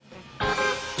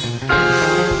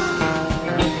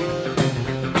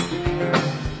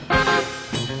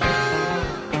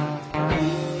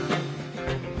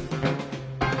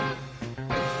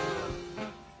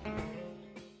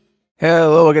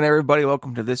again, everybody.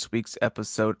 Welcome to this week's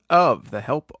episode of the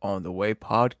Help on the Way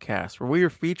podcast, where we are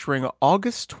featuring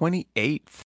August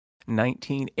 28th,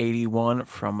 1981,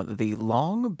 from the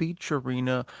Long Beach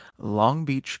Arena, Long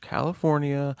Beach,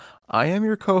 California. I am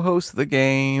your co-host of the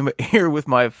game, here with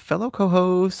my fellow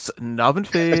co-hosts, Nob and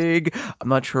Fig. I'm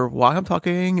not sure why I'm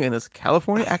talking in this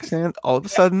California accent all of a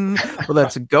sudden, but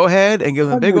let's go ahead and give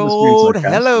them a Thought you big were just being old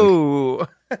sarcastic. hello.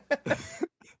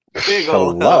 Big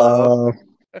ol' hello. Hello.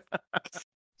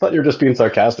 Thought you were just being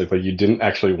sarcastic, but you didn't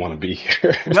actually want to be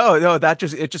here. No, it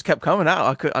just kept coming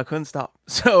out. I couldn't stop.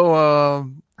 So,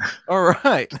 all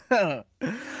right.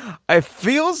 It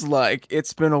feels like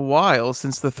it's been a while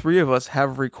since the three of us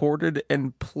have recorded,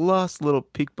 and plus, little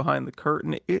peek behind the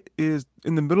curtain, it is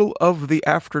in the middle of the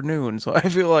afternoon, so I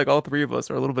feel like all three of us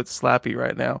are a little bit slappy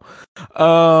right now.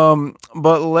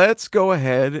 But let's go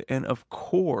ahead and, of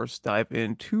course, dive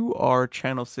into our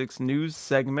Channel 6 news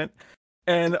segment.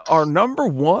 And our number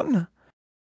one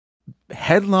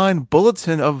headline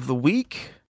bulletin of the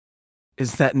week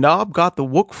is that Nob got the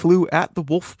Wook Flu at the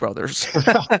Wolf Brothers.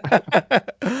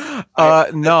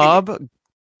 Nob,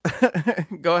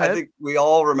 go I ahead. think we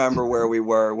all remember where we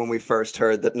were when we first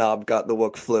heard that Nob got the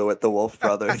Wook Flu at the Wolf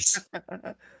Brothers.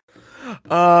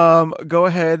 Go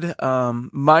ahead.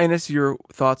 Minus your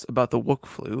thoughts about the Wook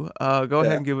Flu. Go ahead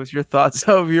Yeah. and give us your thoughts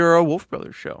of your Wolf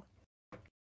Brothers show.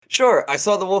 Sure, I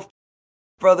saw the Wolf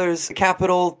Brothers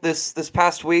Capitol this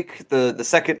past week, the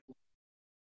second.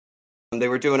 They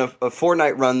were doing a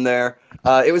 4-night run there.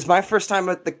 It was my first time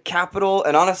at the Capitol,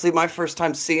 and honestly, my first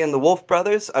time seeing the Wolf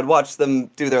Brothers. I'd watched them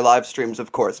do their live streams,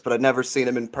 of course, but I'd never seen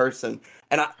them in person.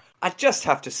 And I just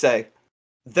have to say,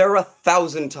 they're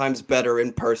 1,000 times better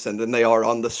in person than they are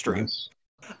on the stream. Nice.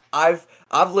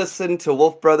 I've listened to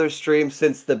Wolf Brothers stream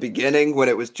since the beginning when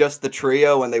it was just the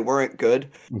trio and they weren't good,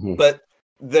 Mhm. but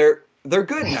they're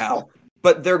good now.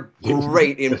 But they're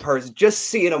great in person. Just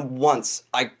seeing them once,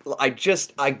 I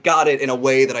got it in a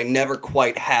way that I never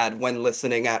quite had when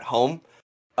listening at home.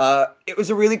 It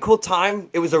was a really cool time.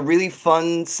 It was a really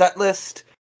fun set list.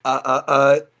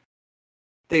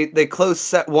 They closed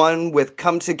set one with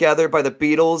 "Come Together" by the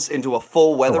Beatles into a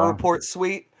full weather wow. report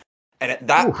suite, and at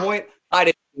that Oof. point, I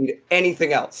didn't need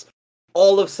anything else.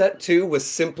 All of set two was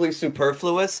simply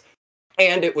superfluous,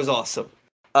 and it was awesome.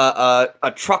 A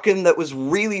Truckin that was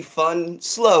really fun,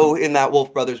 slow in that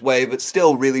Wolf Brothers way, but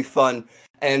still really fun.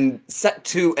 And set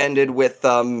two ended with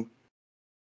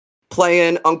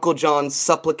playing Uncle John's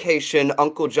Supplication,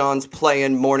 Uncle John's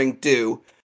playing Morning Dew.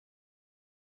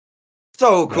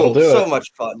 So That'll cool, do so it.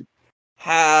 much fun.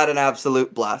 Had an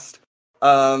absolute blast.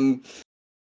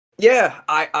 Yeah,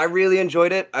 I really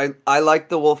enjoyed it. I like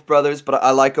the Wolf Brothers, but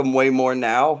I like them way more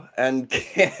now, and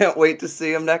can't wait to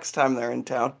see them next time they're in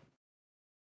town.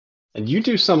 And you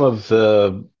do some of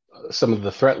the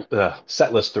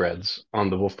set list threads on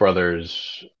the Wolf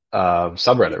Brothers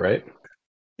subreddit, right?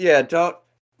 Yeah, don't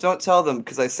tell them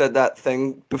because I said that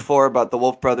thing before about the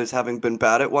Wolf Brothers having been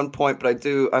bad at one point, but I I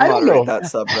don't moderate know. that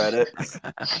subreddit.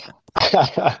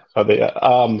 Are they,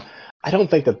 I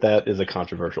don't think that is a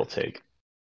controversial take.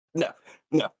 No,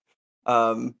 no.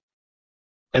 Um,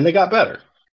 And they got better,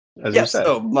 as you yes, said.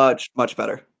 oh, much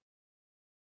better.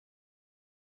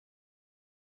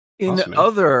 In Awesome, man.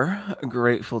 other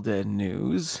Grateful Dead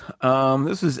news,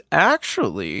 this is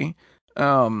actually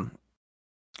um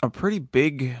a pretty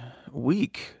big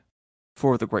week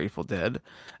for the Grateful Dead,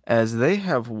 as they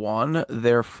have won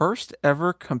their first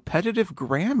ever competitive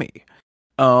Grammy.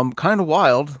 Kind of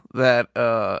wild that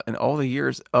in all the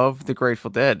years of the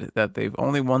Grateful Dead that they've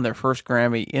only won their first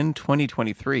Grammy in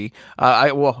 2023.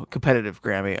 Competitive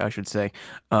Grammy, I should say, in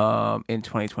Yeah, they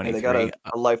got 2023.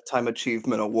 a Lifetime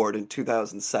Achievement Award in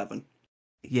 2007.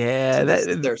 Yeah, So this is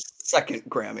that their second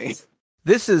Grammy.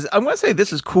 I'm gonna say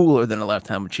this is cooler than a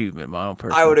Lifetime Achievement, in my own I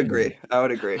personal would opinion. agree. I would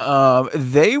agree.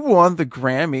 They won the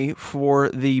Grammy for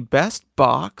the best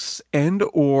box and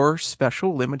or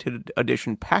special limited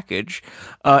edition package.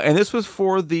 And this was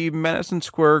for the Madison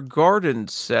Square Garden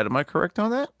set. Am I correct on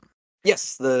that?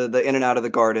 Yes, the In and Out of the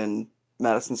Garden,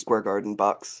 Madison Square Garden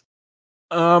box.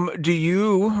 Do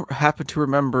you happen to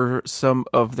remember some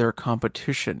of their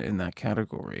competition in that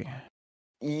category?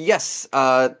 Yes,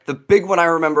 the big one I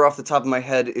remember off the top of my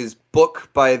head is Book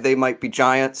by They Might Be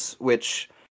Giants,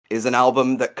 which is an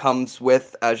album that comes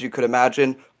with, as you could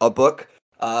imagine, a book,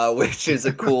 which is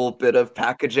a cool bit of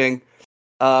packaging.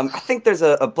 I think there's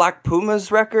a Black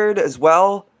Pumas record as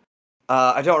well.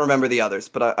 I don't remember the others,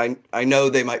 but I know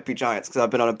They Might Be Giants because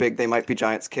I've been on a big They Might Be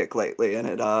Giants kick lately, and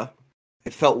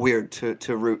it felt weird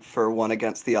to root for one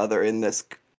against the other in this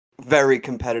very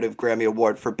competitive Grammy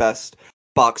Award for Best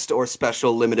Boxed or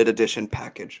Special Limited Edition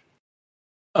Package.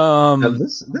 Now, Um,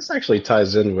 this actually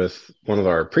ties in with one of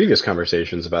our previous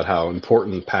conversations about how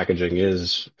important packaging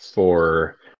is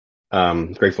for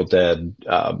Grateful Dead,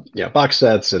 box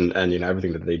sets and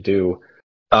everything that they do.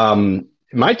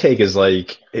 My take is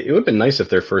like it would have been nice if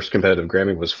their first competitive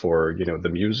Grammy was for the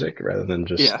music rather than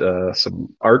just Yeah.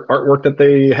 some artwork that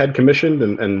they had commissioned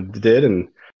and did. And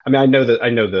I mean, I know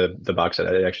the box set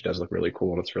it actually does look really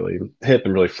cool and it's really hip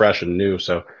and really fresh and new.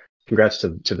 So congrats to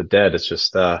the Dead. It's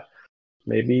just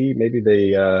maybe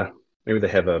they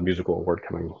have a musical award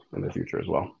coming in the future as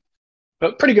well.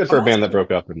 But pretty good for I'm a band that also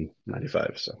broke up in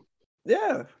 '95. So.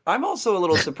 Yeah, I'm also a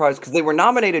little surprised because they were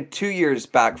nominated 2 years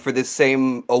back for this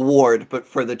same award, but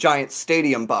for the Giant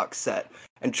Stadium box set.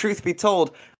 And truth be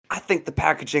told, I think the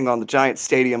packaging on the Giant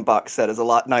Stadium box set is a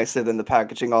lot nicer than the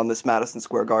packaging on this Madison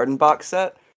Square Garden box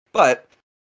set. But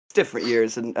it's different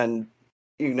years, and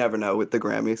you never know with the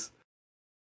Grammys.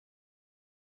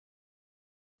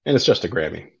 And it's just a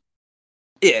Grammy.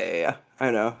 Yeah,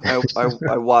 I know.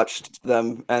 I watched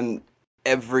them, and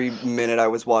every minute I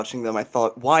was watching them, I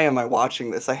thought, why am I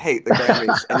watching this? I hate the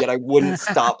Grammys, and yet I wouldn't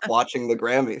stop watching the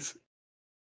Grammys.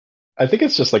 I think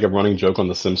it's just like a running joke on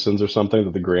The Simpsons or something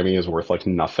that the Grammy is worth like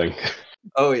nothing.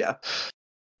 Oh yeah.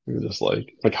 It's just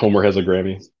like Homer has a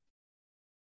Grammy.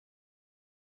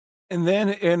 and then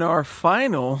in our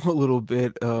final little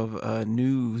bit of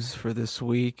news for this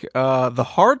week, the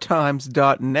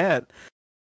hardtimes.net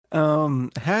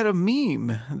had a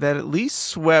meme that at least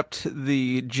swept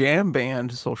the jam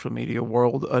band social media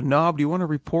world. Nob, do you want to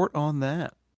report on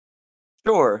that?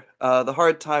 Sure. The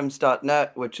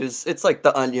hardtimes.net, which is it's like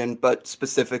the Onion, but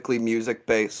specifically music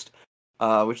based,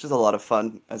 which is a lot of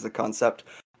fun as a concept.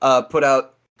 Put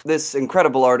out this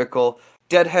incredible article.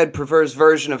 Deadhead prefers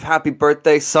version of Happy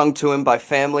Birthday sung to him by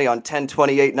family on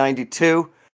 10/28/92,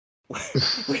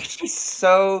 which is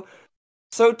so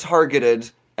targeted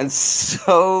and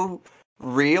so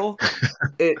real.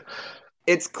 It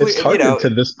it's It's clear, targeted to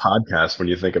this podcast when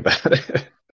you think about it.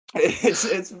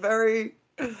 it's very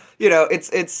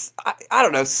I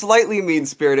don't know, slightly mean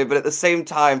spirited, but at the same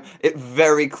time it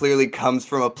very clearly comes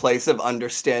from a place of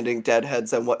understanding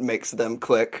deadheads and what makes them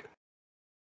click.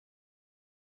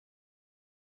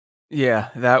 Yeah,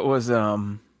 that was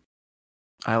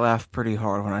I laughed pretty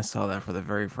hard when I saw that for the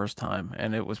very first time,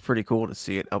 and it was pretty cool to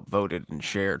see it upvoted and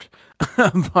shared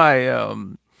by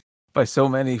by so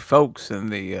many folks in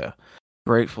the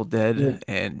Grateful Yeah, Dead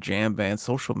and jam band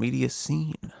social media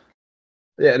scene.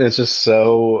 yeah, and it's just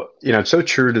so it's so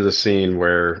true to the scene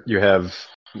where you have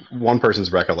one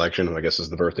person's recollection, who I guess is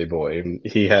the birthday boy, and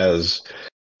he has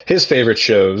his favorite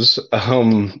shows,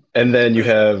 and then you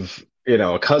have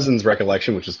a cousin's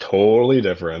recollection, which is totally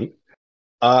different.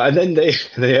 And then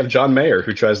they have John Mayer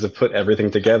who tries to put everything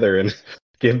together and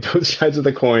give both sides of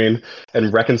the coin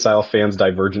and reconcile fans'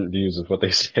 divergent views of what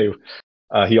they say.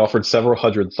 He offered several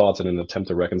hundred thoughts in an attempt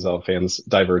to reconcile fans'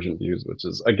 divergent views, which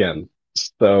is again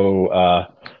so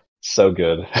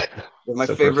good, My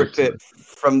so favorite perfect. bit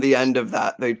from the end of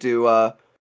that, they do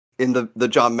in the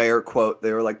John Mayer quote,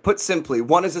 they were like, put simply,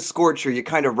 one is a scorcher, you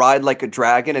kind of ride like a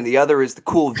dragon, and the other is the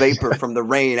cool vapor from the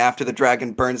rain after the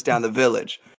dragon burns down the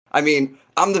village. I mean,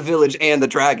 I'm the village and the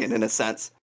dragon in a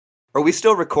sense. Are we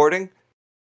still recording?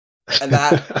 And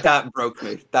that broke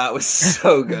me. That was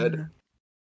so good.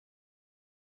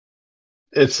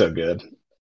 It's so good,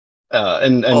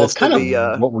 and it's Also kind of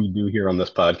the what we do here on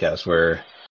this podcast, where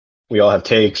we all have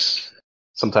takes.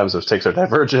 Sometimes those takes are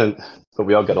divergent, but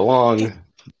we all get along.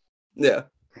 yeah.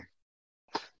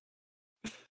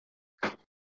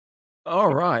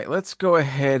 All right, let's go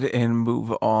ahead and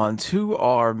move on to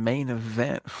our main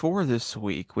event for this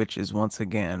week, which is once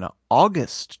again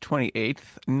August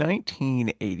 28th,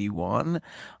 1981,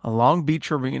 Long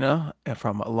Beach Arena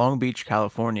from Long Beach,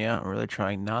 California. I'm really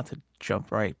trying not to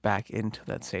jump right back into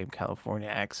that same California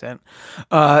accent.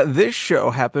 This show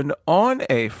happened on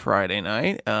a Friday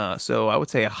night, so I would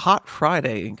say a hot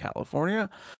Friday in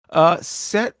California.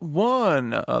 Set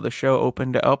one, the show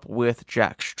opened up with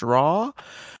Jack Straw.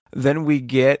 Then we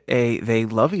get a They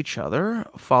Love Each Other,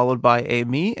 followed by a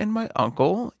Me and My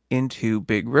Uncle into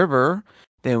Big River.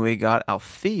 Then we got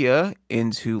Althea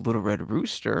into Little Red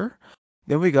Rooster.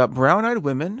 Then we got Brown Eyed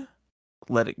Women,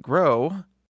 Let It Grow.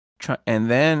 And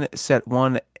then set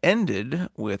one ended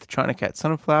with China Cat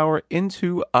Sunflower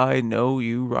into I Know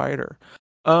You Rider.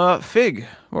 Fig,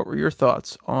 what were your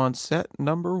thoughts on set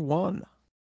number one?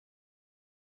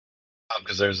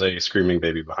 Because there's a screaming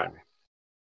baby behind me.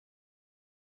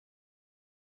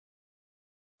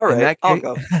 All In right, that I'll case,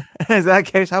 go. in that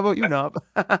case, how about you, Nob?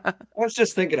 I was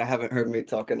just thinking I haven't heard me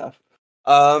talk enough.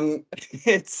 Um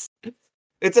it's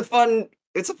it's a fun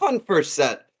first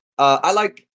set. I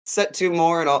like set two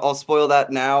more, and I'll spoil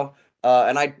that now.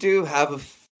 And I do have a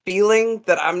feeling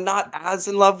that I'm not as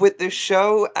in love with this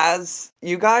show as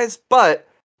you guys, but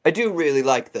I do really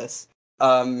like this.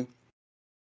 Um,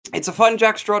 it's a fun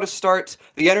Jackstraw to start.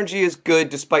 The energy is good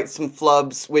despite some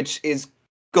flubs, which is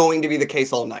going to be the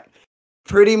case all night.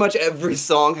 Pretty much every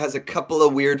song has a couple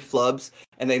of weird flubs,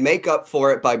 and they make up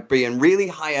for it by being really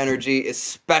high energy,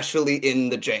 especially in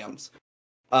the jams.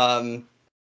 Um,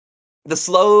 the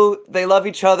slow "They Love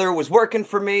Each Other" was working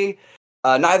for me.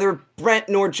 Neither Brent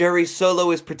nor Jerry's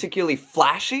solo is particularly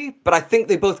flashy, but I think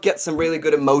they both get some really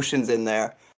good emotions in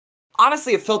there.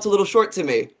 Honestly, it felt a little short to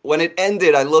me. When it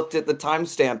ended, I looked at the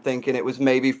timestamp thinking it was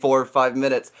maybe 4 or 5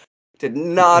 minutes. Did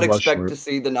not It was expect to short.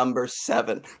 see the number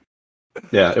 7.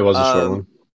 Yeah, it was a short Um, one.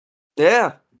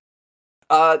 yeah.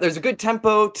 There's a good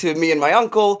tempo to Me and My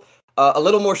Uncle. A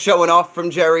little more showing off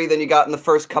from Jerry than you got in the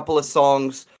first couple of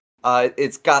songs.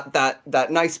 It's got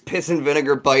that nice piss and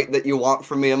vinegar bite that you want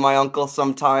from Me and My Uncle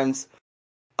sometimes.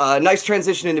 Nice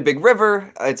transition into Big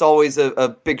River. It's always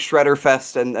a big shredder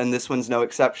fest, and this one's no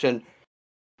exception.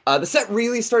 The set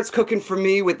really starts cooking for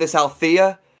me with this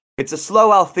Althea. It's a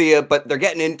slow Althea, but they're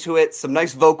getting into it. Some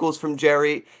nice vocals from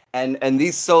Jerry, and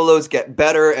these solos get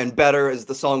better and better as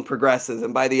the song progresses.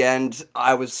 And by the end,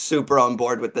 I was super on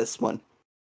board with this one.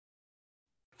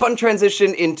 Fun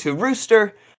transition into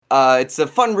Rooster. It's a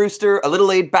fun Rooster, a little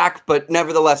laid back, but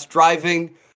nevertheless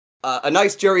driving. A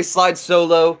nice Jerry slide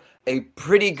solo, a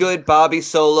pretty good Bobby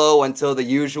solo until the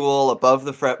usual above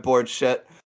the fretboard shit.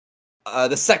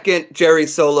 The second Jerry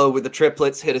solo with the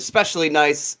triplets hit especially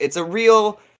nice. It's a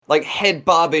real, like, head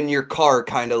bob in your car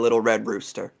kind of Little Red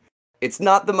Rooster. It's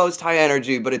not the most high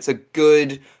energy, but it's a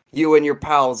good you and your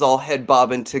pals all head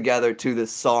bobbing together to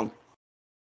this song.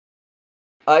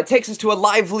 It takes us to a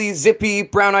lively, zippy,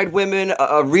 brown-eyed women,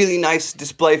 a really nice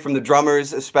display from the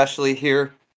drummers, especially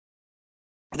here.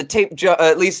 The tape,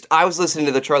 at least I was listening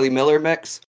to the Charlie Miller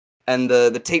mix, and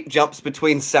the tape jumps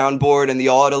between soundboard and the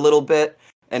odd a little bit.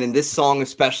 And in this song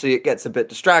especially, it gets a bit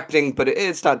distracting, but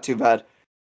it's not too bad.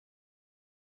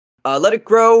 Let It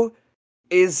Grow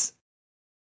is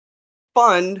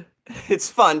fun. It's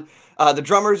fun. The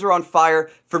drummers are on fire.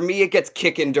 For me, it gets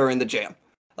kicking during the jam.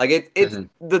 Like it's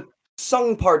the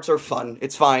sung parts are fun.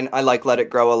 It's fine. I like Let It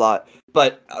Grow a lot.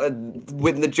 But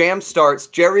when the jam starts,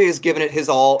 Jerry is giving it his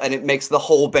all, and it makes the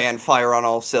whole band fire on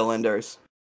all cylinders.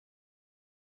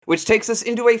 Which takes us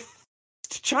into a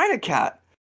China Cat.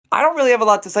 I don't really have a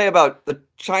lot to say about the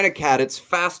China Cat. It's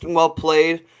fast and well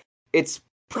played. It's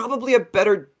probably a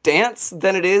better dance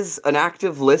than it is an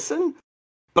active listen,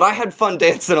 but I had fun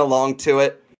dancing along to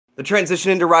it. The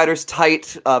transition into Ryder's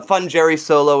tight, fun Jerry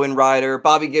solo in Ryder.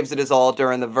 Bobby gives it his all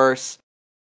during the verse.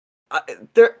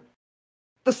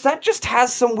 The set just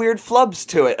has some weird flubs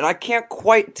to it, and I can't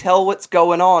quite tell what's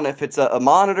going on, if it's a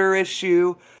monitor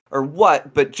issue or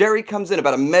what, but Jerry comes in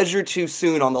about a measure too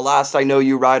soon on the last I Know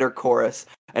You Ryder chorus,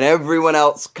 and everyone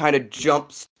else kind of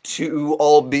jumps to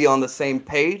all be on the same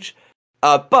page.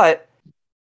 But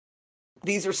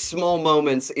these are small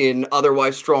moments in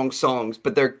otherwise strong songs,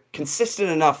 but they're consistent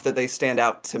enough that they stand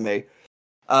out to me.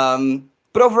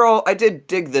 But overall, I did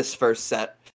dig this first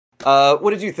set.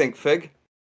 What did you think, Fig?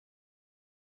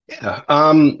 Yeah,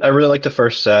 I really liked the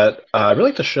first set. I really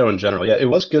liked the show in general. Yeah, it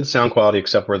was good sound quality,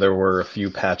 except where there were a few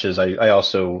patches. I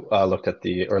also looked at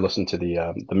listened to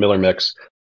the Miller mix.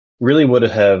 Really would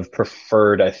have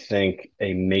preferred, I think,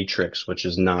 a Matrix, which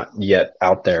is not yet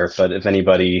out there. But if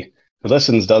anybody who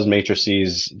listens does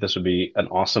Matrices, this would be an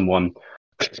awesome one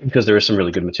because there is some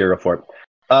really good material for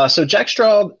it. So Jack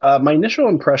Straw, my initial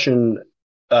impression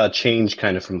changed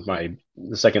kind of from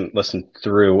the second listen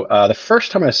through. The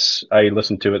first time I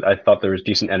listened to it, I thought there was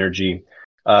decent energy,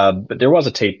 but there was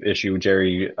a tape issue.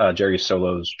 Jerry's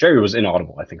solos. Jerry was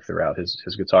inaudible, I think, throughout his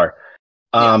guitar.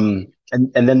 Yeah.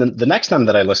 And then the next time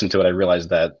that I listened to it, I realized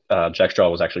that Jack Straw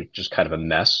was actually just kind of a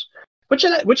mess, which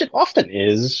it often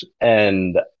is,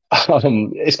 and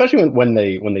especially when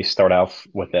they start off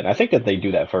with it. I think that they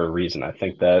do that for a reason. I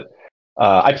think that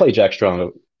I play Jack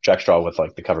Straw with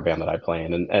like the cover band that I play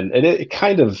in, and it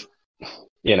kind of,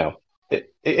 you know,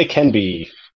 it can be,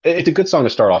 it's a good song to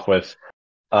start off with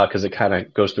because it kind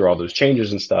of goes through all those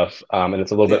changes and stuff, and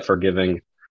it's a little bit forgiving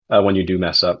when you do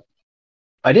mess up.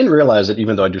 I didn't realize it,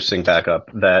 even though I do sing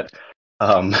backup, that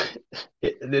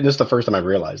this is the first time I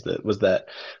realized it, was that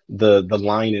the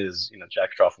line is,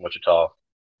 Jack Straw from Wichita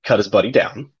cut his buddy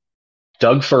down,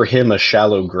 dug for him a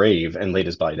shallow grave, and laid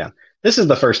his body down. This is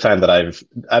the first time that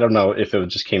I don't know if it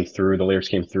just came through, the lyrics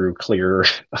came through clear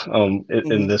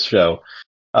in this show.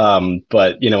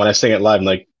 But when I sing it live, I'm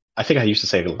like, I think I used to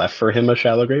say left for him a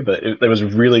shallow grave, but it was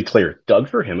really clear. Dug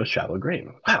for him a shallow grave.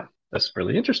 Wow. That's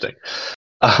really interesting.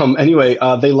 Anyway,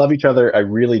 they love each other. I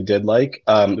really did like.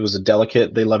 It was a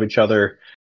delicate. They love each other.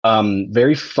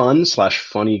 Very fun slash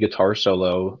funny guitar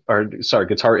solo, or sorry,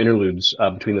 guitar interludes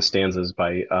between the stanzas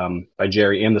by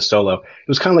Jerry and the solo. It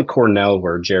was kind of like Cornell,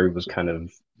 where Jerry was kind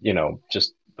of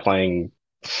just playing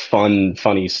fun,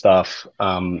 funny stuff.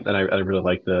 And I really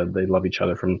like they love each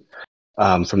other from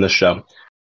this show.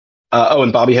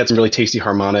 And Bobby had some really tasty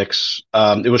harmonics.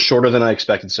 It was shorter than I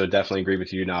expected, so definitely agree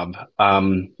with you, Knob.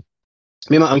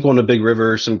 Me and my uncle in the Big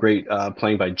River, some great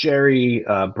playing by Jerry.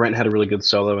 Brent had a really good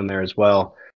solo in there as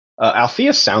well.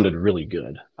 Althea sounded really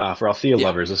good. For Althea Yeah.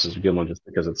 lovers, this is a good one just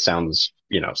because it sounds,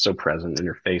 so present in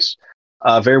your face.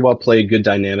 Very well played, good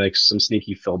dynamics, some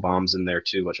sneaky fill bombs in there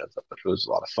too, which I thought was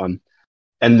a lot of fun.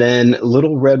 And then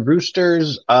Little Red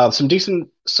Roosters, some decent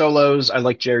solos. I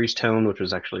like Jerry's tone, which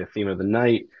was actually a theme of the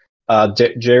night.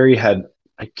 Jerry had,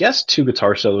 I guess, two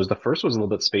guitar solos. The first was a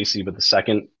little bit spacey, but the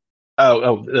second,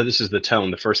 this is the tone.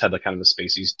 The first had the kind of a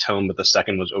spacey tone, but the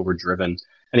second was overdriven.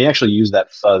 And he actually used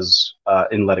that fuzz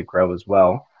in Let It Grow as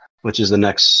well, which is the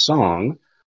next song.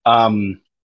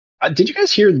 Did you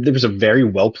guys hear there was a very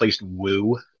well placed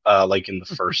woo, like in the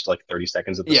first 30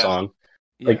 seconds of the Yeah. song?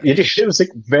 Yeah. It was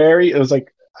it was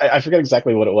I forget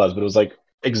exactly what it was, but it was like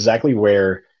exactly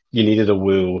where you needed a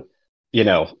woo.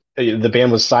 The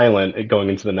band was silent going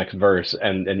into the next verse,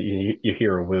 and you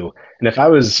hear a woo. And if I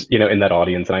was in that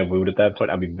audience and I wooed at that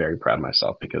point, I'd be very proud of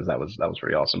myself because that was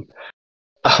pretty awesome.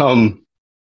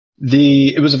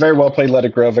 It was a very well played Let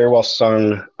It Grow, very well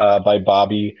sung by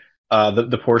Bobby.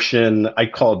 The portion I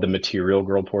call it the Material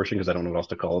Girl portion because I don't know what else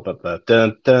to call it, but the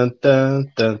dun dun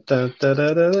dun dun dun dun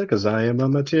dun dun because I am a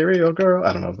material girl.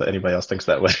 I don't know if anybody else thinks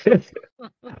that way.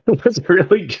 It was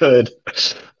really good.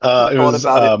 It Thought was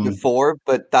about it before,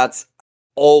 but that's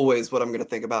always what I'm going to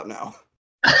think about now.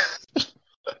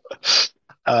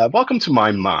 welcome to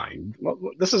my mind.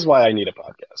 This is why I need a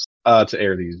podcast to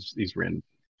air these random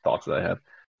thoughts that I have.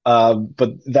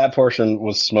 But that portion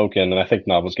was smoking, and I think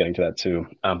Knob was getting to that too.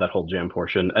 That whole jam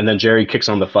portion, and then Jerry kicks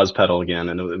on the fuzz pedal again,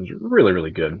 and it was really,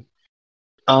 really good.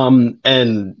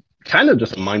 And kind of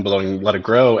just mind blowing. Let It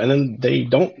Grow, and then they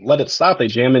don't let it stop. They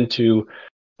jam into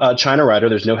China Rider.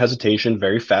 There's no hesitation.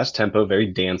 Very fast tempo, very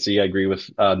dancey. I agree with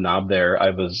Knob there.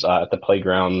 I was at the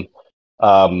playground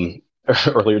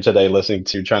earlier today listening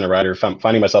to China Rider,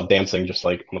 finding myself dancing just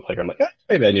like on the playground. Like,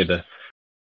 maybe I need to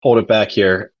hold it back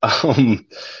here.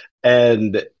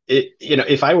 And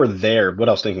if I were there, what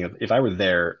I was thinking of, if I were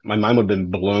there, my mind would have been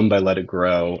blown by Let It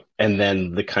Grow, and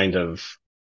then the kind of,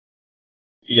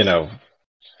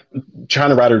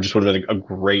 China Rider just would have been a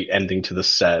great ending to the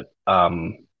set.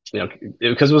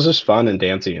 Because it was just fun and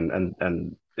dancey,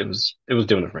 and it was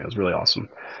doing it for me. It was really awesome.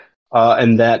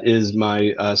 And that is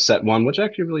my set one, which I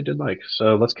actually really did like.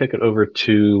 So let's kick it over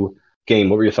to Game.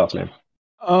 What were your thoughts, man?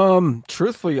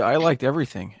 Truthfully, I liked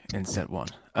everything in set one.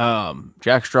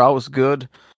 Jack Straw was good.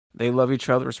 They love each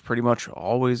other. It's pretty much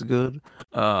always good.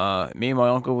 Me and my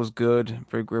uncle was good.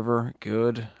 Big River,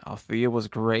 good. Althea was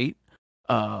great.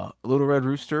 Little Red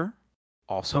Rooster,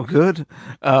 also good.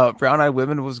 Brown Eyed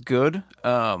Women was good.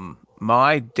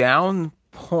 My down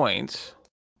point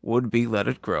would be Let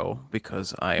It Grow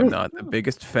because I am not the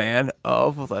biggest fan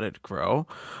of Let It Grow.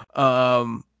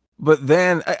 But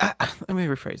then, let me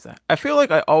rephrase that. I feel like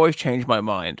I always change my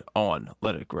mind on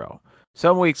Let It Grow.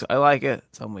 Some weeks I like it,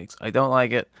 some weeks I don't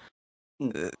like it.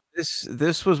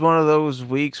 This was one of those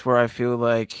weeks where I feel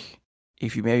like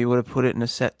if you maybe would have put it in a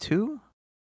set two,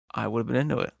 I would have been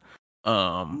into it.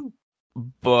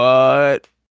 But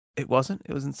it wasn't.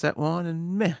 It was in set one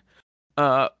and meh.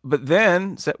 But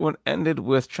then set one ended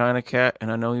with China Cat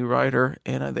and I Know You Rider,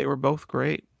 and they were both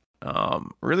great.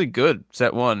 Really good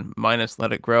set one minus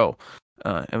Let It Grow.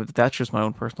 And that's just my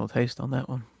own personal taste on that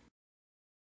one.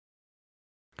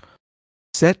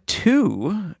 Set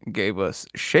two gave us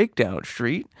Shakedown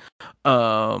Street,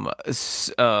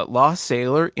 Lost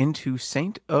Sailor into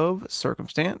Saint of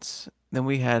Circumstance. Then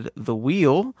we had The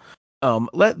Wheel,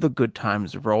 Let the Good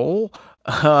Times Roll,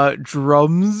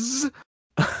 Drums,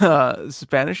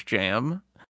 Spanish Jam,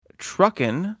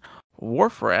 Truckin,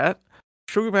 Wharf Rat,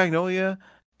 Sugar Magnolia,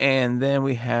 and then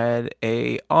we had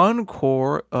a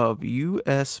encore of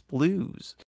U.S.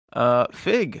 Blues.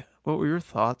 Fig, what were your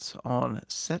thoughts on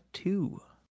set two?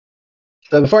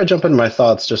 So before I jump into my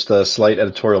thoughts, just a slight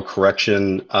editorial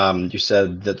correction. You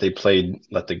said that they played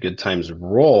 "Let the Good Times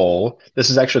Roll." This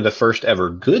is actually the first ever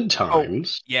 "Good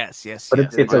Times," Yes, yes, but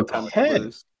yes. it's My My times okay.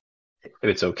 blues.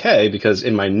 It's okay because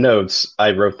in my notes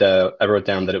I wrote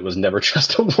down that it was "Never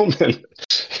Trust a Woman."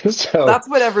 So That's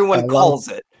what everyone a lot of calls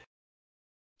it.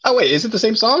 oh wait, is it the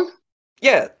same song?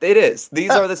 Yeah, it is.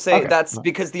 These Oh, are the same. okay. That's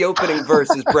because the opening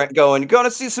verse is Brent going, "Gonna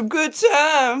see some good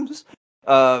times,"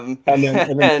 And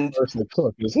then the and verse of the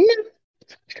hook is.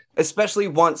 especially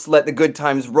once "Let the Good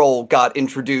Times Roll" got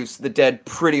introduced, the Dead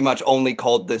pretty much only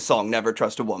called this song "Never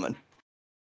Trust a Woman."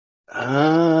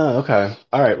 Ah, okay.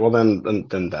 All right. Well, then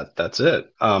that's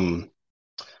it.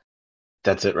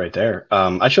 That's it right there.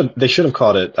 They should have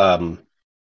called it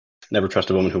 "Never Trust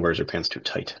a Woman Who Wears Her Pants Too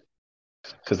Tight,"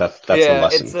 because that's the Yeah,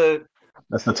 lesson.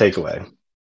 That's the takeaway.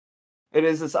 it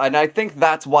is this, and I think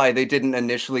that's why they didn't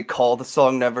initially call the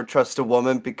song "Never Trust a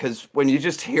Woman," because when you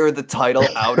just hear the title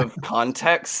out of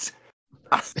context,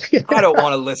 I don't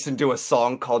want to listen to a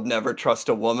song called "Never Trust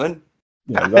a Woman."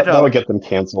 Yeah, I that would don't. get them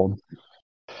canceled.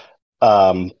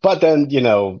 But then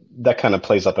that kind of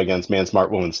plays up against "Man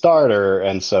Smart Woman Starter,"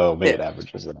 and so maybe Yeah. it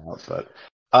averages it out.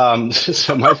 But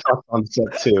so my thoughts on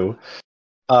set two.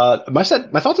 My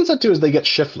thoughts on set two is they get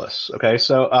shiftless. Okay,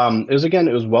 so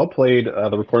it was well played.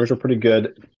 The recordings were pretty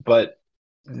good, but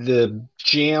the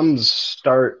jams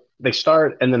start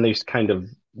and then they kind of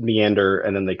meander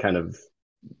and then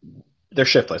they're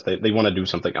shiftless. They want to do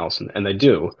something else and they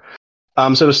do.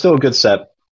 So it was still a good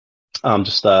set.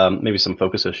 Just maybe some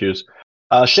focus issues.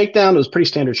 Shakedown was pretty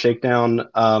standard Shakedown.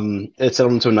 It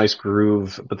settled into a nice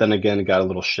groove, but then again, it got a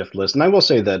little shiftless. And I will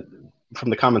say that from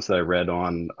the comments that I read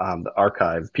on the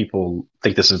archive, people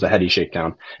think this is a heady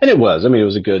Shakedown, and it was. I mean, it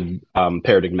was a good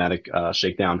paradigmatic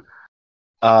Shakedown.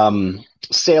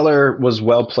 Sailor was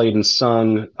well played and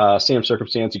sung. Same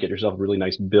circumstance, you get yourself a really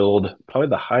nice build. Probably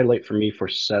the highlight for me for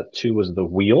set two was the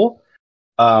wheel.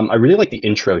 I really like the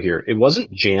intro here. It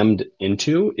wasn't jammed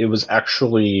into; it was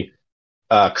actually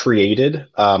created,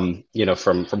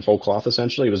 from whole cloth.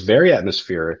 Essentially, it was very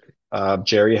atmospheric.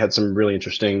 Jerry had some really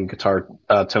interesting guitar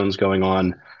tones going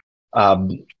on.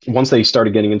 Once they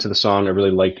started getting into the song, I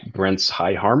really liked Brent's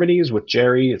high harmonies with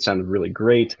Jerry. It sounded really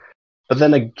great. But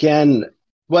then again,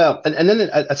 well, and then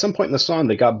at some point in the song,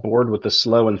 they got bored with the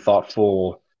slow and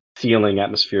thoughtful feeling,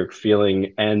 atmospheric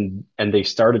feeling, and they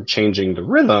started changing the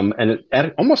rhythm, and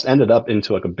it almost ended up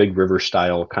into like a Big River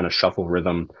style kind of shuffle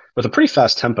rhythm with a pretty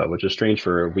fast tempo, which is strange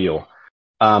for a wheel.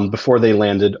 Before they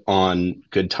landed on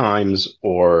Good Times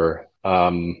or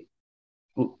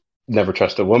Never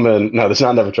Trust a Woman. No, that's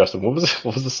not Never Trust a Woman.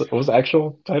 What was the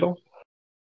actual title?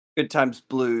 Good Times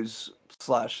Blues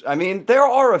slash. I mean, there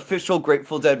are official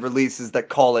Grateful Dead releases that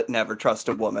call it "Never Trust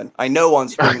a Woman." I know on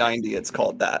Spring '90 it's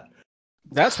called that.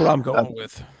 That's what I'm going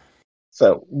with.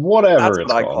 So That's whatever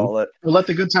it's what I called, call it. we'll let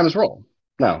the good times roll.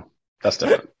 No, that's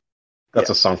different. Yeah. That's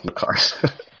a song from the Cars.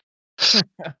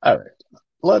 All right,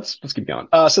 let's keep going.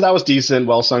 So that was decent,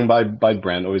 well sung by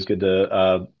Brent. Always good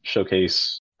to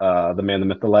showcase the man, the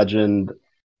myth, the legend.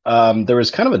 There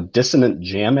was kind of a dissonant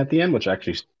jam at the end, which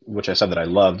I said that I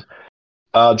loved.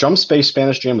 Drum Space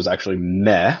Spanish Jam was actually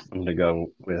meh. I'm gonna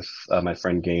go with my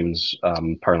friend Game's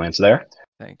parlance there.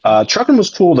 Thank you. Truckin was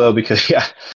cool though because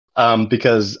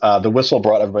because the whistle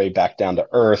brought everybody back down to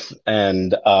earth,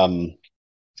 and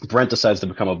Brent decides to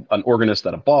become an organist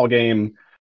at a ball game.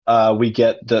 We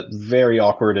get the very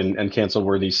awkward and cancel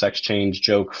worthy sex change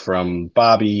joke from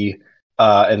Bobby,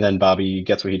 and then Bobby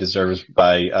gets what he deserves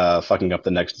by fucking up the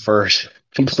next verse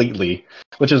completely,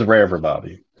 which is rare for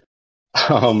Bobby.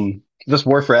 This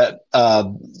Wharf Rat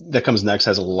that comes next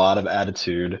has a lot of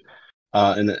attitude,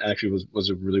 and it actually was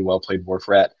a really well played Wharf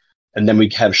Rat. And then we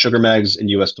have Sugar Mags and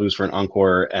US Blues for an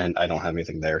encore, and I don't have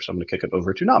anything there, so I'm going to kick it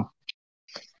over to Knob.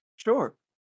 Sure.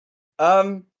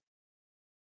 Um,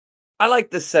 I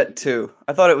like this set too.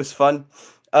 I thought it was fun.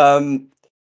 Um,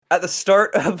 at the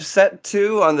start of set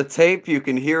two on the tape, you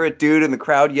can hear a dude in the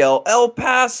crowd yell "El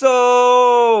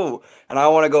Paso," and I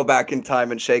want to go back in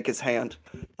time and shake his hand.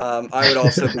 I would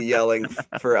also be yelling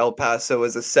for El Paso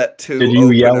as a set Did two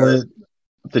you yell opener, it?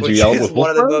 Did you which yell it is with one Wolf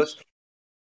of the Bros? most.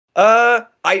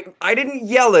 I didn't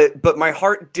yell it, but my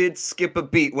heart did skip a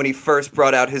beat when he first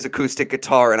brought out his acoustic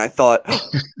guitar, and I thought,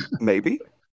 maybe.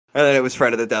 And then it was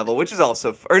Friend of the Devil, which is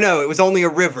also, or no, it was Only a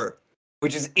River,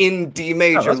 which is in D Oh,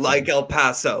 major, that's like fun. El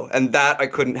Paso, and that I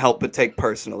couldn't help but take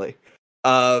personally.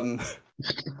 Um,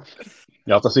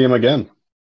 You'll have to see him again.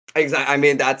 I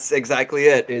mean, that's exactly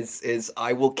it. Is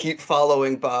I will keep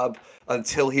following Bob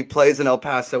until he plays an El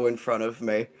Paso in front of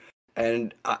me,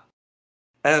 and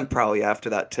and probably after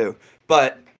that too.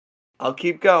 But I'll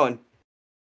keep going.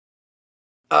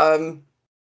 Um,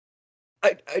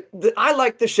 I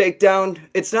like the Shakedown.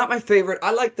 It's not my favorite.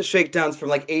 I like the Shakedowns from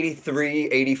like 83,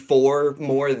 84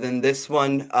 more than this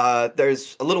one.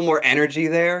 There's a little more energy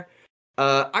there.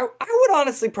 I would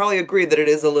honestly probably agree that it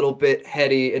is a little bit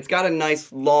heady. It's got a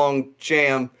nice long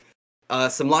jam.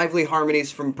 Some lively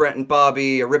harmonies from Brent and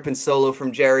Bobby, a ripping solo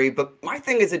from Jerry, but my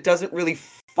thing is it doesn't really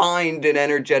find an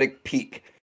energetic peak.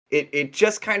 It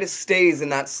just kind of stays in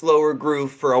that slower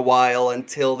groove for a while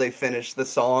until they finish the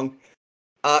song.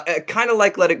 Kind of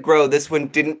like Let It Grow, this one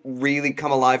didn't really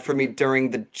come alive for me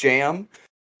during the jam,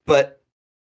 but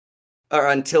or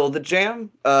until the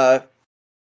jam. But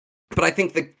I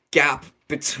think the gap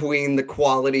between the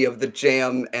quality of the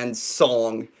jam and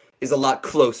song is a lot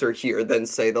closer here than,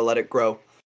 say, the Let It Grow.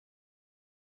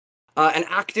 An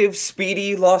active,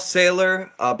 speedy Lost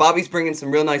Sailor. Bobby's bringing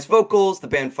some real nice vocals. The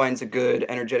band finds a good,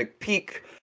 energetic peak.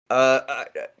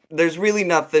 There's really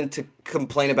nothing to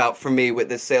complain about for me with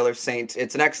this Sailor Saint.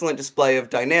 It's an excellent display of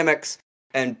dynamics,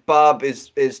 and Bob is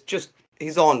just,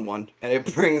 he's on one, and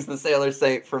it brings the Sailor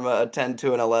Saint from a 10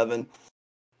 to an 11.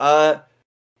 A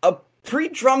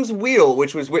pre-drums wheel,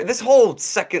 which was weird. This whole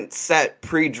second set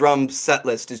pre-drum set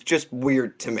list is just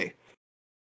weird to me.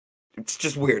 It's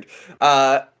just weird.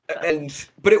 But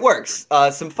it works.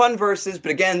 Some fun verses, but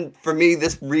again, for me,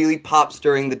 this really pops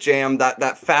during the jam.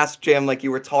 That fast jam, like you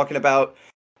were talking about,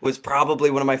 was probably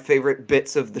one of my favorite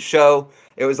bits of the show.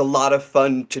 It was a lot of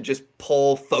fun to just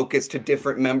pull focus to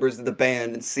different members of the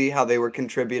band and see how they were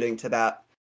contributing to that.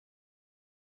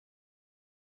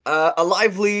 A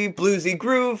lively, bluesy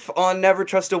groove on Never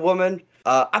Trust a Woman.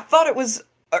 I thought it was,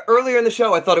 earlier in the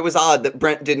show, I thought it was odd that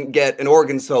Brent didn't get an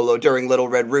organ solo during Little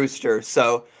Red Rooster,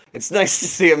 so it's nice to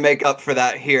see him make up for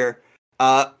that here.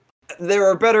 There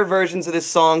are better versions of this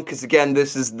song, because again,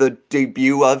 this is the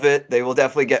debut of it. They will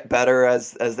definitely get better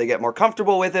as they get more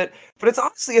comfortable with it, but it's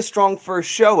honestly a strong first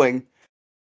showing.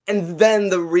 And then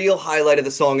the real highlight of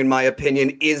the song, in my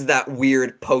opinion, is that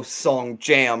weird post-song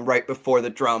jam right before the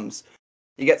drums.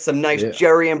 You get some nice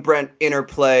Jerry and Brent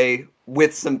interplay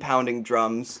with some pounding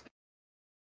drums.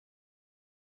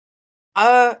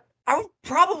 I would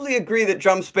probably agree that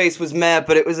drum space was meh,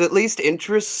 but it was at least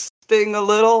interesting a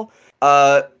little.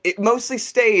 It mostly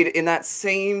stayed in that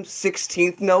same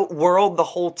 16th note world the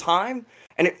whole time,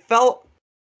 and it felt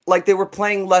like they were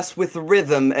playing less with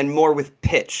rhythm and more with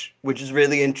pitch, which is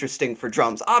really interesting for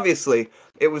drums. Obviously,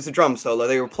 it was a drum solo.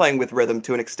 They were playing with rhythm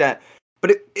to an extent,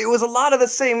 but it was a lot of the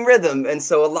same rhythm, and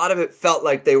so a lot of it felt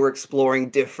like they were exploring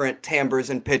different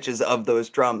timbres and pitches of those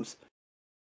drums.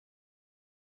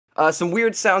 Some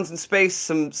weird sounds in space,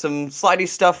 some slidey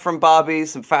stuff from Bobby,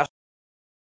 some fast...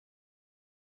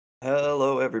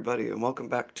 Hello, everybody, and welcome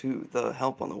back to the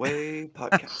Help on the Way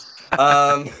podcast.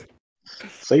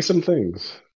 Say some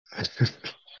things.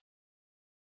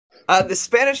 The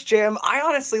Spanish jam, I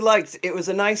honestly liked. It was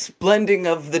a nice blending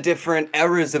of the different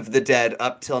eras of the Dead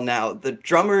up till now. The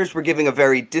drummers were giving a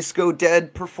very disco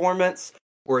Dead performance,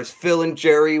 whereas Phil and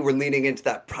Jerry were leaning into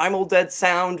that primal Dead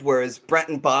sound, whereas Brent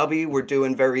and Bobby were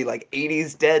doing very,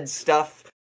 80s Dead stuff.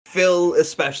 Phil,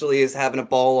 especially, is having a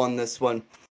ball on this one.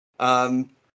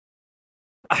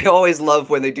 I always love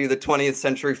when they do the 20th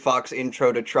Century Fox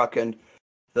intro to Truckin'.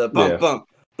 The bump, bump,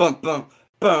 bump, bump,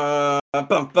 bump,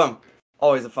 bump, bump.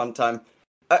 Always a fun time.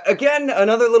 Again,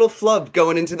 another little flub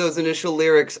going into those initial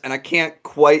lyrics, and I can't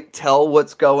quite tell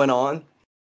what's going on.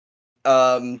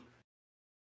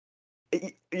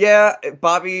 Yeah,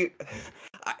 Bobby...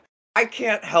 I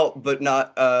can't help but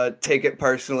not take it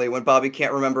personally when Bobby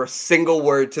can't remember a single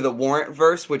word to the Warrant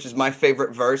verse, which is my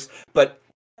favorite verse, but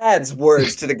adds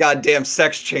words to the goddamn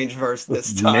sex change verse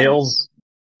this time.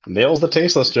 Nails the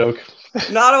tasteless joke.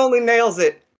 Not only nails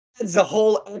it, adds a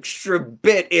whole extra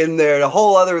bit in there, a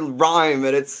whole other rhyme,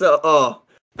 and it's so,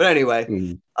 But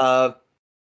anyway,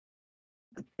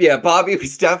 yeah, Bobby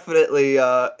was definitely,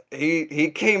 he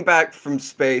came back from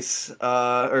space,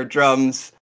 or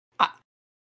drums, a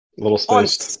little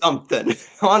spaced. on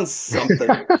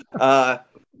something.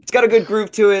 It's got a good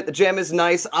groove to it. The jam is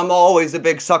nice. I'm always a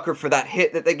big sucker for that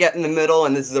hit that they get in the middle,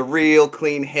 and this is a real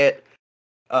clean hit.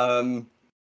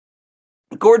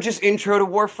 Gorgeous intro to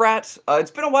Wharf Rat.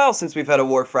 It's been a while since we've had a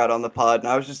Wharf Rat on the pod, and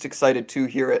I was just excited to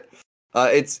hear it.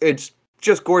 It's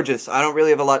just gorgeous. I don't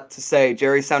really have a lot to say.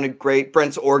 Jerry sounded great.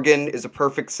 Brent's organ is a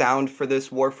perfect sound for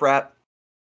this Wharf Rat.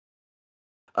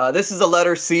 This is a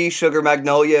letter C, Sugar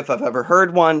Magnolia, if I've ever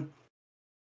heard one.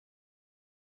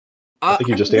 I think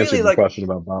you just answered the question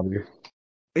about Bobby.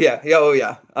 Yeah.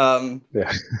 Yeah.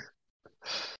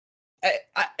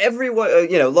 Everyone,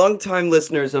 longtime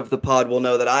listeners of the pod will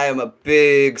know that I am a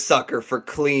big sucker for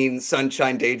clean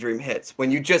Sunshine Daydream hits. When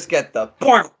you just get the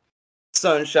boom,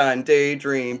 Sunshine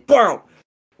Daydream, boom.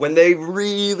 When they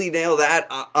really nail that,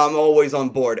 I'm always on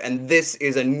board. And this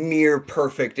is a near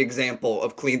perfect example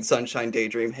of clean Sunshine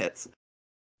Daydream hits.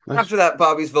 Nice. After that,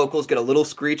 Bobby's vocals get a little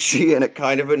screechy and it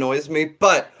kind of annoys me,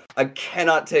 but I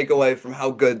cannot take away from how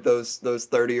good those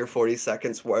 30 or 40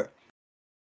 seconds were.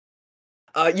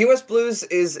 U.S. Blues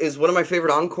is one of my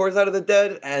favorite encores out of the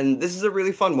Dead, and this is a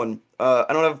really fun one. I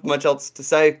don't have much else to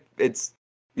say. It's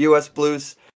U.S.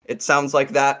 Blues. It sounds like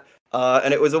that,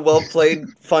 and it was a well played,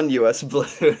 fun U.S.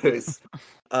 Blues. It's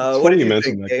What funny did you you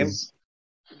mentioned think, that Game? because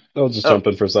I'll just Oh, jump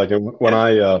in for a second.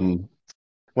 yeah.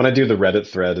 When I do the Reddit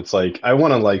thread, it's like I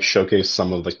want to like showcase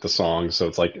some of like the songs. So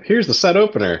it's like here's the set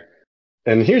opener,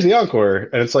 and here's the encore,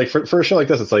 and it's like for a show like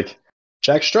this, it's like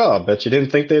Jack Straw. Bet you didn't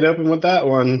think they'd open with that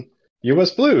one.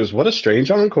 U.S. Blues. What a strange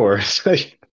encore. It's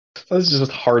like it's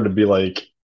just hard to be like,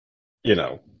 you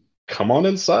know, come on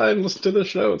inside and listen to the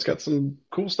show. It's got some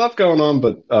cool stuff going on,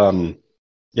 but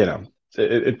you know,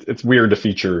 it's weird to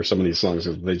feature some of these songs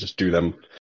because they just do them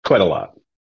quite a lot.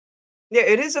 Yeah,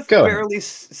 it is a Go ahead. fairly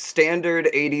standard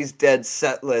 80s Dead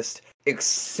set list,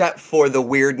 except for the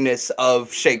weirdness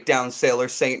of Shakedown Sailor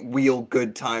Saint Wheel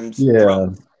Good Times Yeah,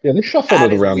 drums. yeah, they shuffled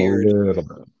That it is around a weird. little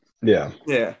bit. Yeah,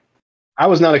 Yeah. I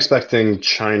was not expecting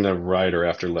China Rider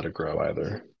after Let It Grow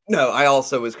either. No, I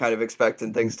also was kind of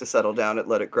expecting things to settle down at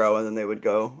Let It Grow, and then they would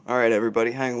go, "All right,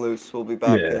 everybody, hang loose. We'll be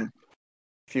back Yeah, in a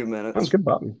few that was minutes." good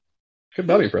Bobby. Good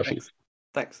Yeah, Bobby impression. thanks.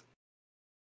 Thanks.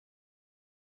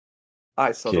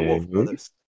 I saw the Wolf Okay.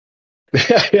 Brothers.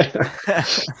 Yeah,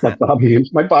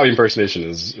 my Bobby impersonation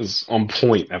is on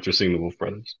point after seeing the Wolf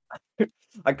Brothers.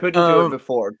 I couldn't do it Um,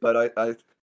 before, but I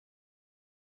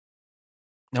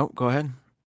no, go ahead.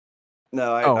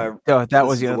 no, Oh, I that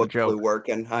was listened the to end of the Wook Flu joke. work,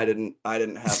 and I didn't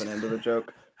have an end of the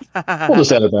joke. We'll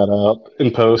just edit that out in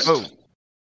Oh, post.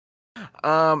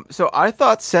 so I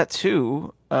thought set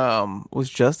two was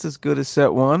just as good as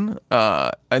set one.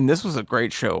 And this was a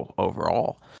great show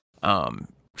overall.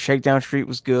 Shakedown Street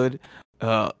was good.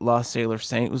 Lost Sailor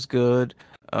Saint was good.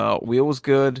 Wheel was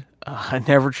good. I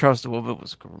Never Trust a Woman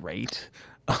was great.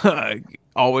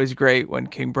 Always great when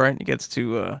King Brent gets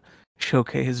to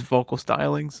showcase his vocal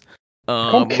stylings. I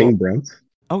call him Um, King Brent.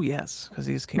 oh yes, because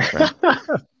he's King Brent. That's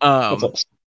Um, awesome.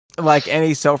 like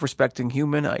any self-respecting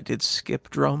human, I did skip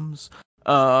drums.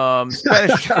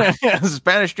 Spanish Jam,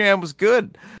 Spanish Jam was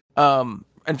good.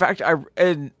 In fact,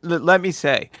 let me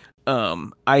say,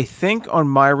 I think on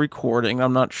my recording,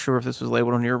 I'm not sure if this was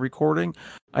labeled on your recording.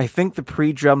 I think the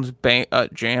pre-drums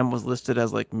jam was listed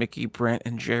as like Mickey Brent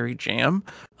and Jerry Jam,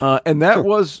 and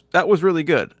Huh. that was really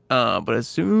good. But as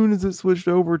soon as it switched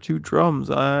over to drums,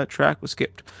 track was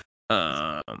skipped.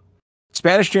 Um,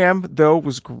 Spanish Jam though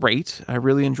was great. I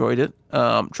really enjoyed it.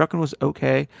 Truckin was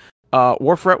okay.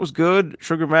 Wharf Rat was good.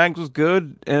 Sugar Mags was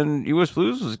good, and U.S.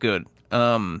 Blues was good.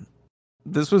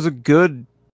 This was a good,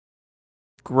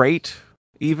 great,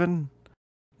 even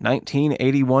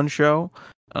 1981 show.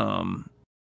 Um,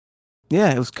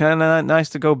 yeah, it was kind of nice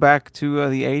to go back to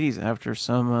the 80s after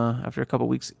after a couple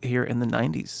weeks here in the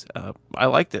 90s. I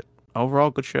liked it. Overall,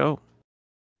 good show.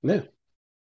 Yeah.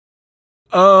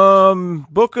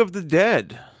 Book of the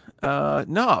Dead.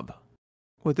 Knob.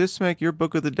 Would this make your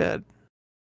Book of the Dead?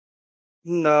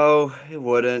 No, it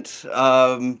wouldn't.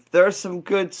 There are some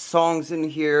good songs in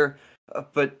here,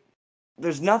 but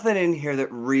there's nothing in here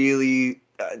that really.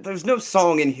 There's no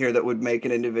song in here that would make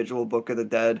an individual Book of the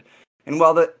Dead. And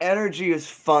while the energy is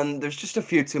fun, there's just a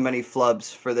few too many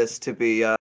flubs for this to be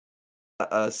a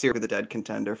Series of the Dead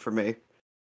contender for me.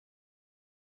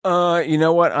 You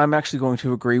know what? I'm actually going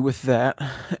to agree with that.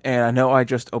 And I know I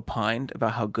just opined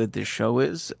about how good this show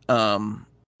is.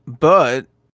 But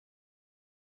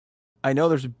I know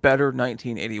there's better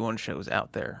 1981 shows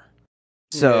out there.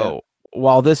 Yeah. So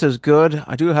while this is good,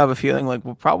 I do have a feeling like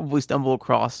we'll probably stumble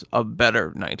across a better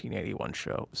 1981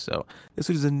 show. So this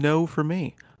is a no for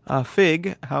me.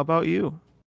 Fig, how about you?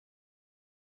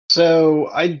 So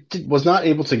was not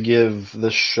able to give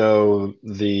this show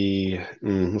the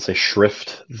let's say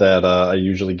shrift that I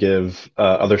usually give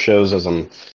other shows as I'm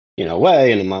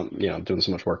away and I'm not doing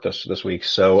so much work this week.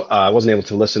 So I wasn't able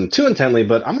to listen too intently,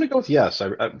 but I'm gonna go with yes.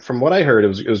 From what I heard, it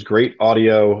was great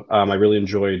audio. I really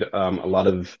enjoyed a lot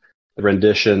of the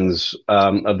renditions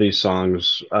of these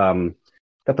songs.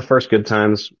 Got the first good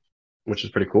times, which is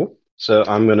pretty cool. So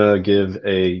I'm gonna give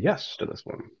a yes to this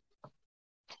one.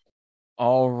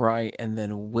 All right, and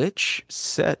then which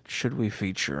set should we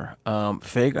feature?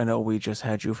 Fig, I know we just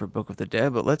had you for Book of the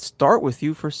Dead, but let's start with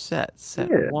you for set. Set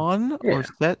Yeah, one or yeah.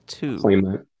 set I'll two? claim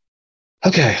that.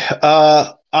 Okay,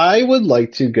 I would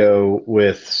like to go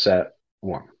with set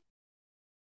one.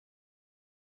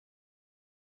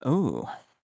 Ooh.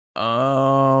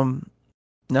 Um,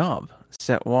 Knob.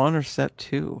 Set one or set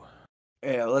two?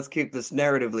 Yeah, let's keep this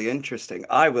narratively interesting.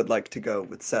 I would like to go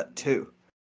with set two.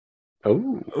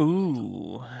 Oh,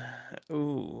 Ooh.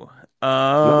 Ooh.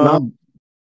 not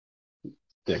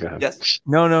yeah. Go ahead. Yes?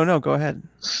 No, no, no, go ahead.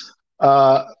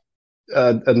 Uh,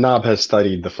 Knob has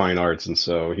studied the fine arts, and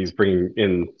so he's bringing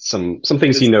in some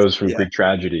things he knows from Yeah. Greek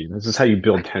tragedy. This is how you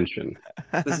build tension.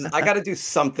 I got to do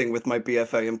something with my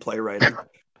BFA in playwriting.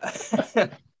 The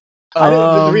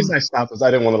reason Um, I stopped was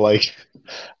I didn't want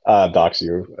to dox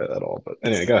you at all. But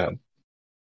anyway, go ahead.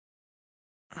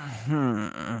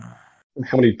 hmm.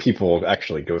 How many people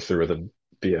actually go through with a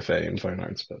BFA in fine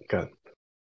arts? But go ahead.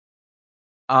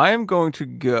 I am going to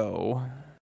go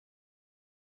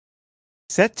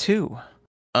set two.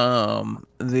 The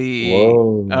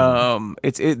Whoa.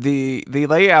 the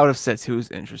layout of set two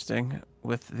is interesting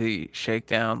with the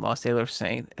shakedown, Lost Sailor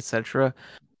Saint, etc.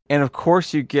 And of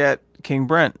course, you get King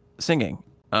Brent singing.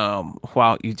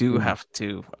 While you do Hmm. have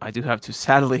to, I do have to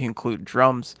sadly include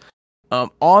drums.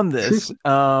 On this. You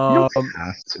don't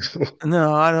have to.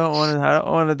 No, I don't want to. I don't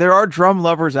want to. There are drum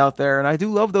lovers out there, and I do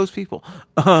love those people.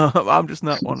 I'm just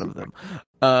not one of them.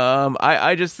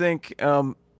 I just think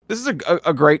this is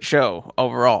a great show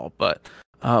overall, but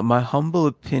my humble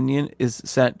opinion is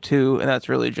set two, and that's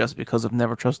really just because of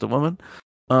Never Trust a Woman.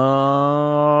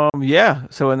 Yeah.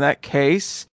 So in that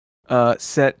case,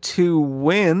 set two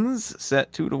wins,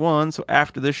 set 2-1. So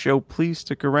after this show, please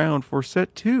stick around for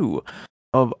set two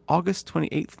of August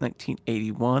 28th,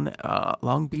 1981,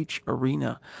 Long Beach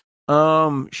Arena.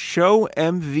 Show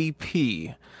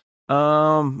MVP.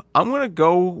 I'm gonna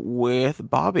go with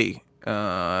Bobby.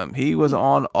 He was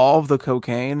on all of the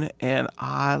cocaine and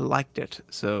I liked it.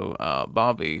 So,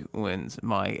 Bobby wins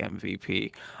my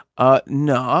MVP.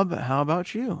 Nob, how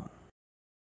about you?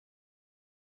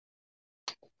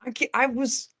 I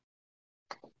was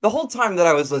the whole time that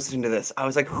I was listening to this, I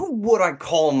was like, who would I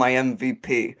call my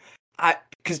MVP? I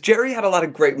Because Jerry had a lot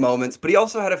of great moments, but he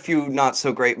also had a few not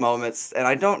so great moments, and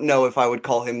I don't know if I would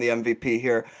call him the MVP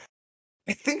here.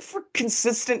 I think for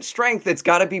consistent strength, it's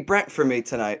got to be Brent for me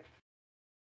tonight.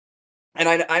 And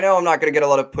I know I'm not going to get a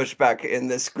lot of pushback in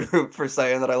this group for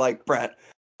saying that I like Brent,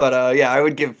 but yeah, I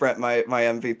would give Brent my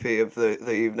MVP of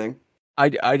the evening.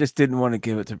 I just didn't want to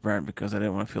give it to Brent because I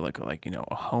didn't want to feel like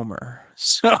a homer.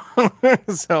 So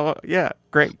so yeah,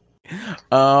 great.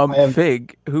 I have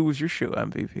Fig, who was your show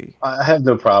MVP? I have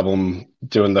no problem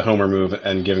doing the Homer move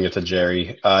and giving it to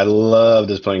Jerry. I loved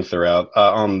his playing throughout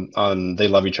on "They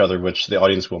Love Each Other," which the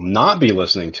audience will not be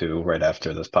listening to right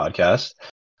after this podcast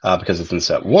because it's in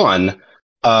set one.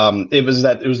 It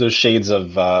was those shades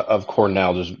of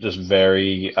Cornell, just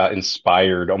very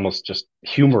inspired, almost just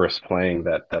humorous playing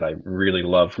that I really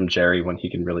love from Jerry when he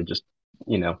can really just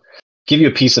you know give you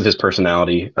a piece of his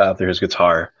personality through his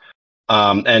guitar.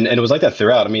 And it was like that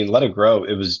throughout. I mean, Let It Grow,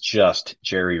 it was just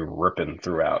Jerry ripping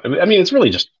throughout. I mean, it's really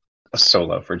just a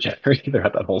solo for Jerry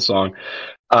throughout that whole song.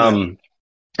 Yeah.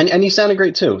 And he sounded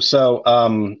great too. So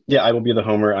yeah, I will be the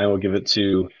homer. I will give it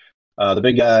to the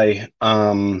big guy.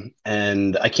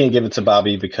 And I can't give it to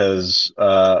Bobby because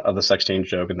of the sex change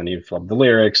joke, and then he flubbed the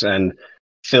lyrics. And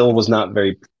Phil was not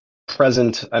very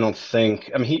present, I don't think.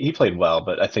 I mean, he played well,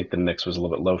 but I think the mix was a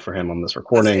little bit low for him on this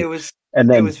recording. And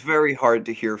It then was very hard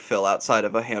to hear Phil outside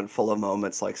of a handful of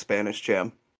moments like Spanish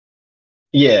Jam.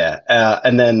 yeah,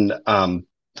 and then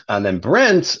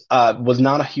Brent was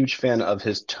not a huge fan of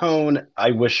his tone.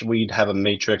 I wish we'd have a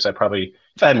matrix. If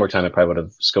I had more time, I probably would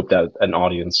have scoped out an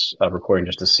audience recording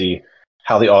just to see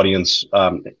how the audience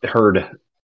heard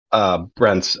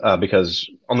Brent because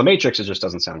on the matrix it just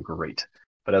doesn't sound great.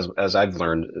 But as I've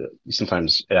learned,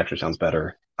 sometimes it actually sounds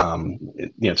better,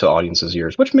 to audience's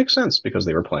ears, which makes sense because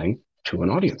they were playing to an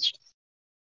audience.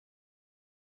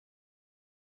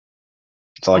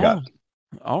 That's all I got.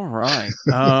 Oh, all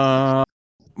right.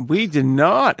 We did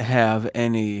not have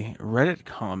any Reddit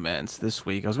comments this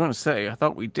week. I was going to say, I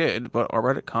thought we did, but our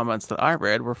Reddit comments that I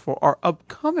read were for our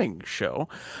upcoming show.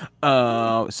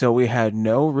 So we had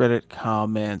no Reddit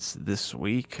comments this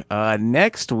week.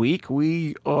 Next week,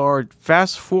 we are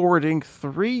fast forwarding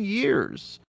 3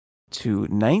 years to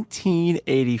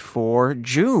 1984,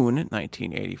 June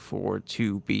 1984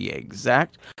 to be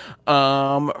exact.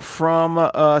 From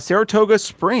Saratoga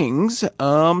Springs,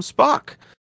 Spock.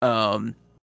 Um,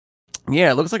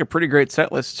 yeah, it looks like a pretty great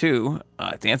set list too.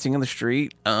 Dancing in the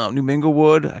Street, New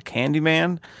Minglewood, a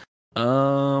Candyman,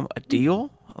 a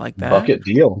Deal like that. Bucket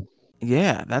deal.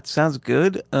 Yeah, that sounds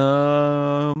good.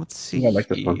 Let's see Yeah, I like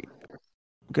this here. one.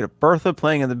 Get a Bertha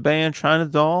playing in the band, China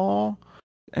Doll.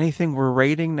 Anything we're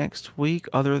rating next week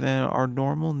other than our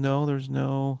normal? No, there's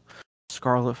no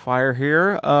Scarlet Fire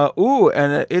here.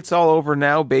 And It's All Over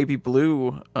Now, Baby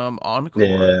Blue, encore.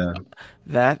 Yeah,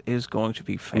 That is going to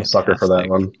be I'm a sucker for that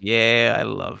fantastic. one. Yeah, I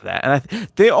love that. And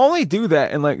they only do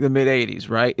that in like the mid 80s,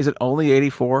 right? Is it only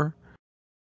 84?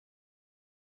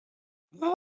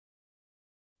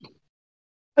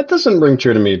 That doesn't ring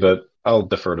true to me, but I'll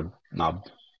defer to Knob.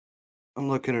 I'm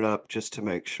looking it up just to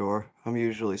make sure. I'm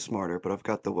usually smarter, but I've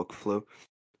got the Wook Flu.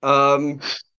 Um,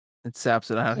 It saps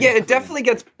it out of yeah, you. it definitely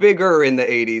gets bigger in the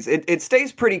 80s. It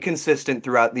stays pretty consistent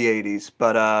throughout the 80s,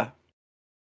 but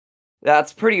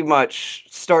that's pretty much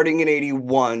starting in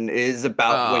 81 is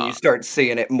about when you Uh, start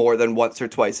seeing it more than once or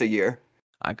twice a year.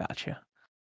 I got you.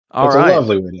 Well, All it's a right.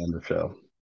 lovely way to end the show.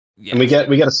 And Yes.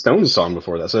 we get a Stones song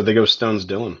before that, so they go Stones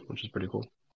Dylan, which is pretty cool.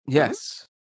 Yes.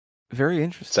 Very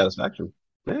interesting. Satisfaction.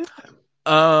 Yeah.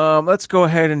 Let's go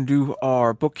ahead and do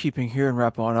our bookkeeping here and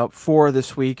wrap on up for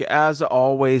this week. As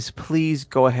always, please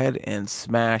go ahead and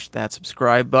smash that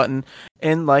subscribe button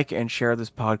and like and share this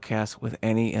podcast with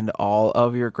any and all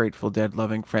of your Grateful Dead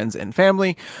loving friends and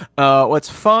family. What's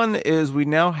fun is we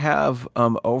now have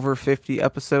over 50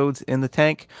 episodes in the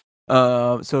tank.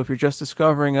 So if you're just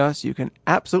discovering us, you can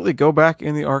absolutely go back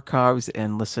in the archives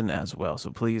and listen as well.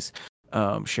 So please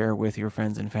share with your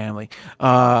friends and family.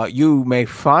 You may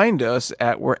find us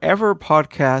at wherever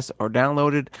podcasts are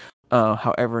downloaded.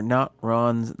 However, not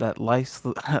runs that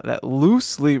that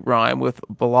loosely rhyme with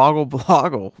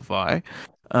bloglify.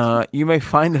 You may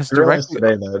find us I realized directly.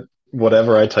 today that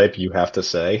whatever I type, you have to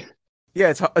say. Yeah,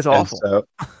 it's And awful. so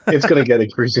it's going to get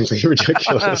increasingly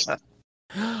ridiculous.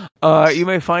 You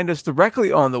may find us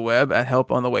directly on the web at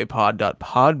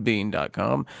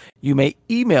helponthewaypod.podbean.com. You may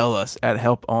email us at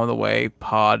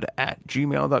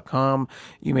helponthewaypod@gmail.com.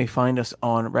 You may find us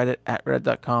on Reddit at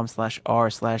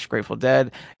reddit.com/r/Grateful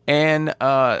Dead. And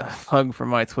plug for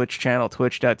my Twitch channel,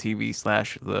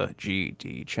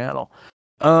 twitch.tv/the channel.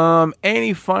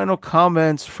 Any final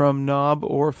comments from Knob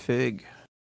or Fig?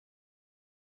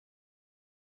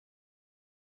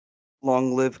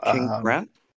 Long live King Um, Brent.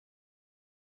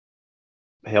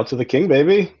 Hail to the king,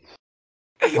 baby.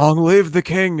 Long live the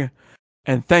king!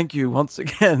 And thank you once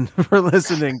again for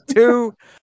listening to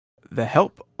the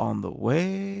Help on the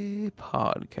Way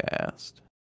podcast.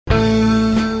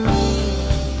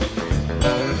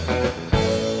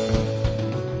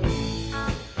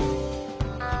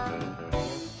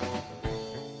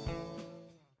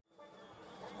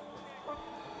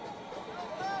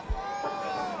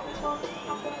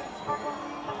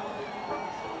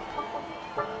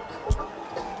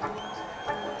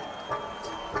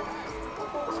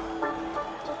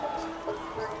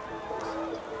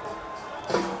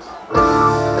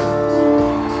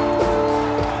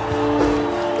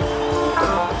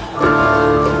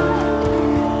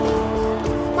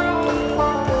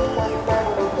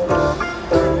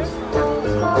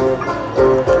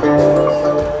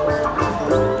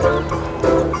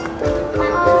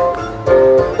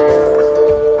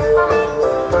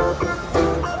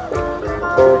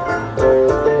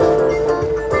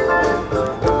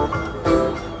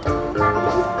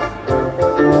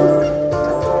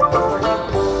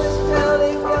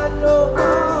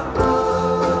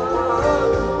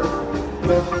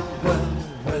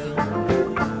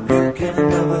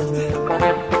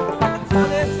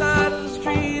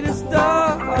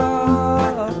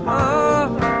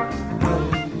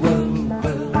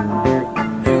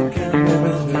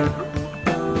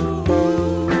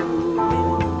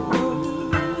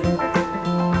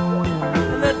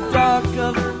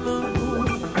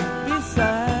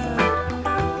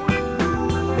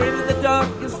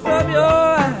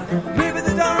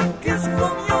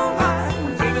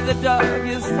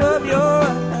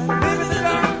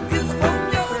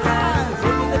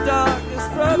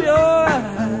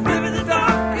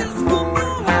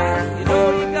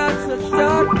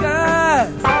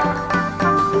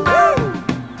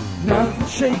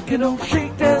 Shaking on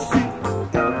Shakedown Street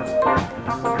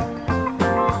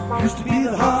used to be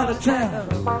the heart of town.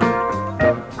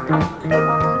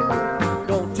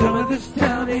 Don't tell me this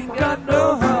town ain't got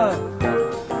no heart.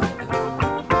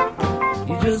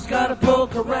 You just gotta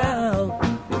poke around.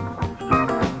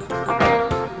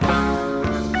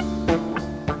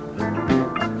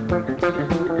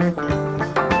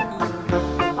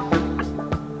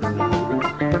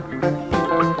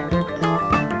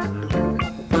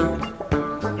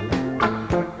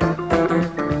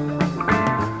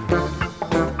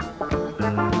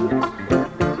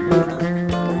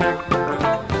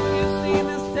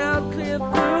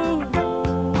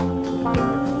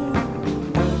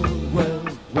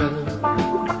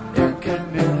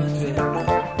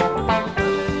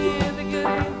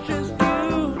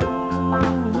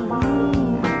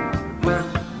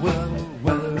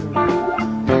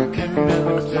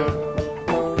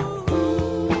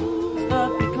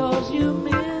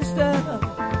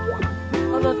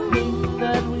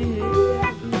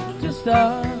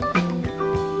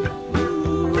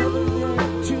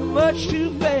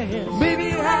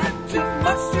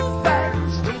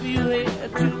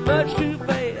 had too much too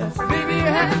fast. Maybe you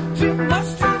had too much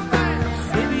too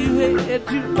fast. Maybe you had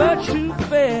too much too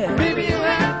fast. Maybe you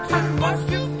had too much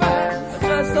too fast. I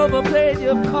just overplayed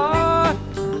your part.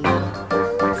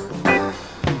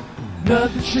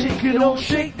 Nothing shaking on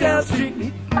Shakedown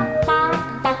Street.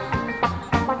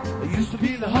 It used to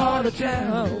be the heart of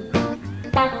town.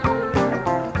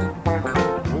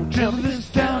 Don't tell me this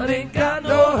town ain't got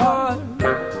no heart.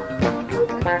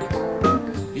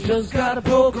 You just gotta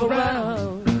poke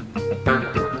around.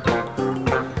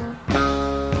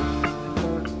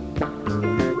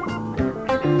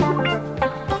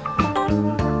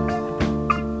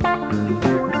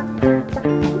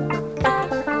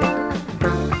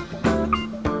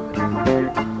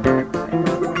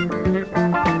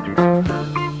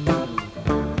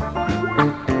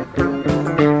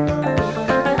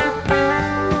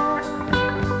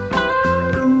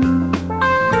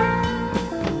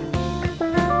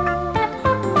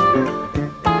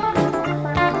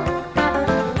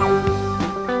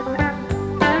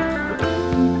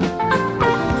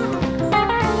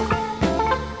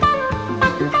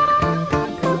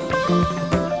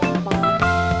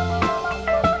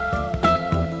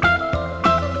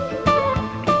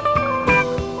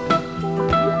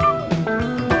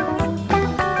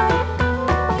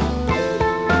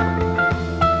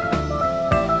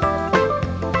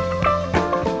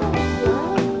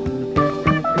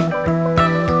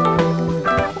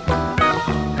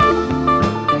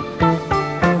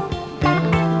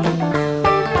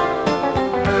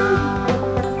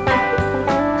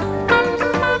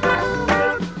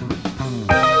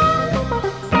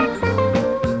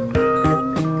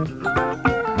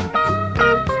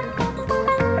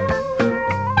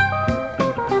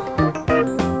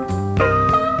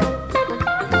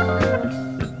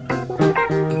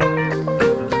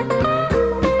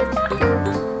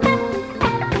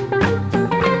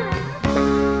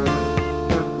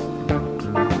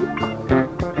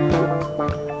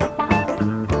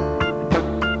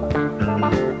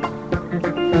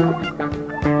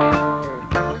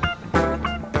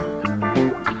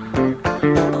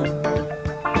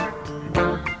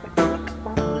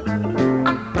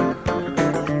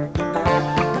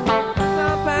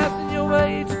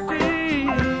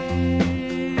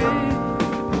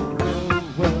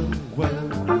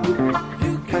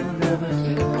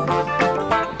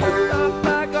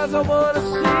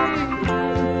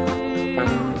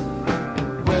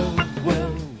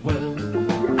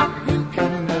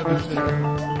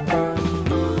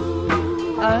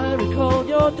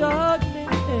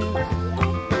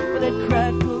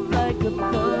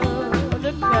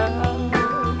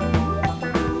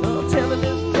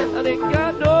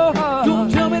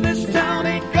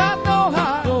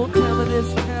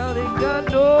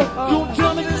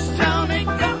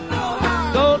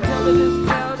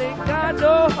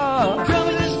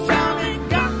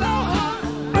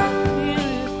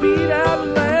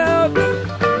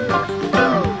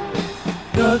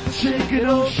 Shaking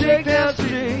on Shakedown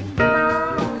Street.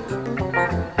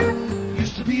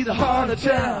 Used to be the heart of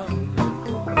town.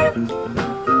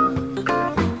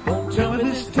 Don't tell me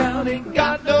this town ain't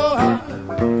got no heart.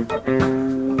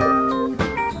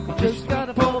 You just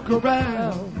gotta poke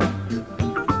around.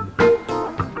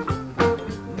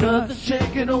 Nothing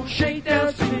shaking on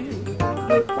Shakedown Street.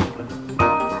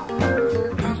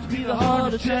 Used to be the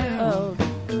heart of town.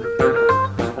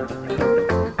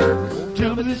 Don't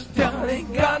tell me this town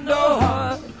ain't got no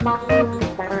heart.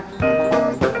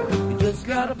 You just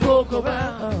gotta poke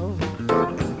around.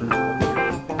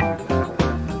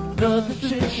 Nothing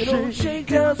shaking on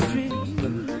Shakedown Street.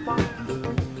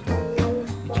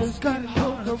 You just gotta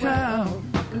poke around.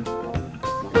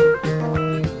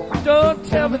 Don't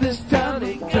tell me this town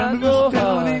ain't got no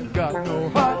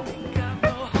heart.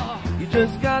 You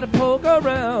just gotta poke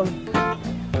around.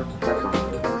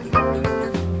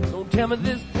 Don't tell me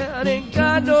this town ain't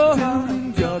got no heart.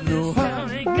 This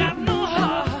town ain't got no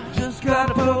heart. Just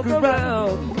gotta poke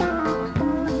around.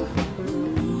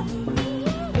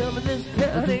 Tell me this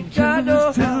town ain't got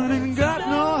no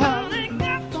heart.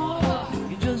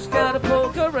 You just gotta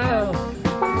poke around.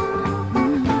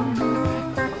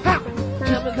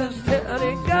 Tell me this town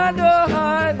ain't got no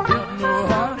heart.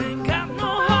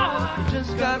 You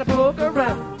just gotta poke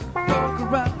around.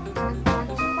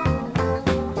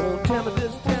 Oh, tell me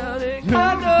this town ain't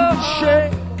got no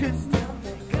shake.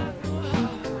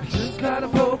 Just gotta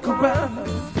poke around.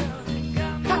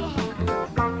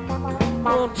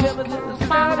 Oh, tell me this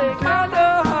town ain't got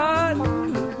no heart.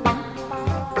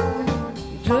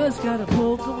 You just gotta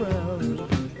poke around.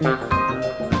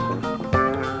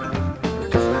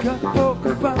 Just gotta poke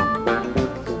around.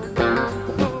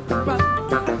 Poke around.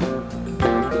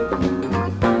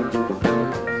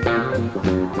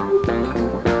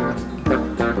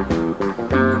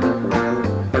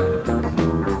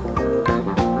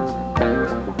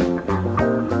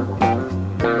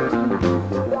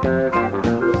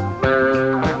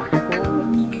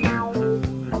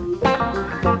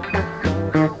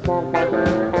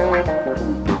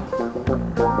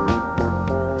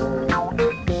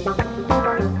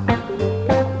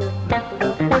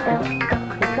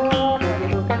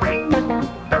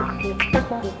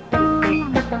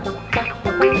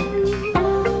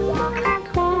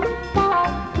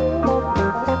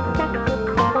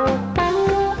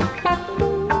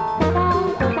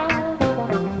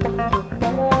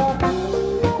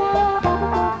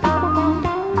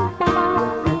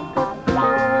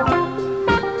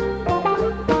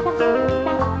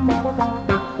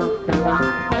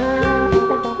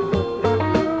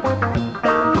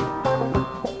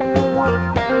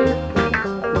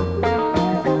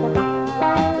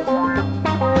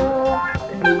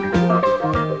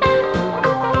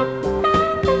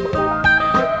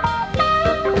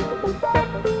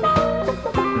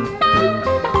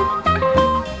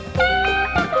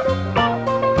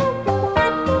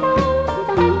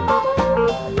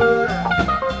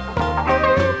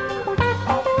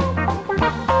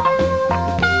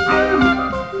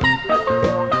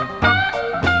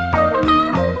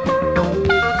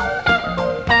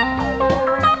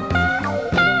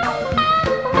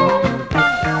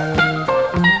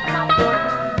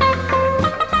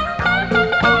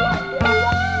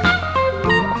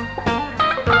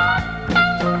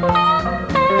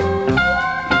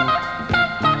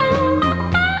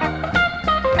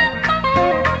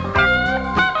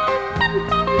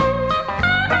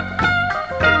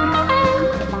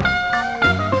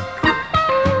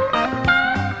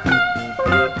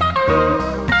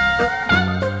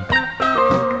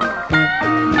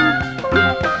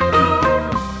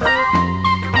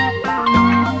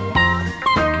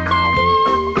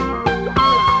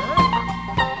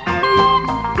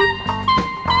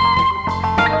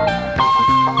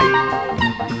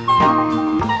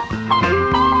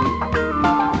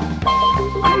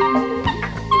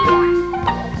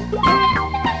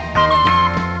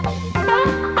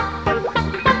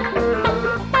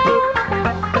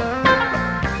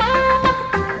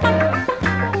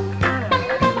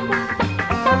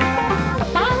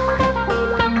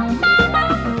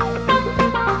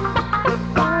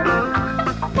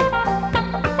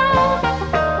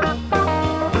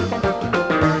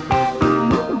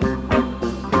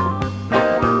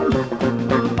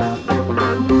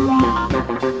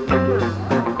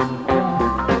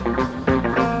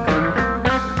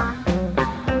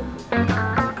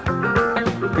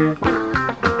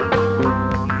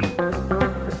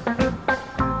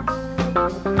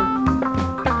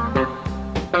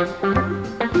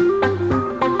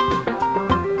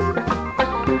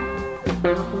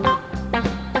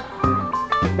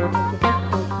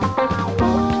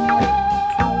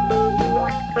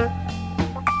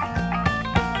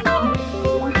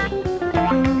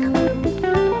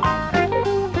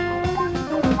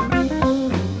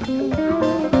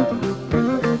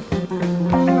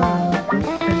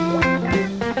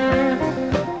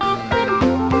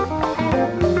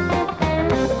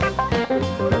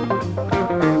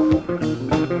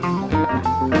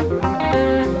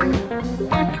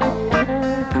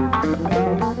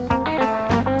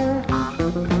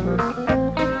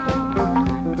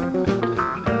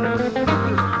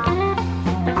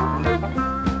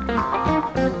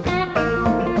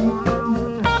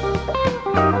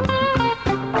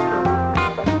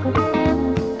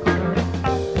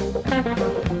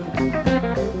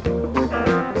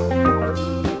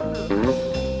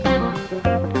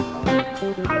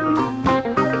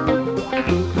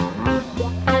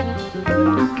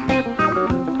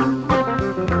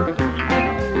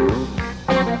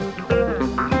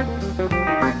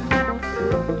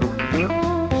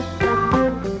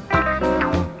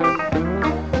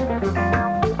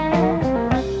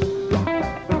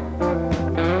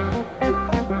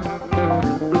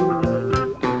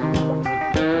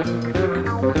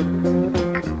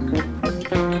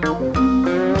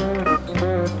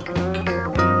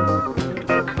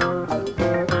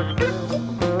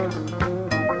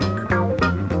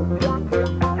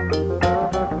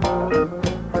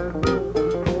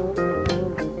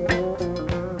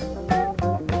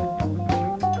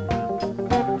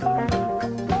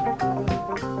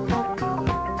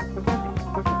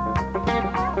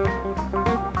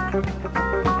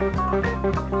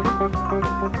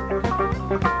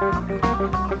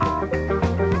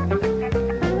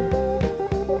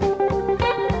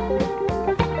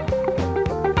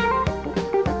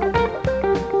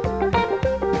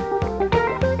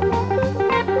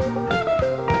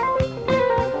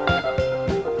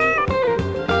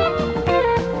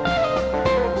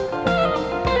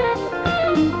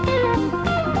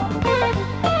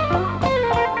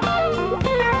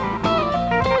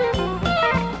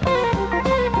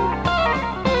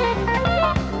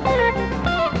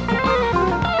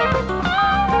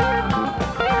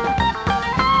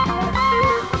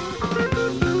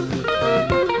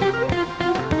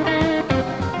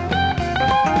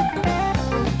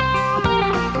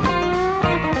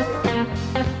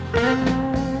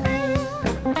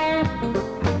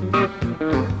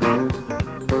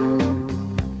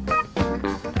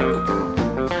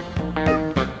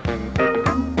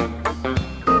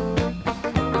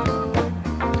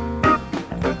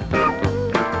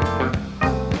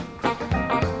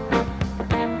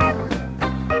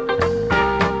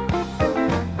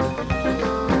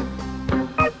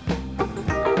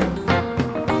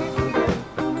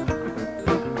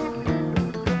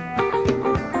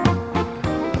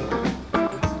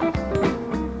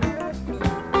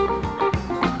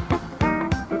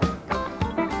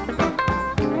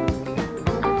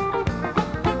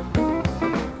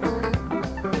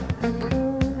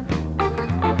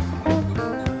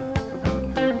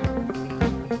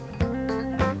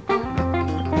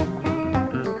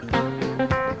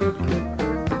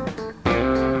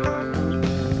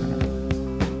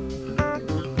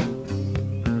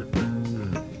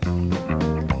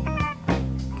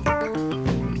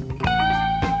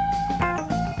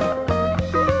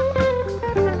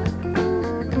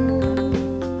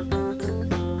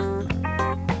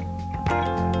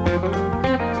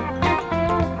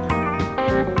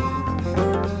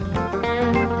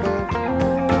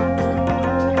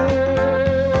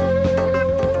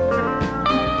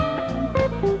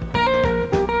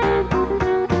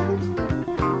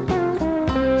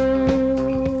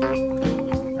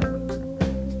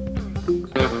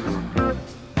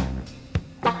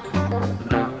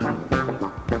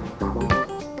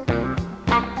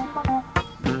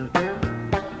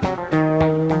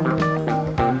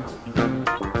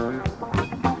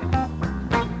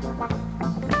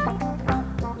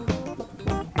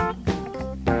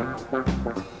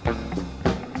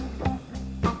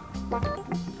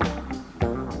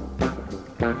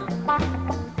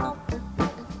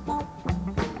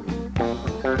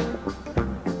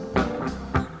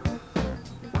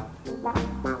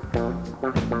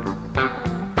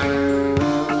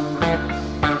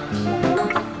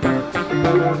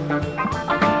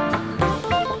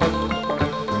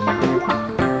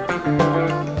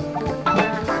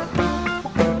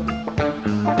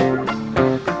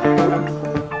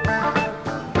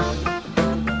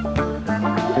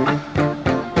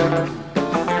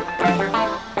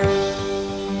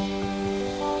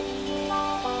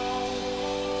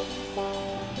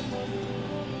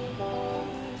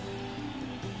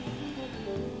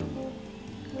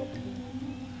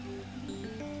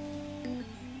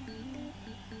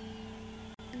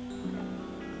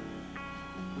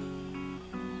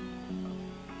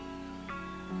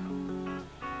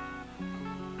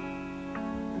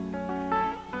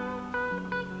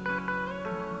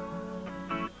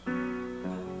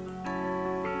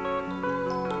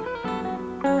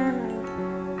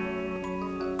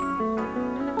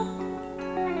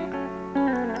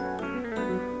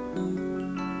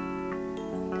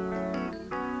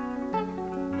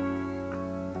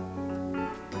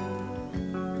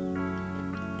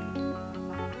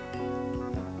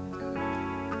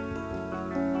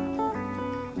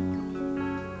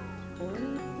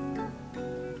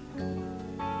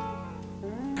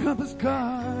 compass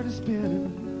card is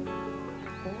spinning.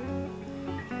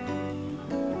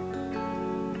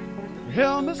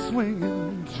 Helmet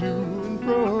swinging to and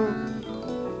fro.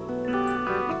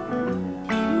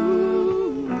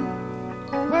 Ooh,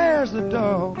 where's the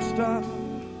dog stop?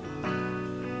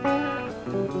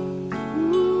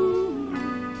 Ooh,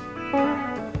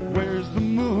 where's the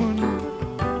moon?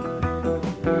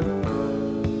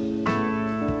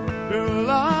 Well,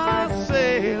 our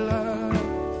sailor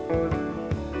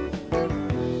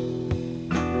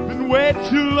been way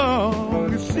too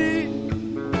long to see.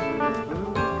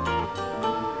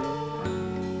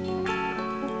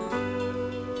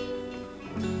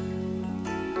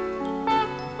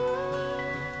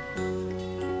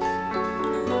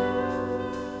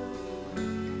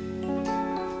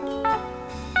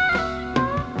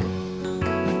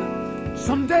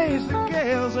 Some days the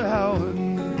gales are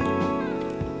howling.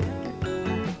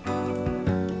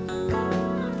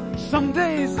 Some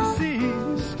days the sea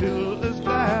is still as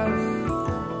glass.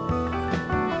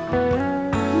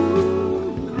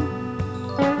 Ooh,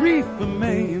 reef the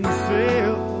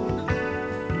mainsail.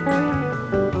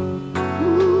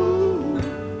 Ooh,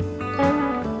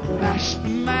 lash the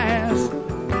mast.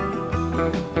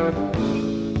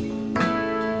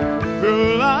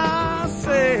 Well, our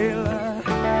sailor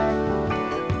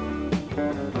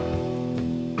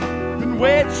been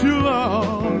way too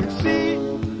long at sea.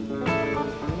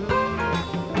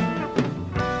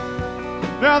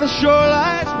 Now the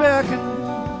shoreline's beckon.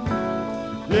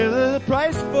 Yeah, there's a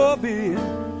price for being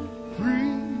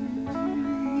free.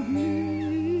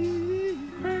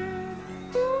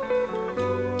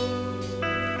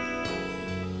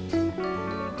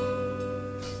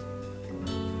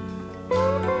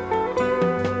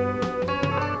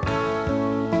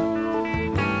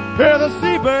 Hear the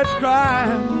seabirds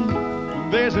crying.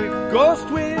 There's a ghost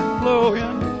wind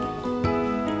blowing.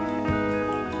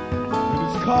 And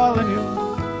it's calling you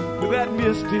to that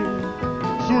misty,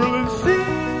 swirling sea.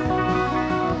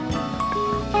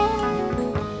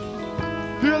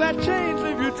 Feel that change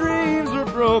if your dreams are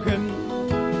broken.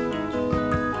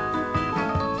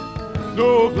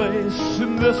 No place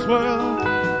in this world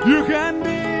you can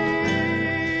be.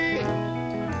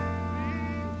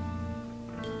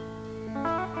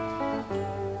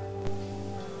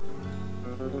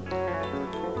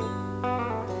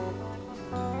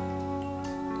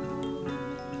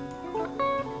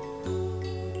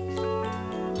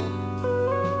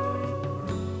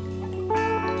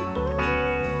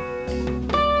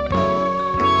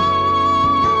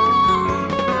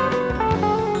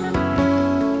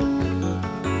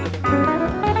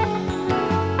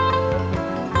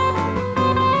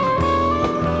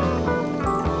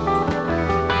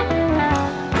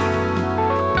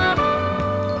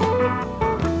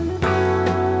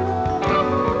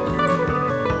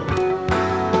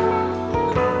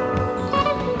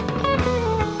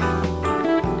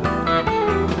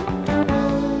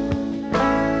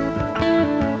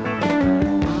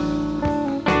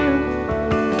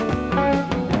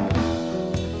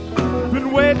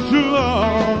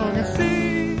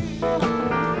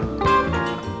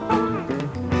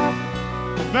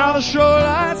 Now the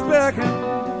shoreline's beckon.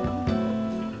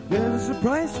 There's a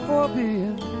price for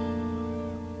being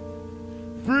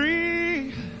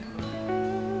free.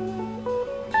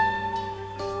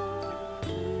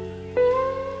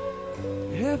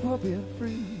 Yeah, for being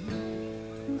free.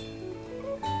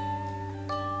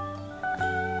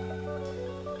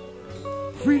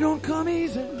 Free don't come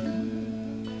easy.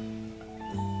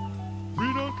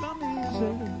 Free don't come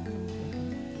easy.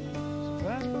 It's a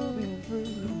price for being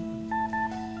free.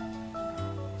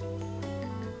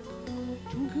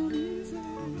 Don't come easy.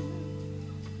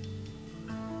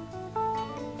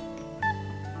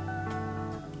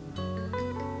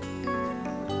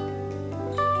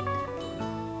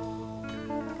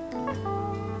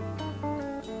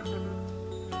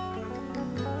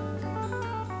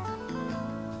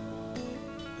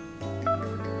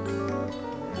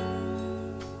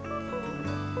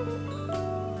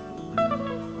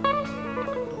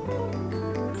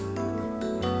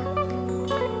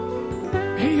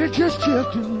 Hey, you're just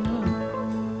drifting.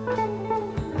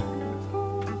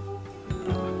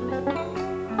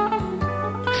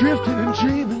 Drifting and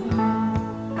dreaming.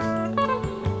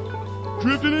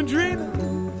 Drifting and dreaming.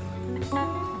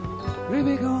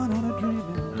 Maybe going on a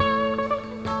dreaming.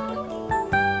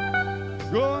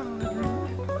 Going on a dreaming.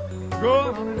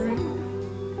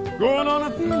 Going on a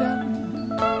dreaming.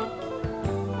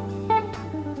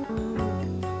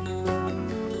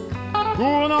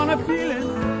 Going on a feeling. Going on a feeling.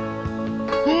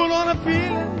 Going on a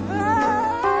feeling.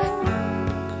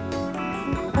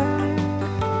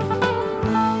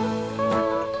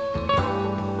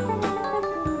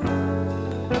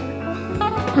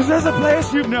 there's a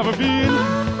place you've never been.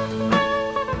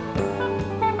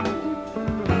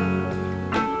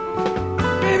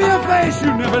 Maybe a face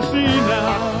you've never seen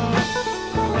now.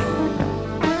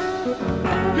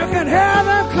 You can hear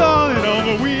them calling on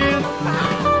the wind.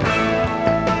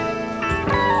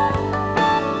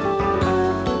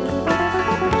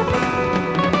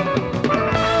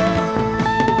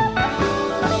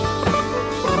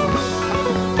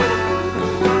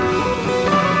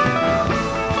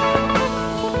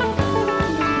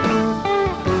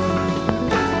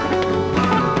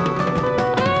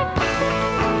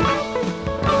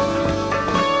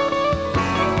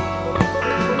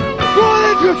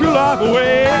 Drift your life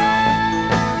away,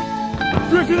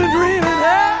 drifting and dreaming,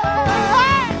 hey.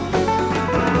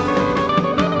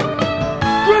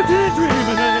 Drifting and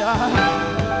dreaming, hey.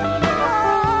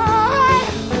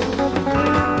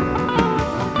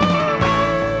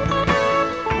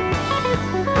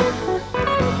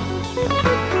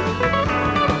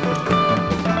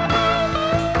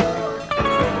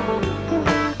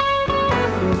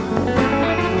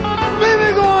 Baby,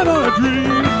 going on a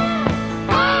dream.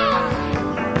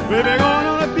 Baby, going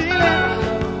on a feeling.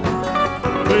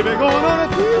 Baby, going on a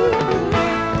feeling.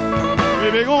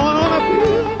 Baby, going on a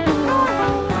feeling.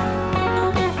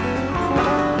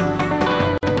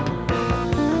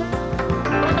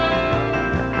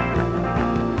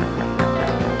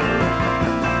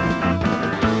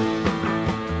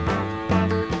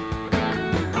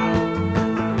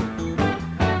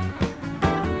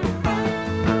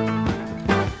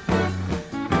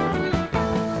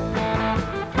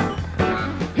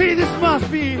 Hey, this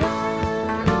must be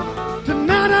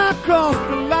tonight I crossed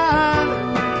the line.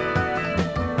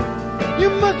 You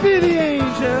must be the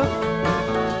angel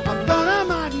I thought I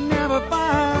might never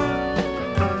find.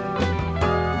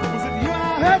 Was it you I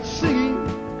heard singing?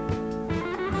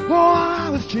 Oh, I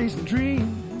was chasing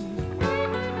dreams,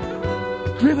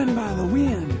 driven by the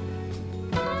wind,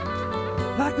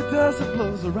 like the dust that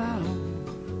blows around,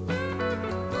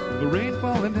 the rain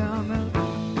falling down now.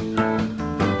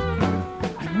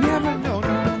 Never know,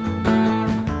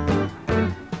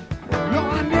 no,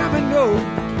 I never know,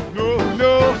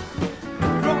 no,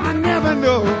 I never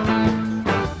know.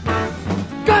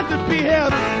 Got to be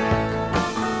heaven,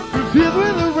 'cause here's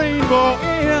where the rainbow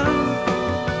ends.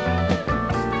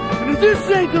 And if this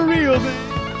ain't the real thing,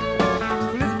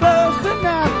 well, it's close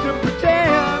enough to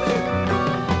pretend.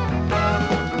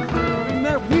 When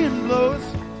that wind blows,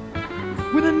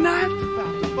 when the night's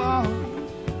about to fall,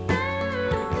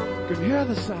 can hear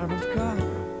the sirens call.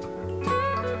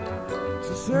 It's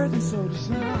a certain sort of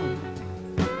sound.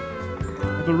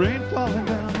 The rain falling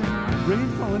down, rain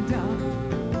falling down,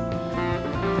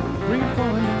 rain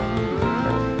falling down,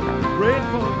 rain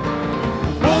falling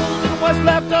down. Holes in what's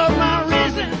left of my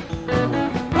reason,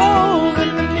 holes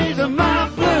in the knees of my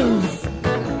blues.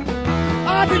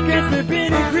 Odds against me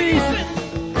been increasing,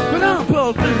 but I'm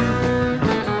pulled through.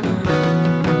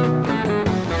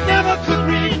 Never could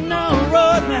read no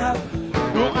road map.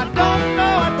 No, I don't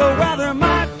know what the weather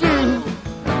might do.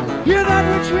 Hear that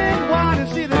rich wind whine and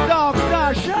see the dark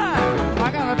stars shine. I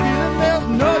got a feeling there's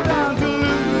no time to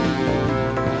lose.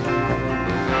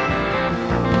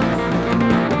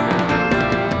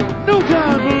 No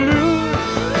time to lose.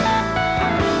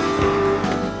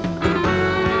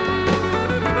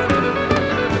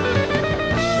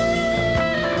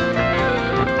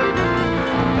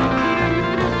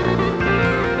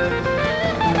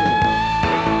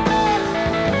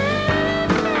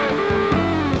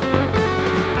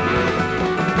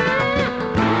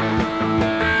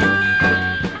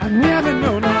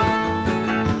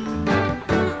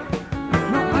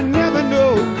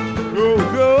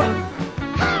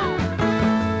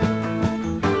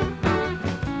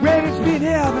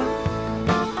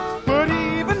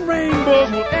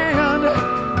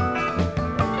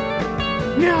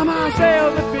 Now my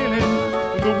sails are filling,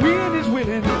 the wind is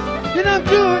willing, and I'm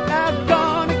doing as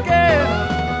gone again.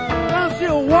 I'm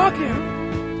still walking,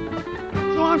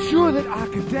 so I'm sure that I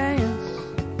can dance.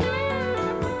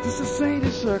 Just a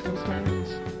saintly circumstance,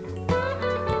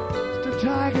 just a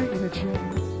tiger in a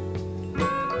chance.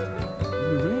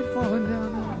 And the rain falling down,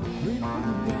 rain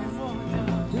falling down,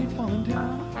 rain falling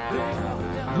down, rain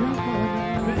falling down,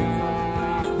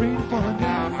 rain falling down, rain falling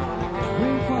down,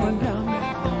 rain falling down.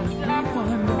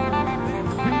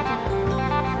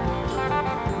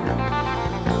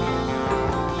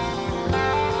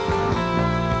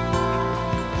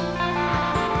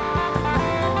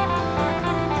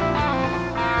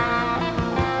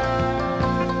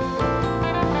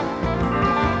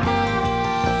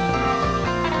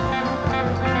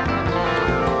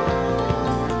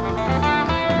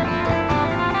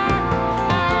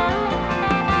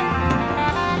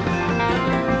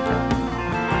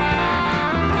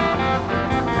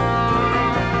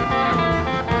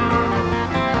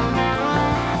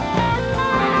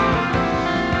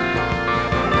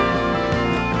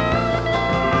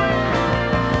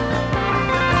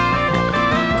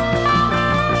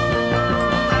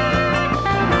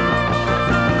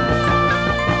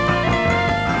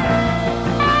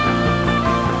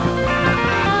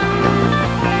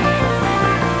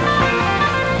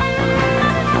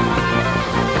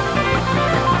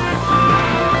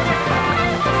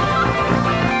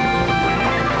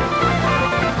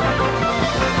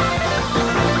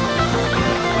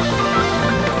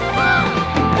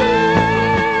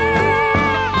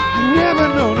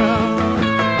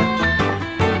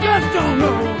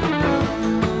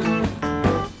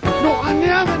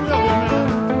 never know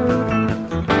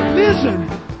now. Listen,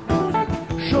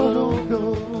 sure don't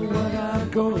know what I'm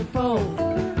going for.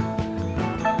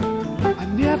 I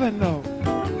never know,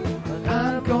 but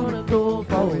I'm gonna go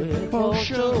for it for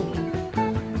sure.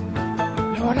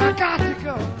 Lord, I got to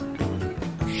go.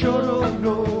 Sure don't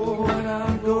know what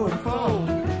I'm going for.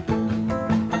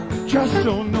 Just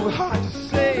don't know how to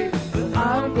say, but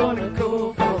I'm gonna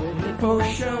go for it for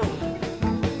sure.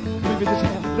 Maybe just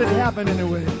let it happen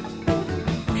anyway.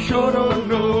 Sure don't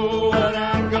know what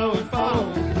I'm going for.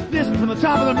 Listen, from the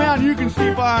top of the mountain you can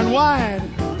see far and wide,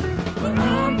 but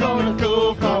I'm gonna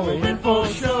go for it for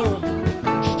sure.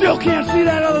 Still can't see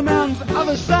that other mountain's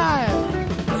other side.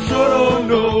 Sure don't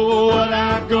know what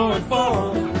I'm going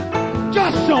for.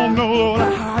 Just don't know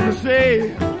how to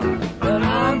say, but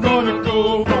I'm gonna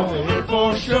go for it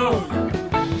for sure.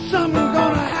 Something's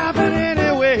gonna happen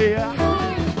anyway.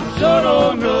 Sure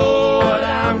don't know what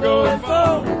I'm going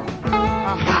for.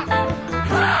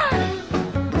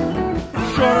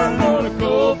 Sure I'm gonna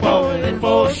go for it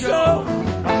for sure.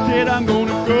 I said I'm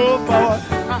gonna go for it.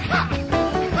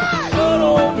 Sure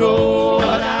don't know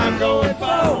what I'm going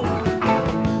for.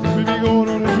 We be going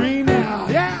on a dream now,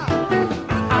 yeah.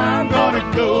 I'm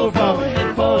gonna go for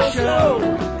it for sure.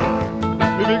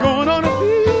 We be going on a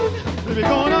beat. We be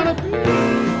going on a beat.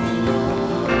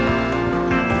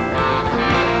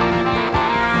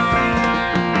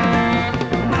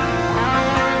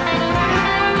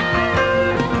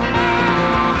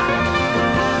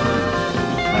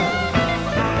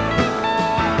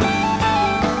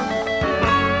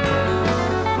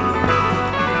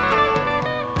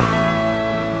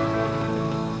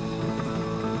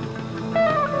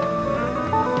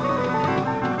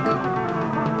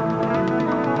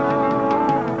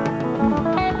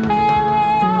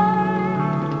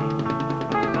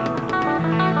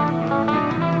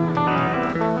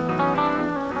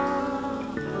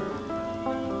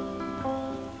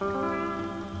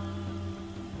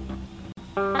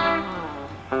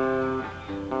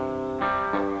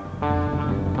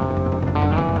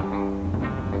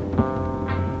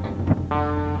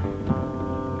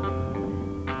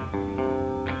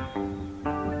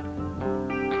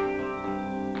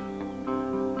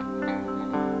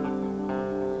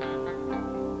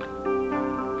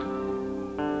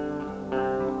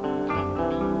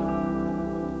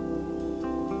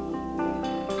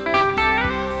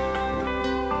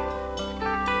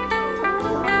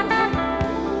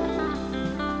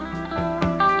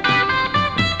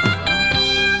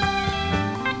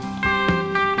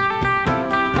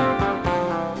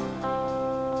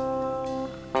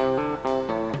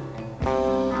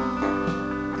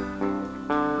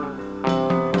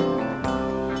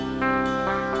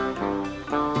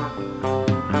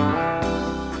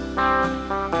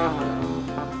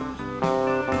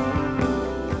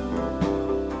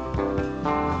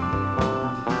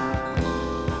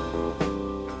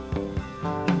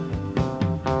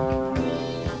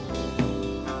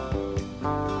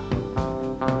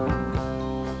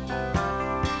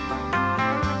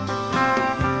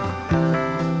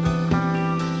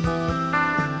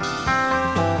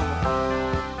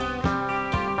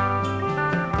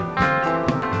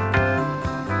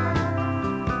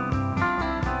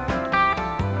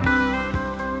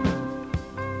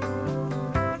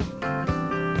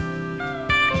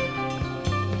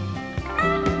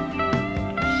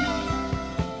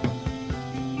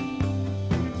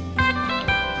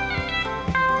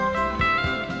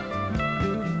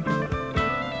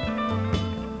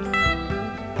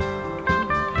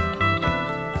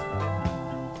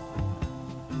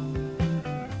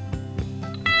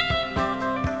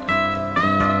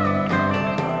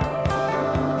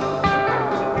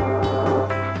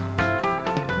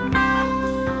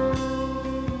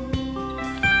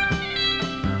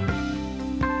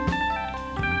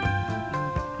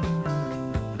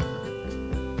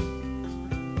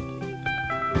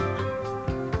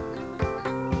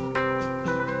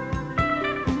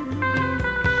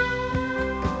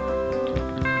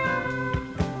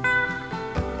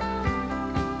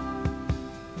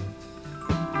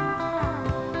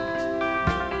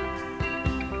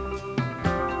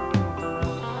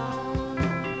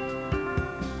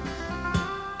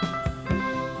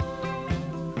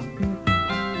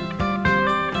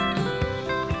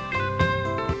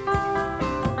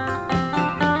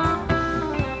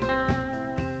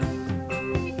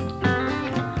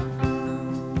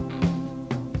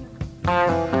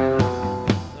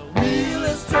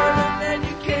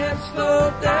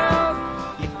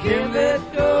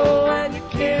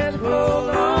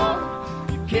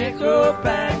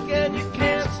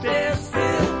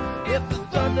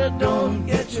 thunder don't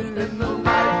get you, then the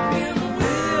lightning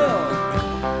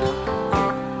will.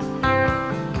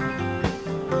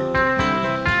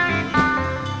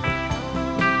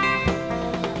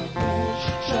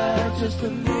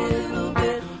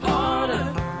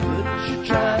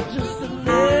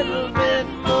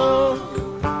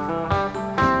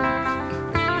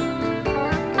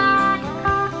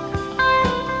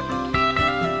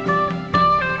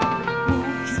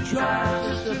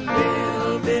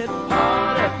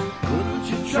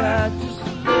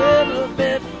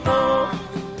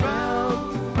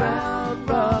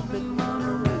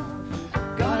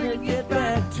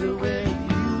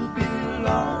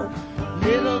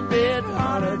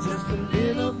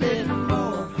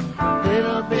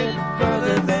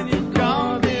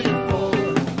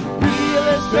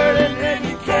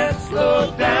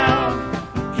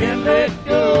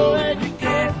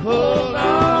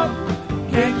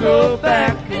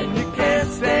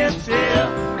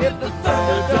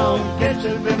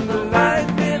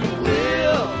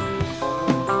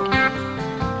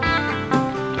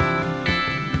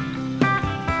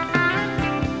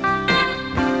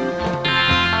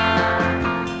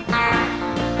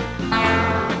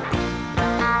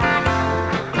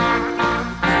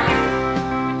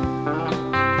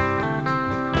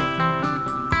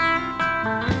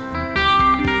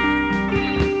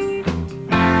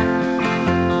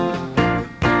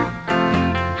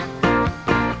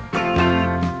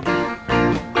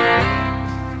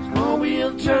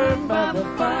 wheel turn by the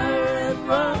fire and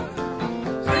run.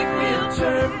 Steering wheel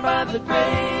turn by the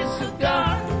grace of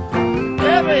God.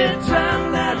 Every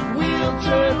time that wheel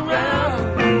turn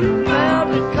round,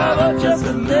 bound to cover just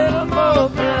a little more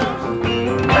ground.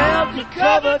 Bound to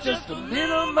cover just a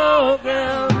little more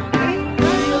ground.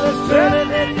 Wheel is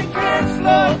turning and you can't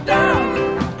slow down.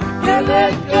 Can't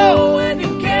let go and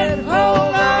you can't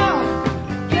hold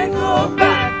on. Can't go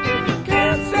back and you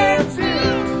can't stand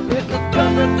still. If the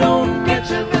thunder don't get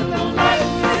you, then the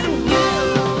lightning will.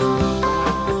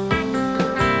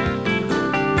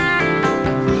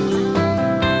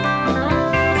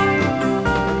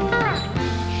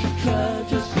 You should try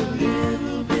just a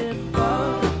little bit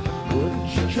more. Wouldn't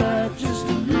you try just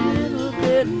a little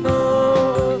bit more?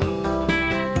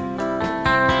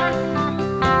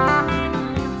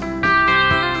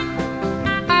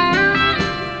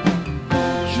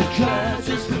 Try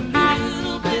just a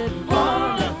little bit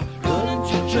more. Wouldn't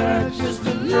you try just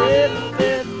a little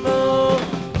bit more?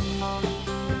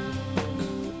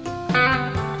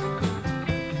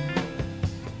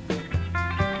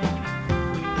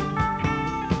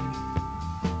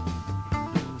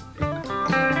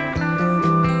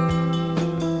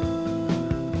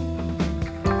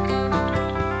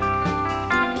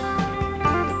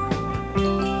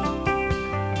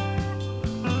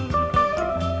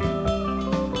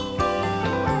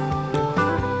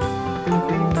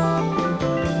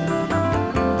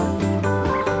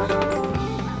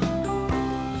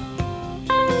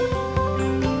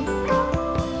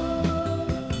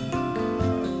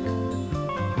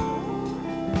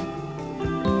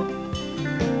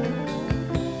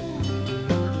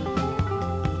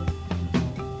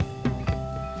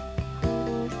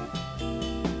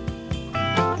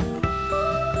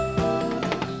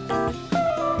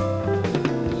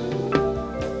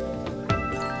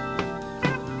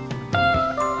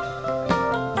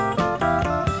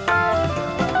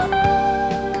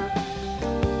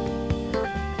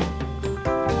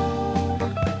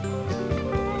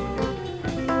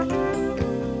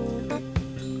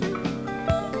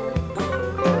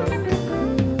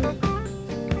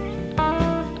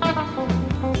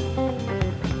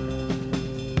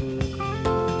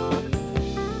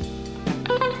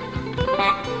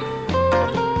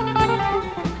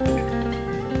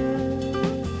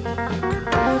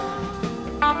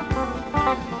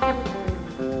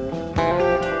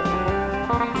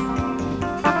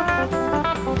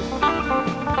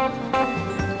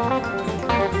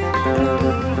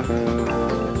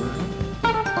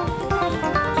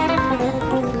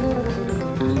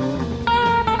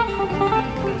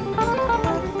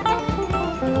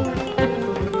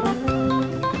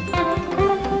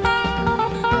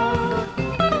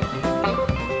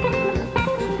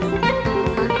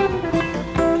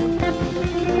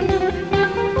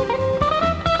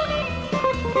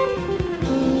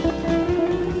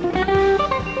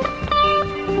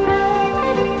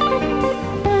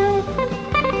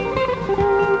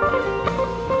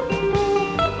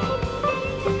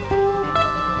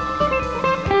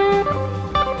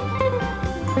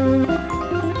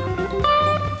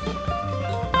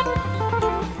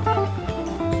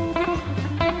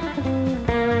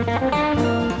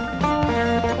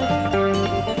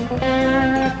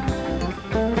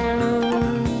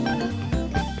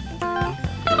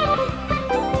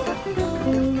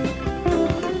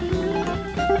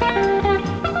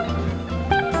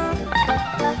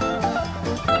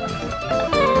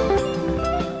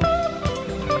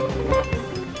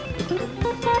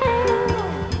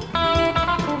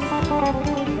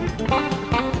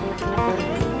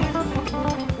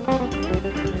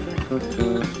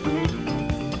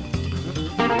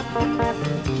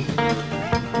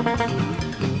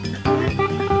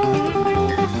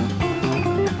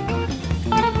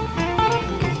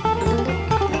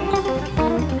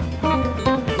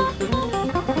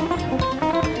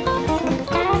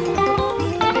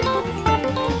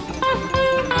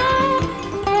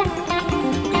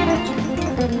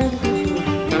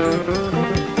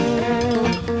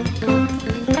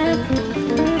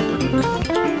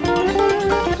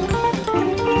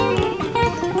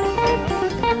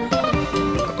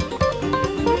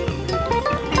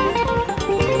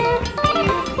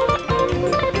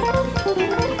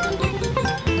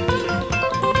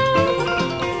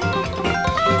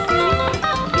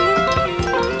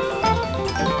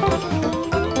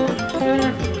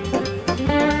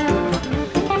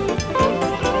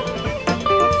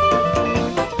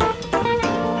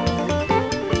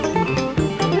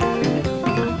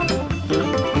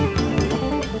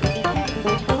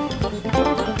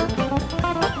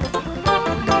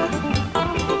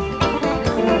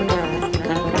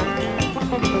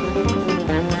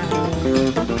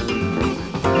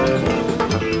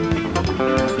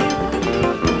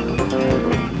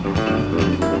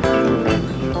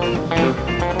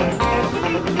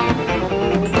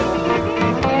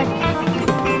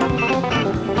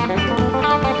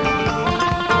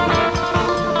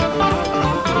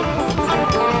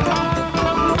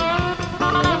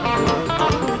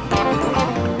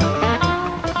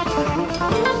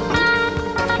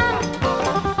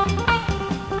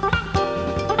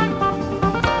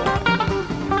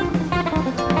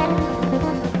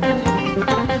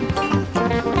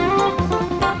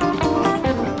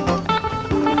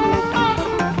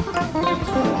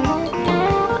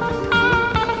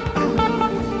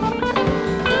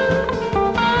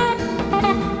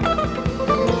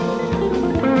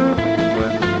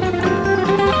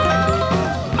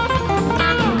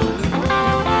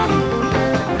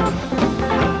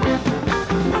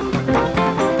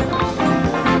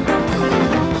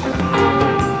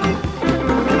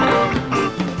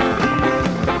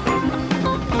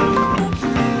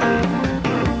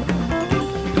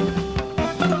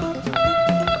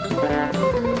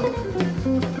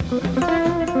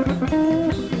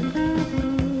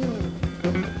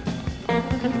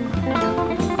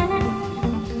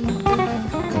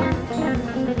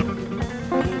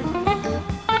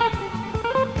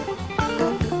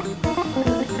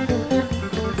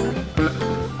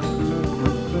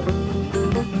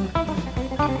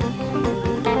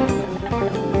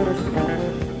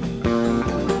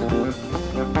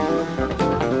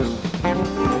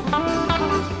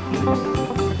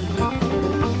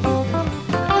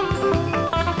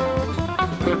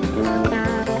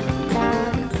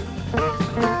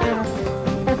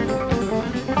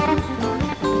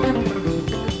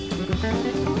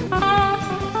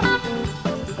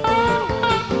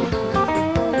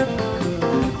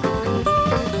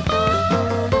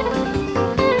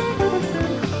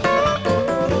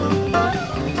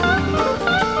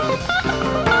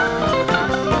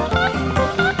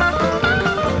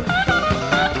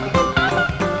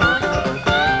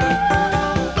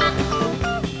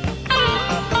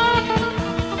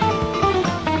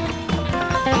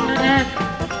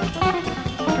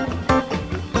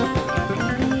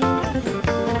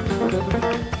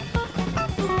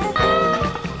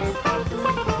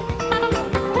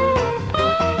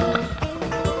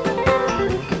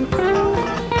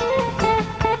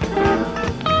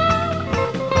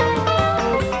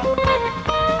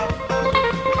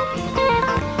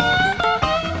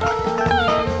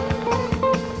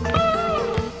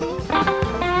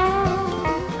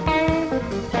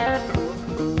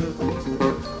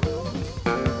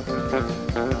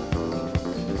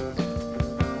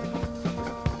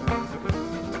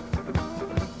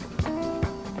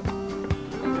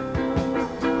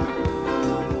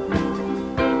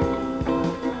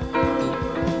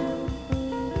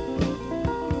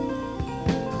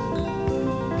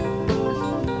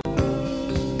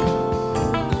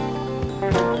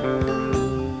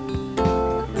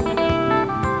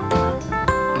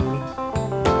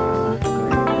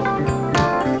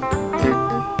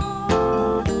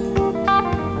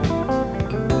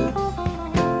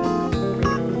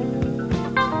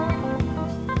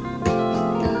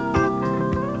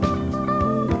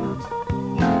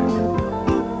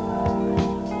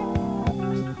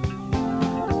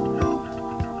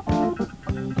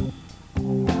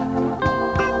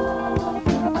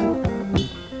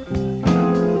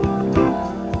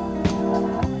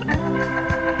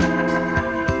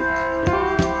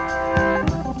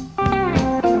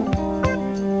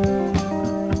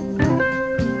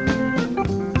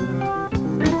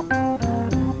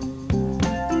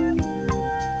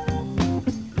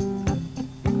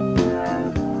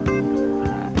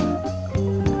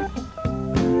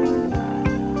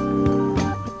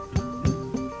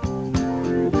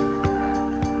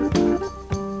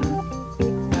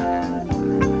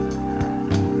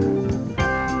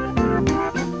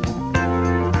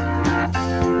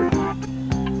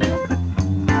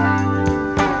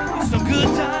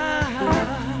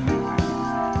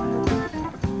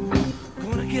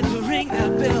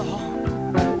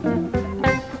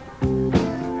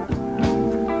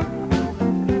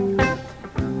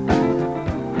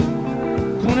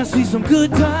 some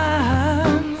good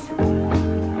times.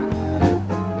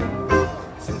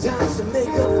 Sometimes to make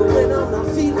up for when I'm not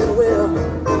feeling well.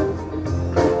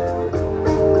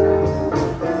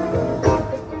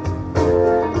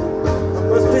 I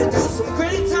must been through some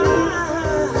great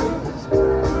times.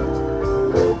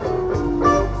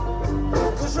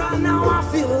 'Cause right now I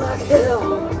feel like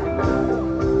hell.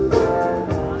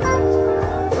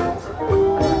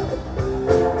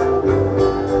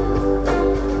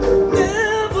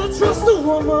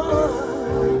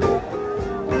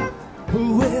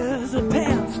 Who wears her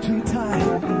pants too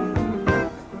tight?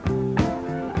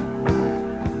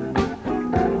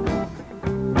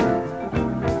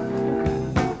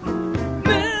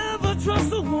 Never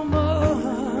trust a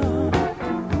woman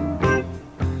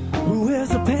who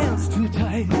wears her pants too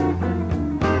tight.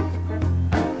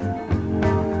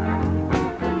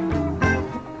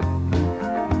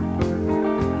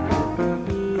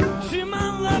 She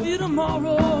might love you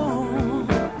tomorrow,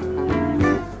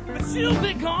 she'll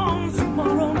be gone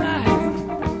tomorrow night.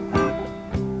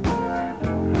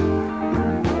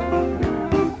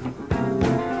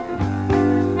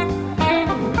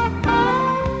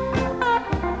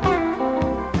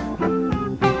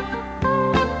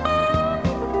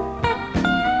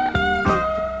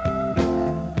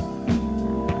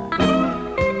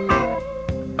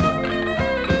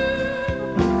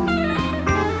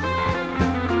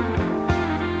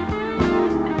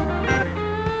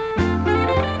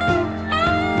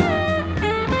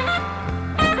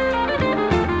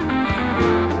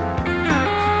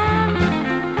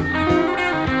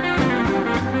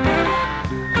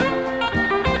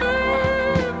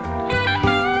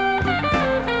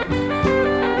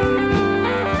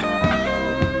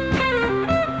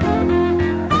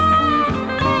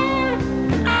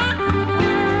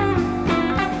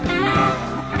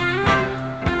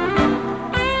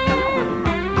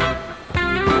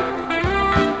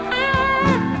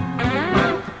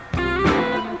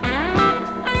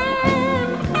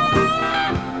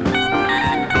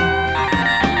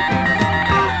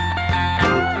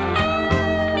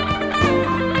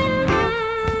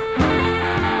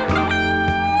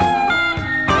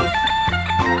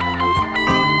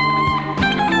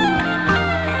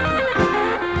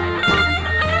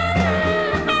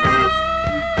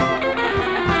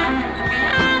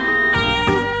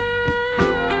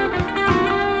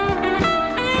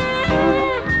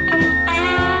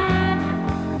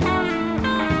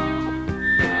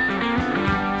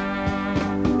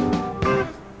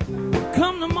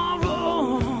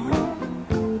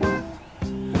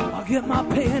 Get my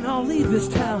pay and I'll leave this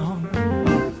town.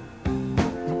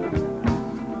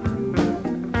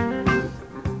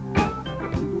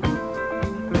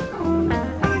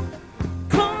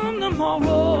 Come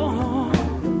tomorrow,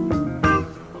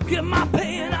 get my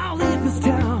pay and I'll leave this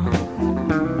town.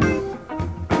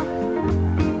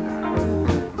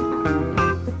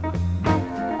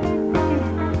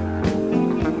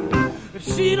 If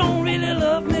she don't really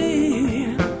love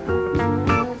me,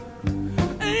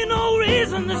 ain't no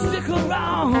reason to stick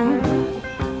around.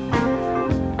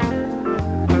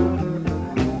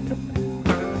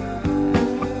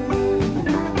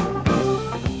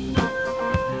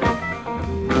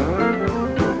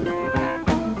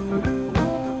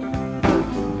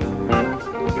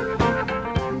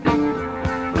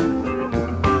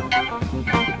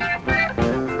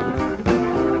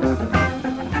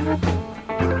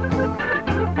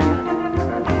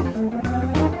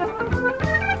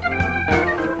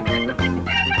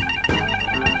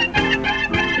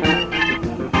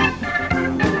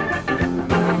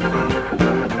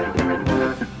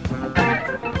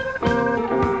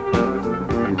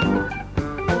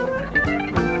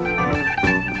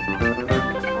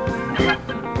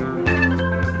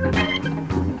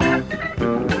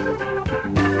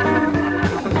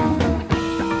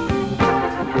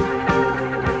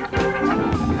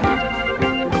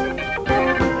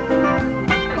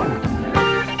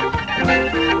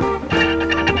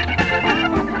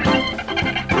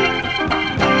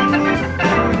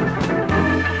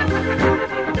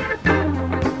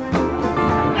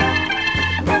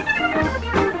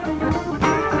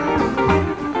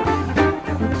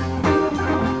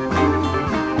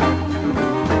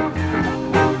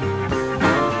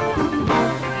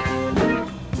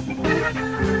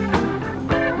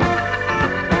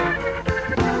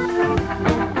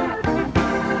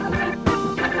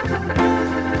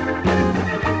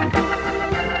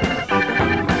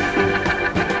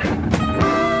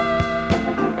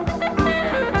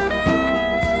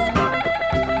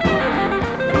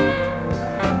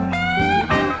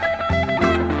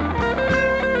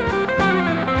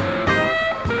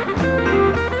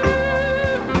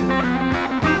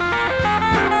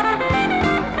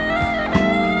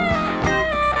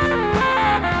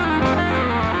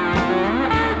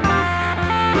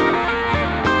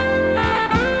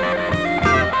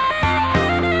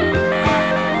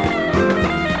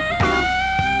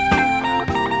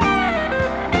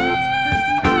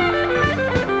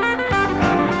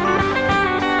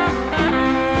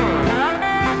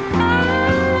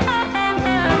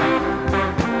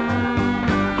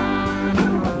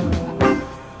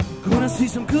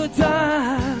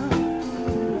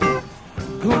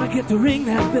 get to ring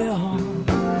that bell.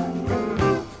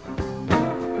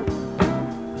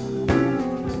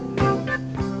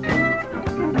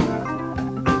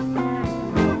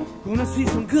 Gonna see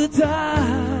some good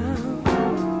times.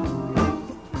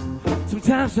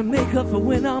 Sometimes to make up for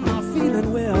when I'm not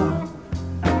feeling well.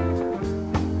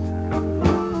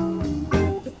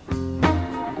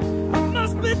 I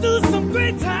must be through some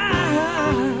great times.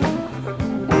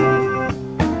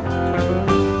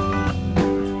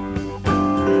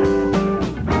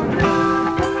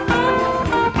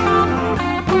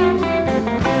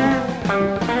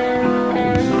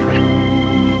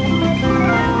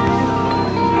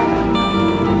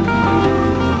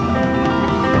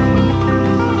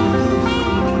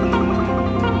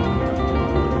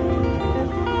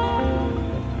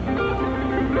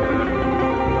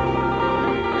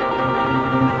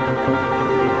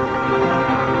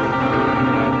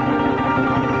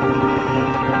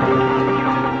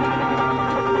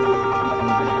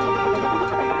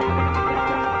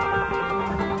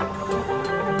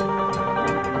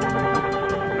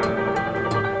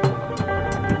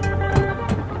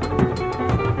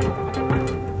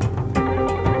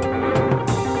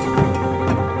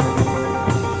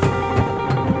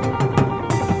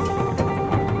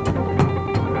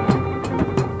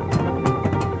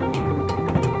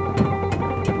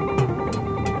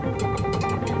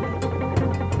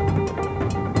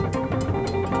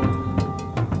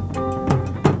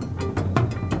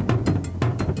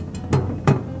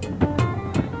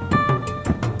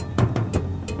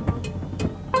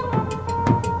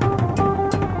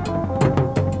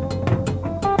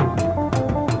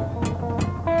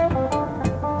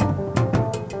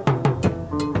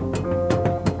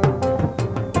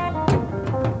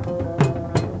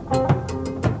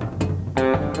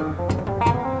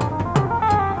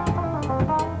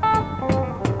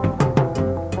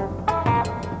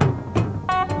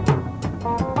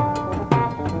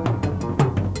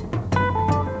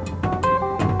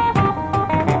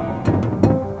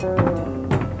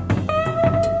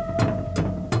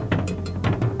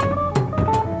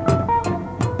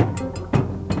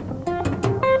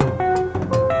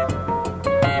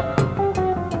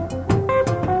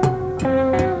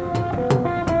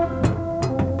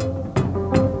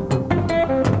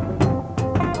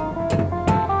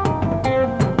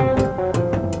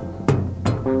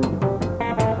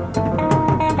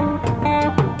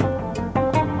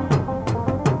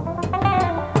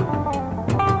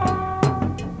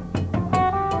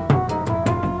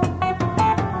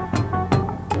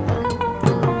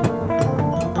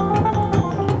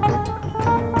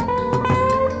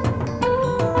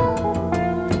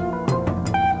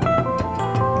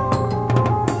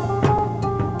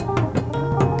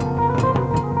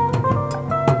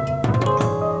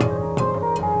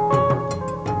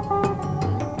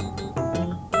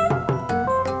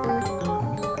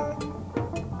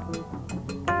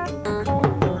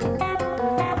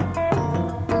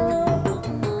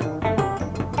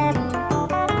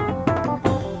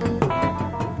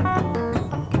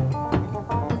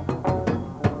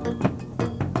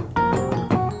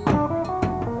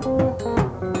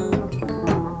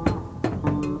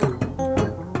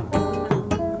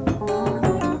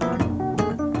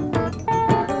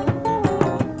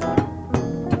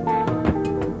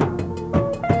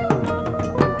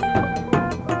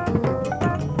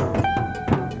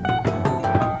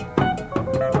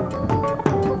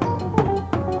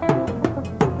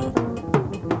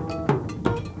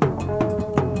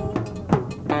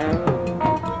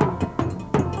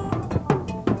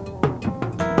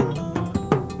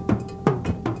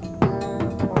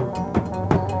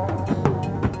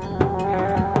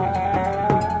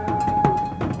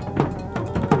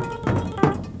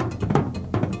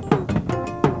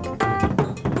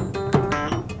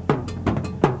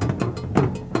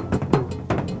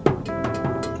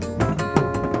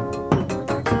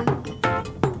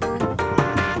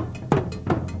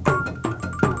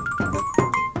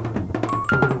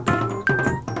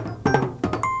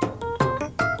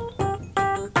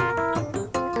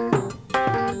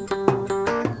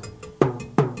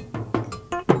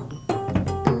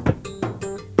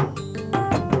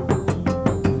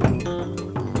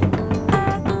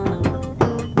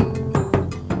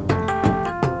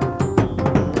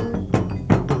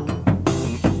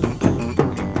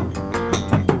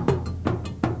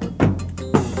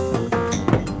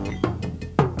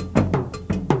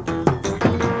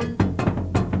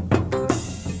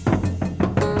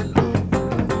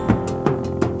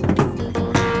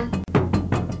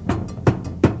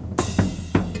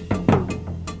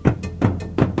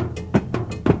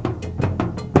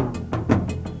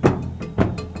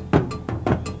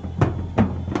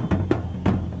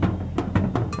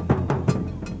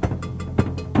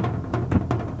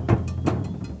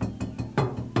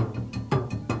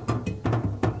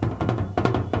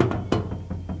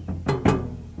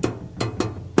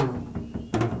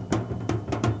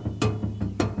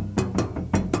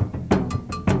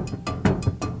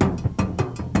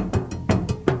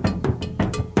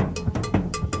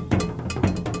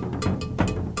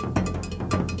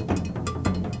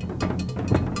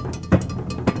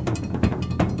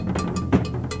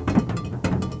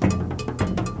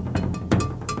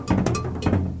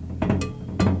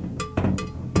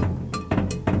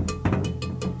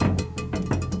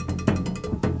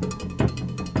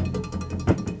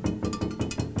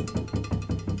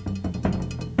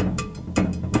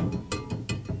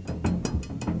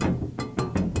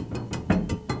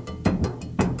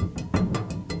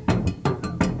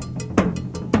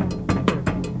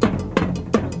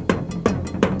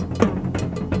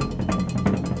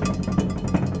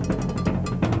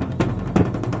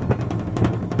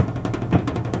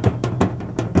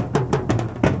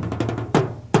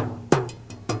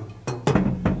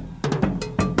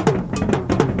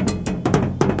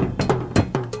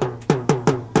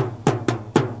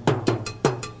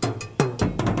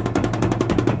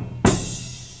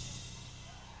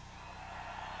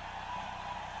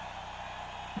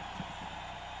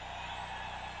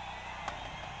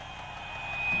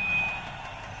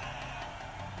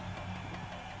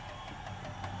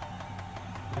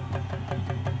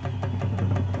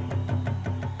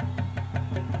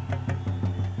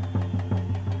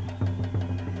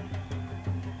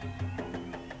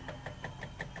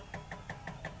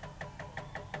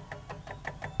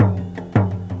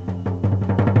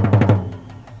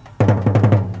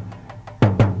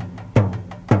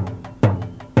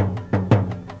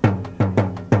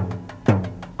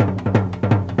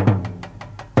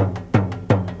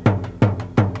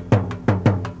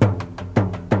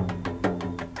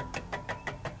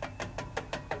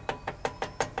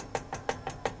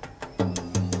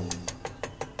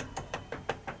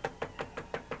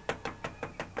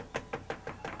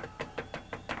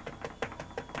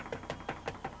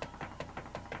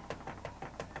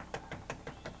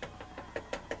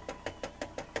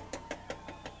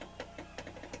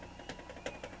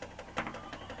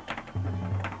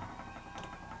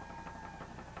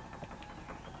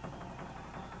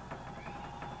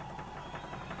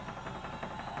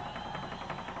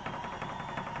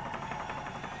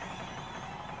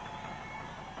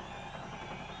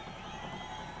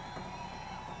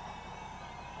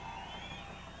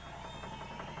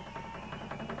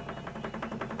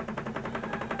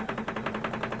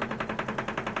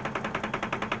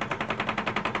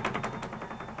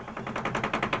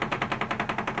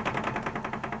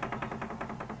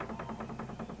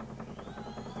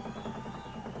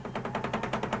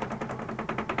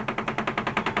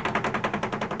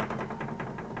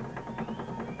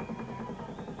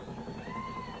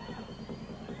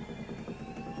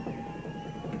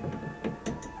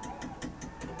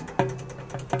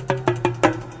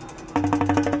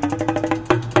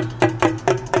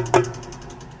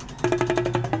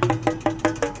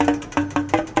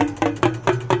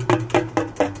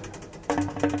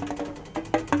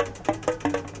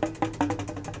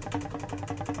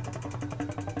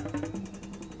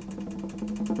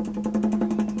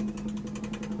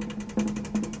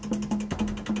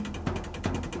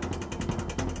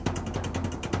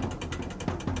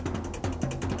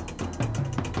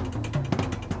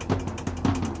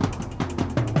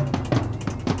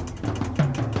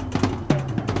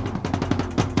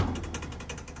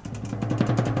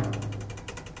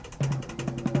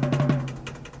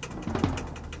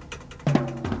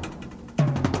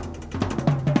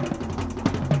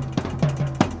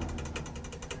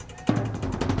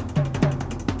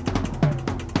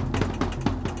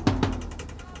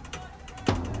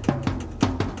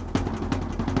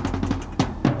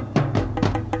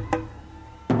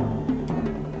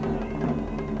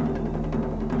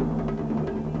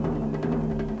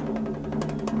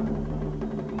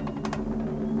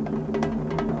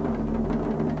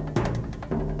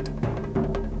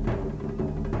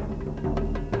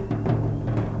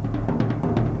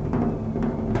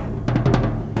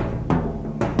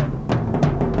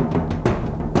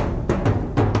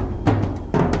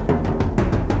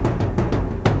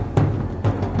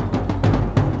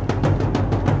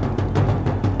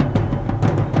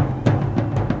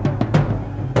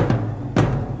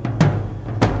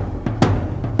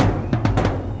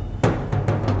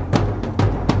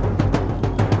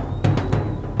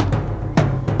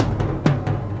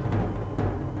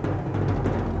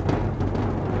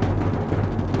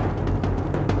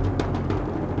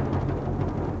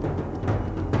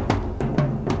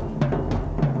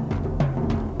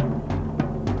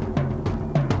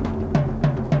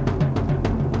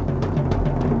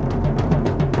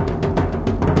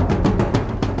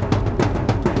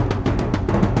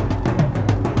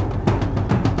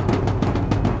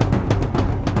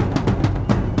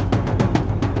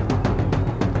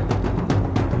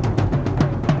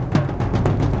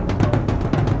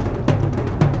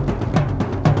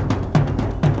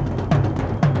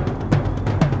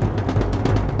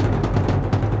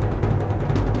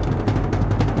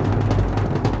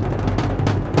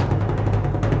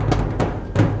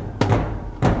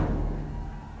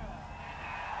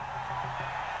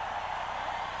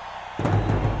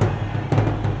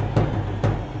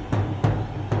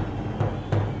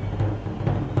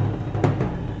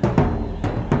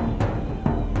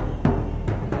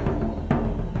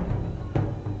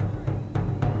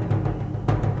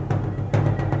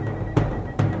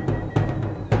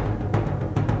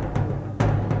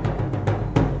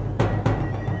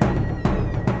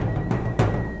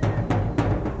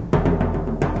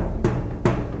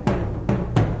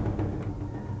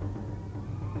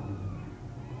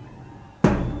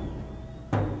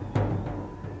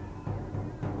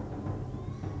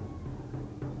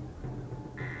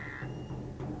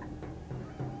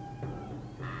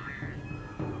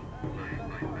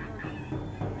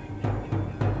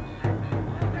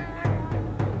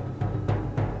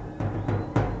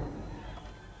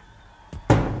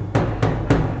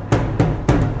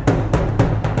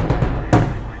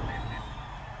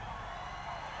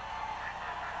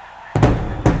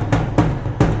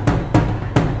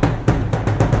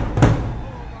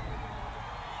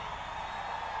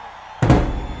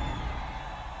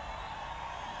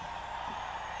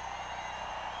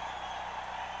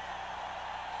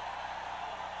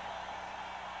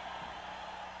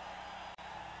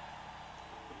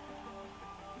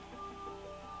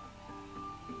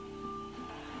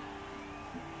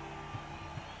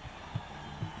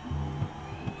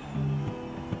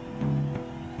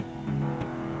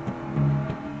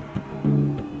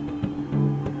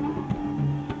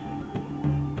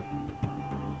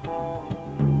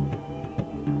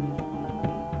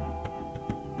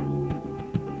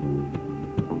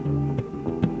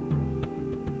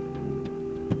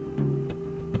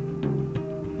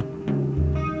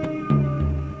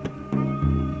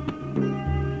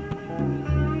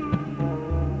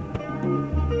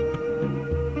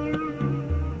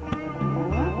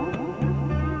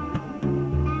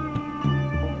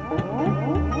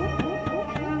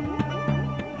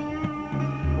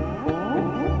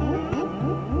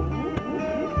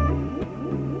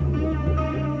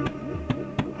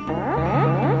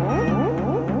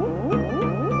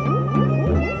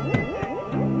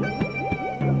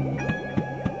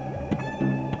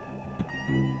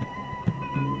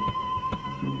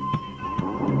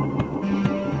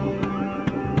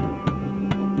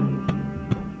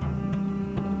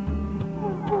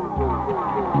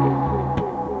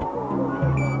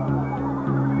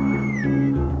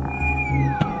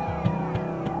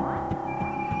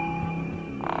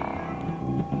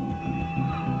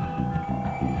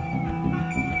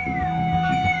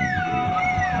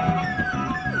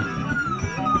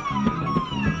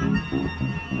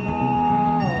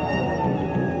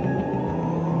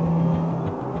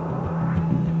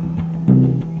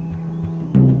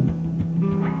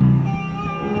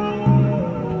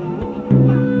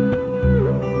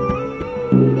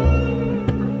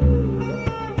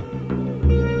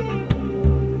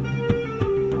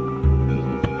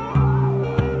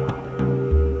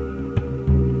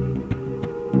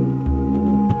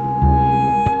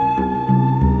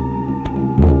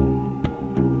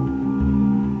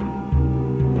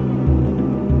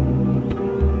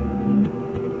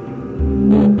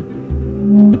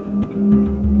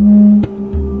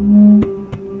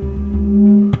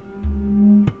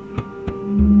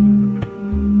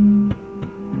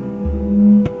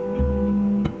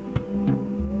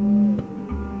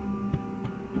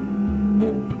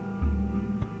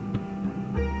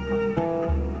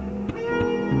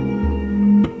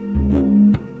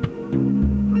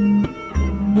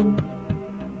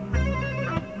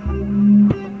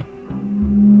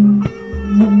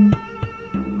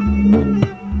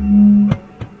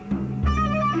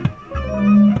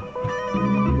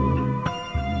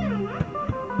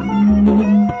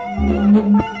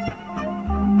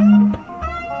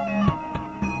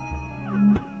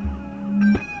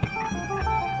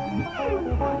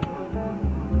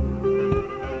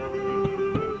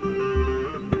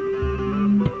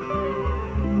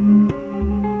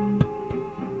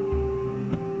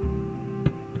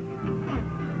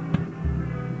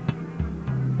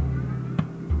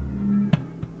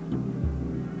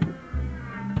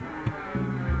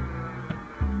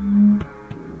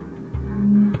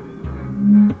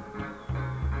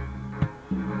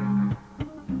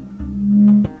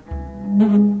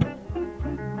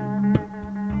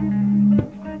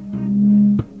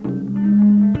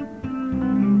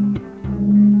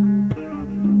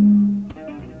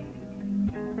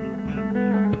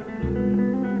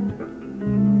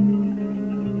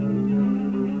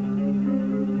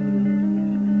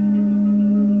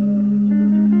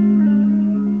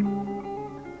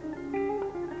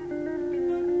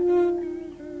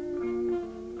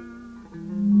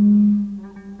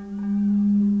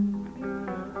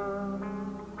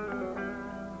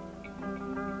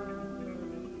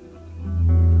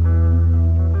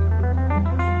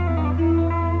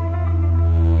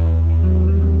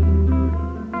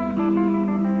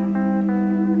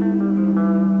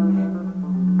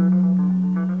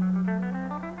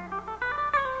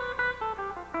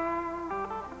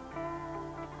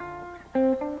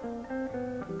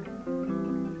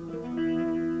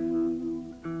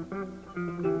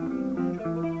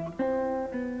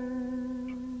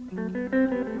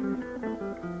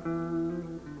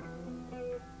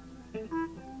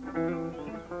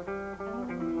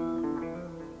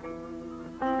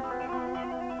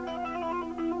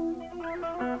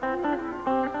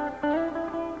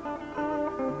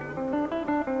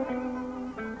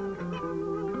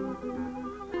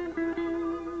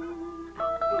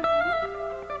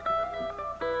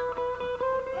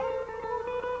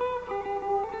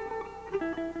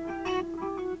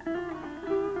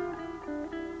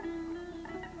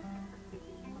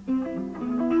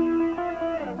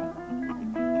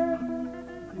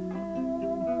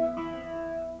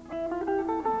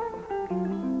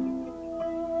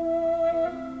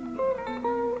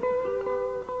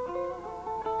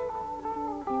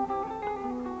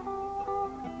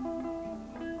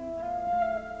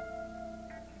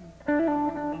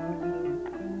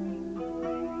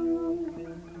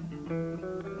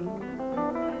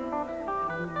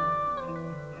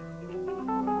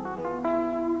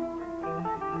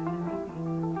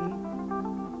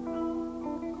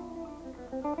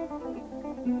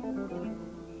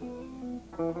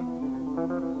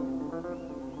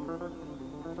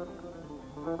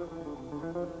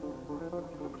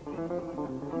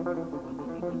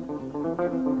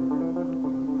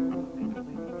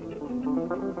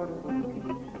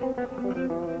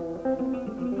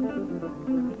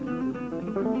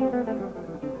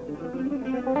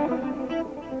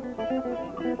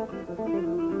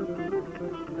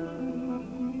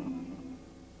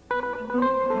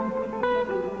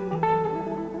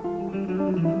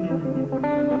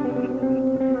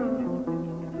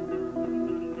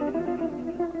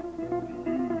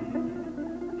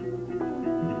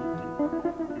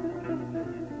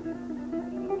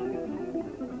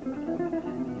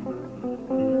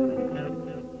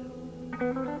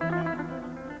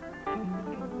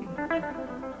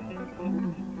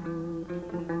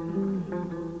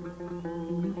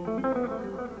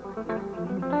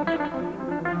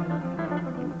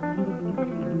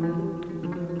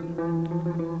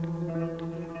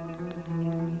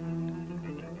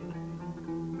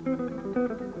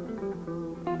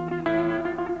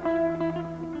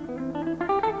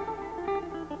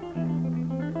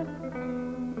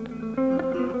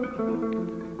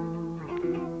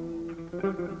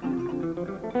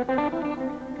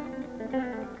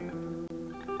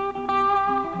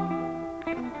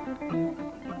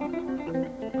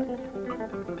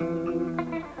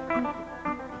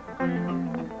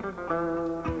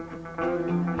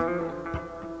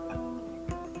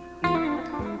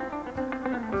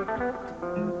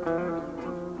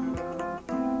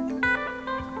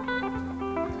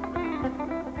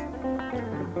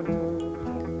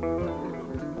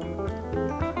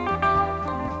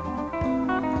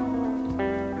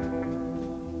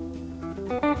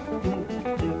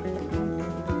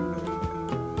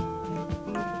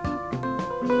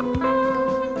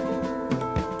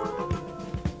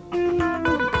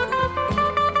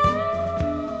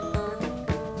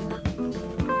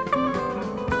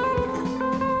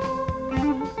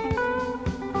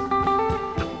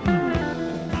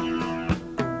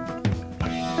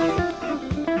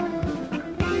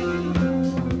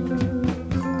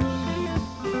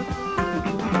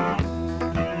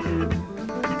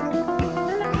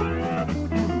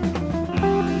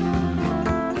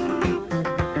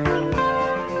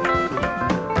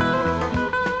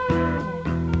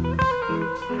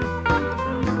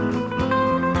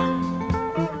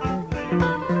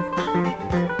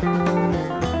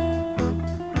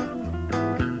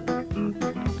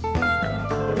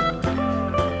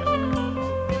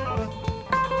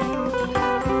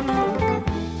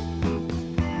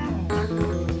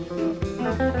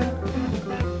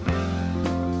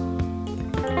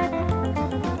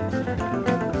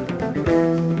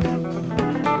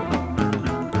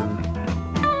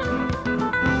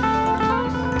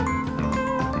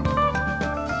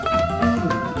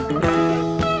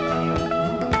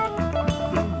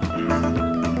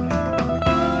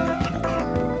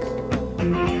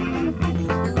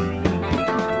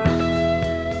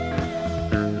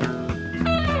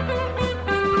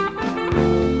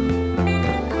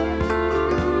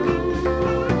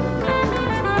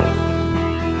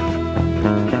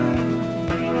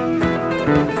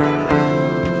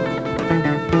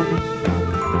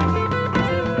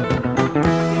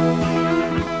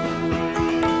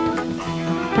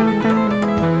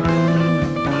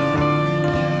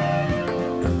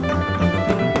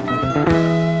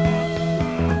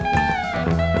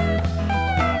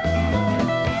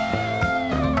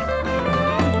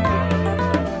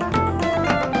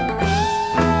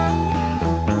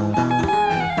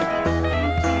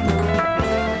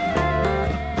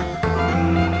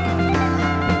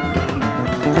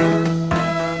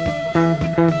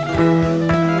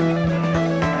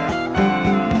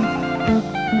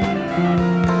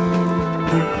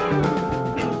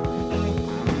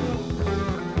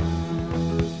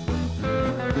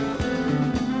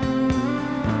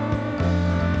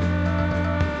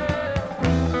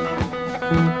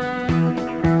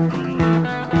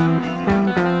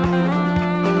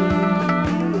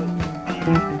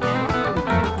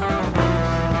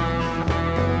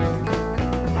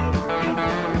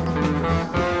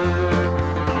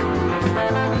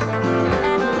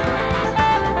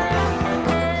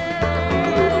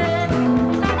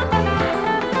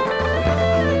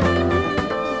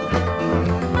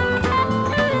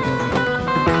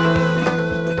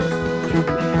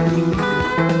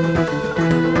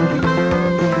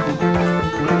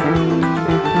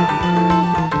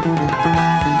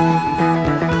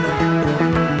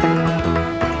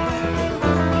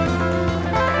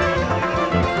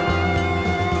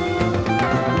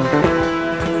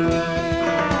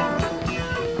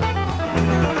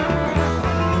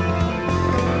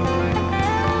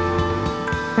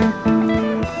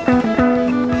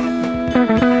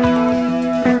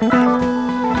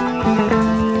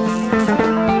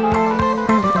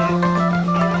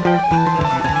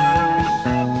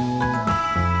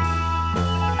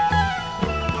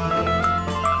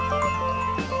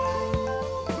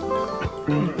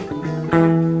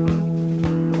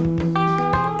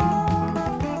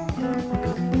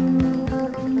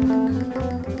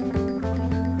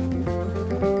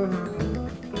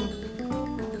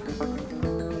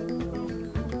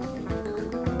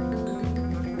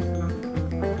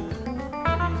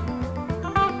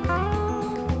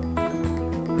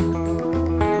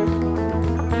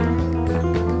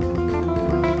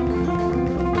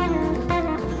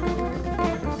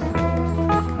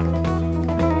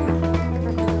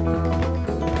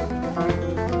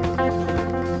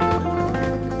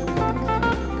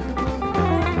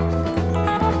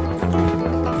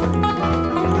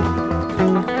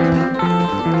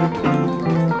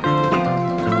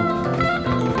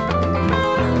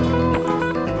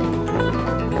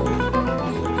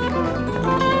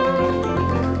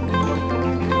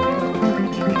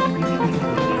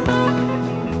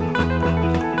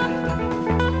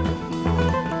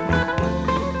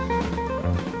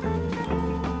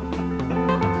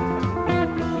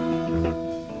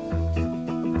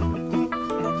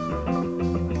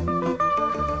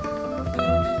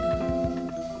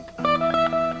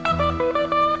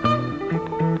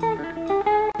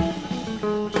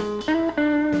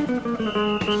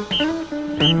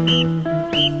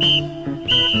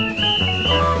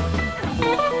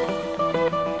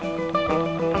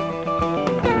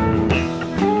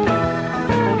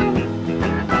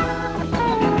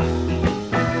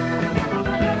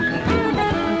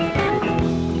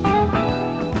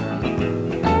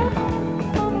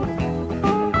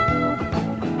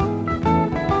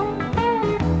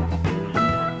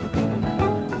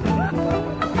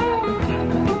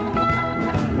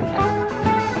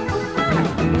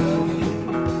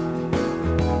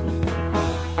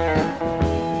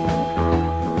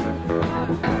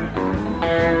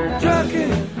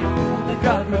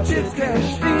 chips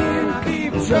cashed in,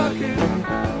 keep trucking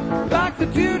like the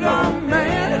two-dog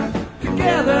man.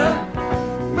 Together,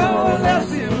 more or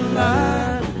less in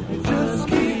line, just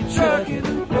keep trucking.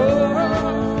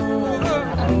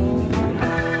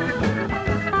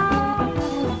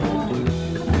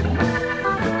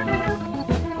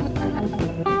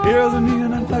 Here's a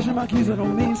neon flashing marquees out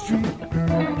on Main Street.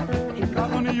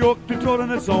 Chicago, New York, Detroit,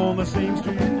 and it's on the same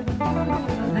street.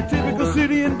 Your typical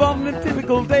city involved in a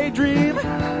typical daydream.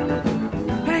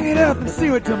 Hang it up and see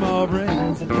what tomorrow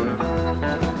brings.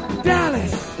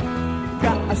 Dallas,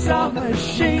 got a soft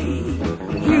machine.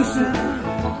 Houston,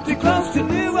 too close to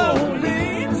New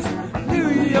Orleans. New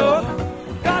York,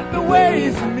 got the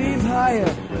ways and means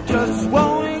higher. Just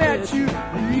won't let you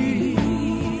breathe.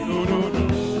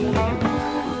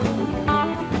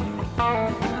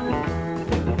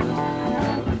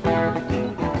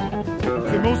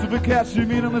 Most of the cats you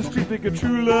meet on the street think of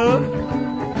true love.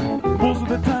 Most of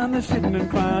the time they're sitting and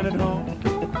crying at home.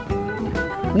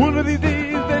 One of these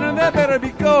days, then they better be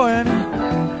going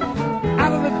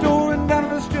out of the door and down to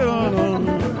the street.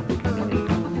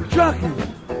 Trucking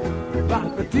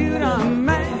like the dude on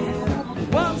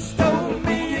man. Once told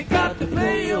me you got to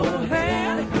play your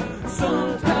hand.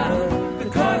 Sometimes the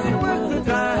cards ain't worth the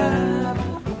dime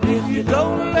if you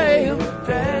don't lay them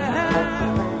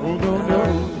down. Oh, no, no.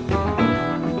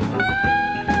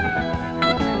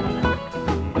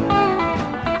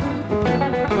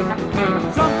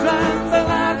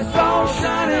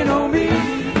 Shining on me.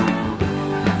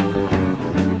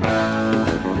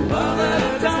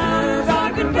 Other times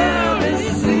I can barely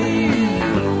see.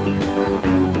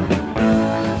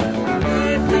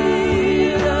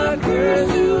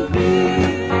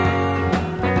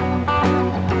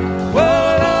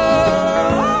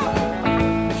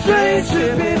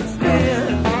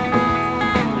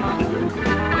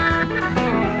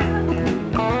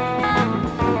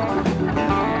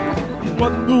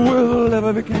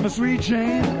 it became a sweet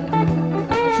chain.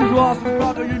 She lost her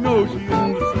brother, you know she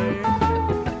isn't the same.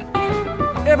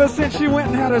 Ever since she went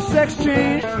and had her sex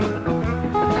changed,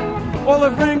 all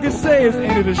her friend can say is,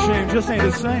 ain't it a shame, just ain't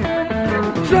the same.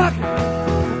 Truckin'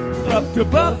 up to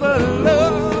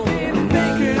Buffalo, been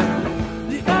thinking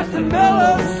you got to know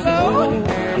her so.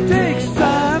 It takes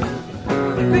time,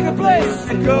 pick a place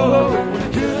to go,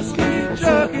 just keep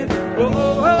truckin'. Oh, oh,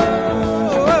 oh,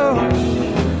 oh.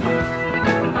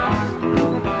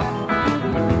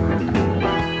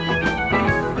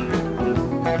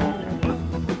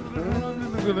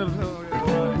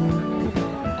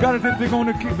 Gotta think they're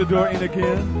gonna keep the door in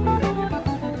again.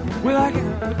 Well, I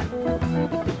can.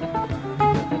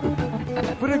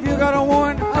 But if you got a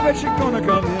warrant, I bet you're gonna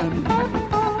come in.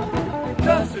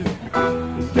 Dusted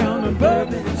down the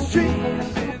Bourbon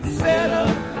Street, been set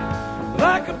up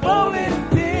like a bowling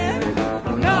pin.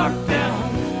 Knocked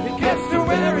down, it gets to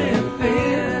wearing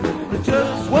thin. It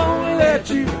just won't let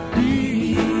you be.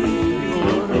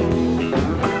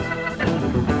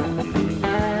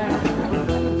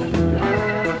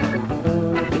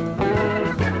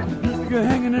 You're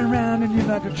hanging around and you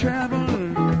like to travel.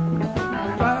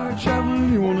 Fire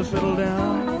traveling, you want to settle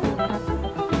down.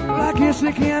 Well, I guess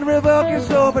you can't revoke your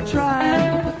soul for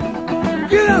trying.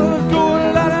 Get out the door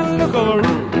and light and look all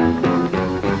around.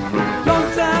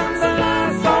 Sometimes the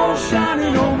light's all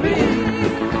shining on me.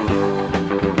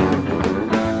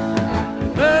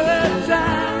 Other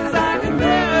times I can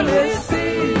barely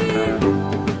see.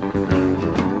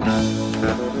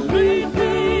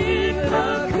 Repeat the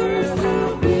curse to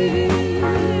me.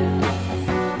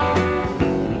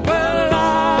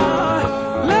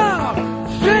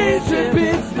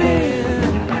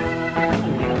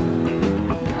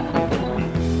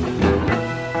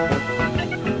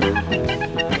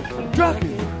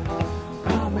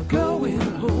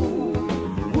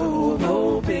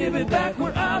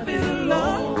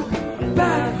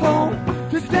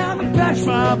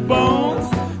 My bones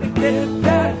and get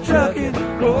that truckin'.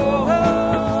 Oh, oh,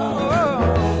 oh.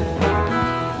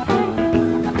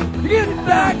 Get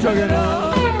back truckin'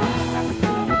 on.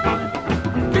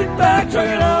 Get back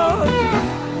truckin' on.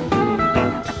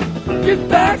 Get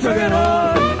back truckin'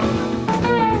 on.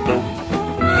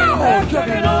 Get back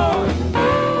truckin' on.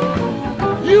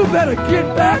 You better get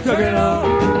back truckin' on.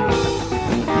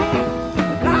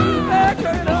 Get back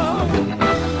truckin' on.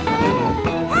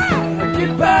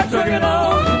 Get back truckin' on.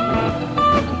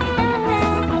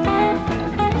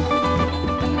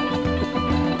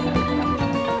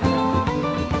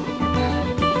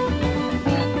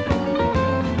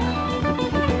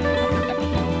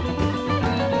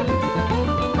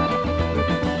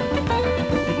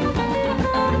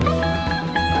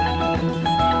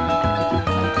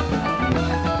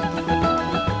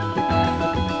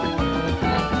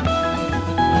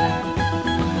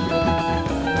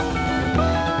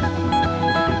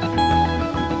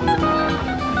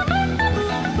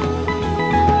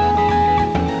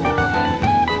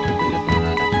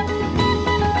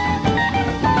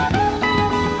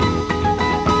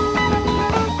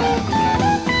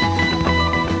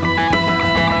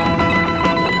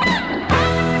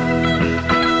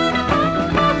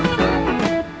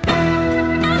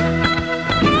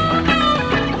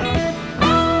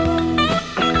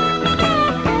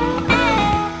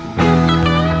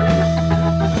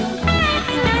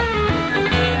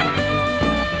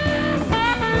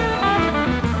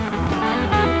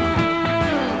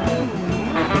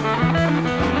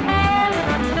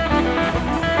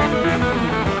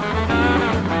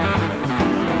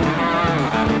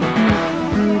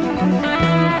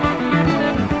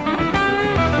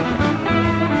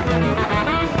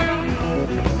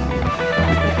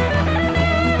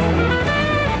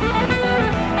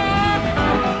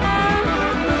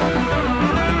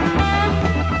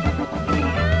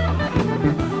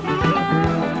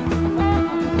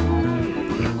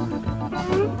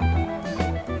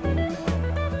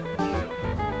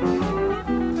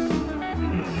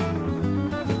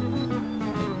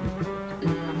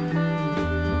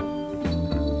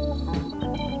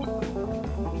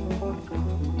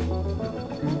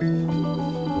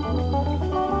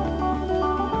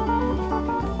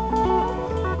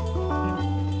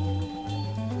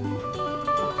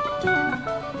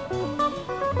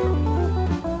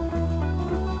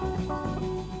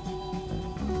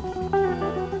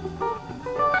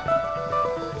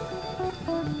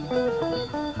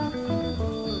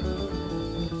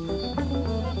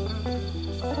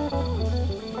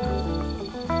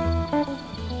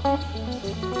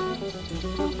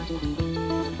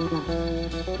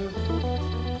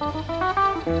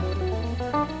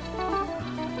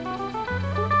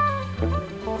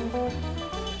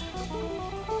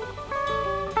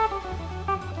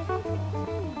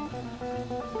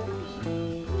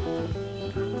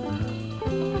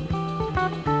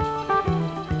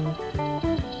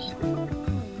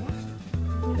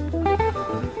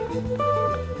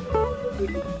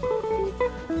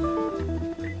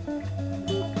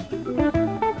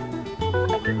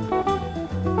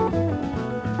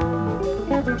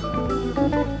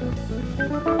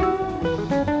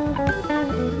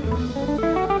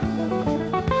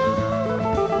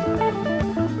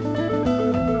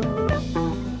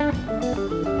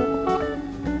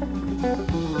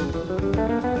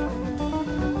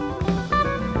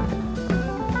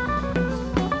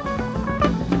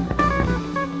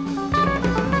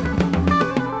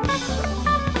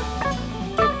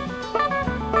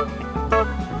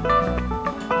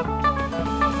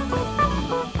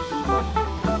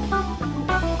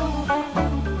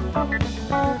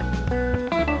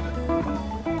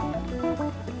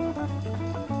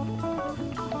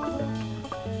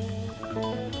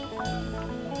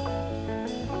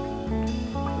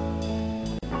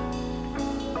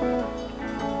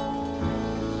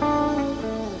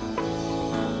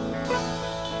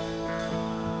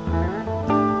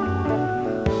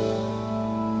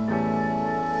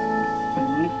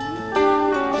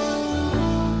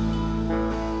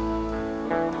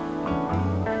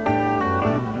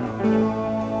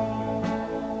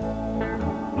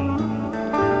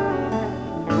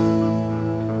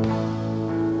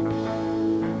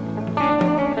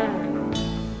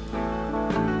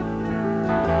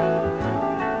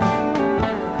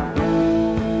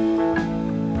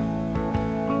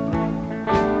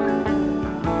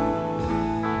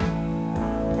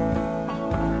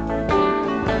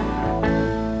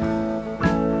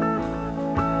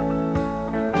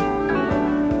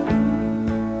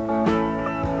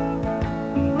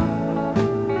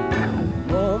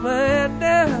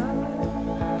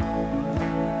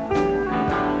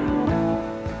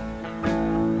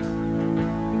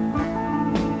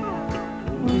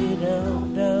 way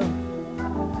down,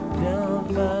 down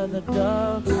by the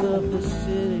docks of the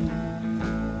city.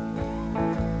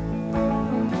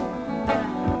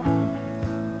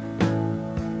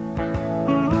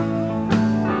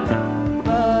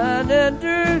 Fine and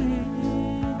dirty.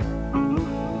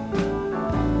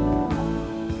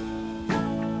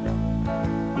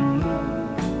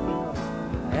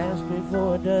 Ask me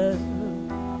for a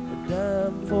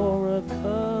dime for a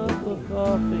cup of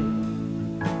coffee.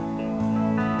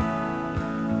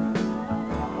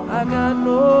 I got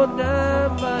no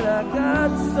dime, but I got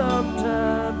some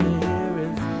time to hear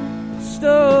his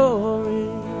story.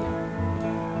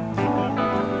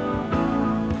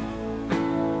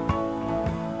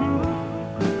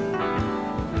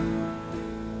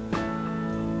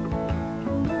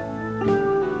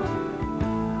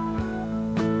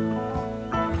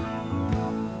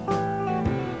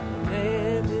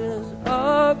 Name is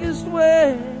August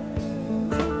West,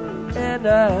 and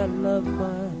I love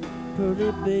my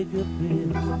pretty bigger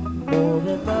bits more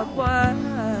than my wife.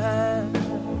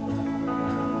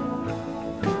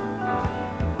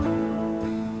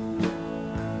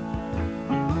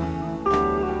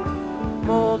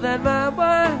 More than my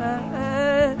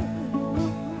wife.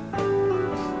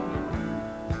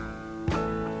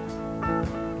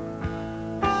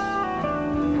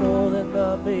 More than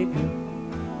my maker.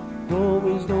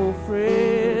 Always no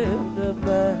friend of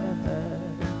mine.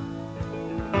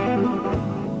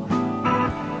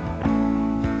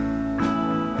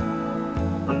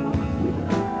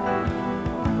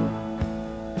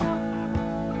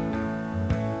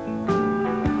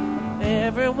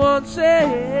 Everyone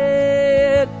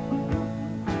said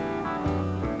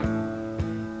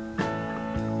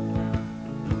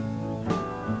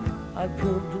I'd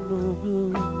come to no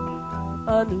good.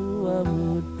 I knew I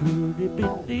would pretty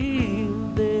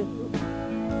believe them.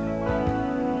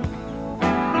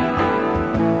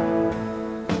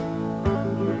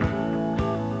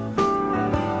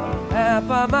 Half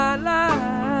of my life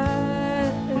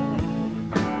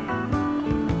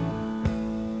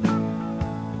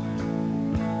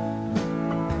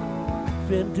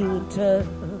been doing time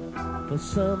for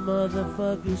some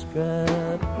motherfucker's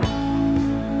crime.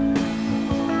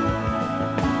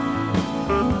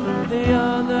 The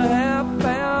other half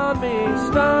found me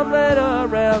stumbling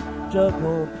around, drunk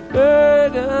on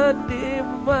burgundy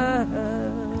wine.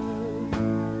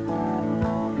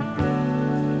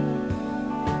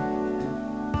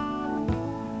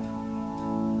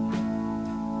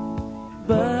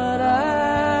 But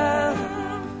I'll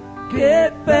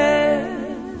get back.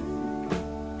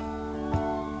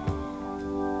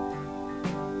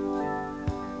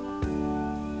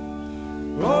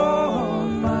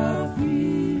 On my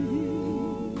feet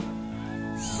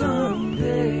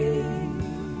someday.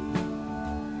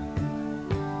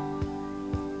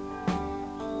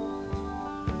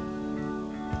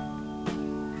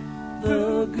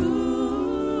 The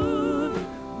good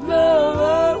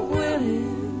Lord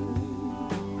willing,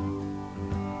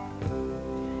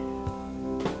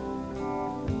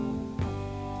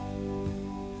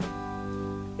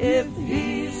 if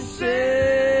He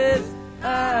says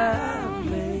I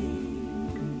may,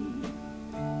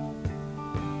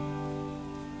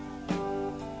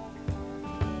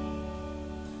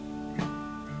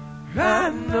 I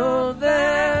know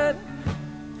that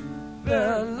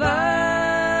the light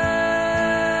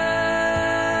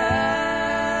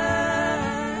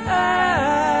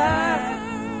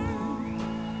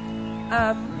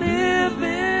I'm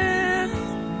living's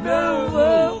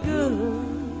no good.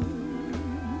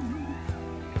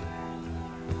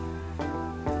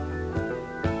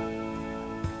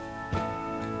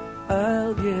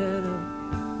 I'll get a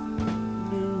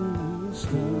new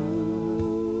start.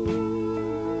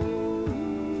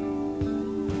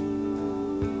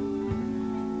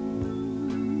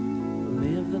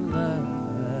 Live the life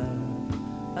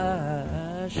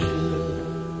I should.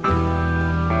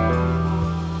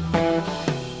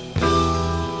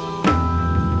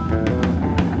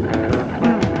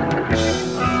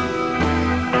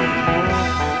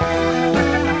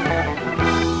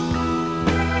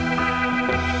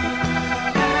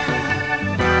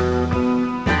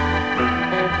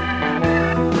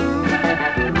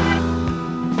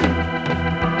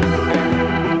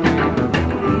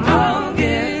 I'll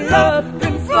get up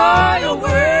and fly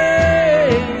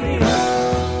away.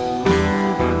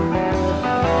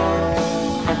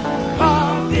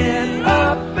 I'll get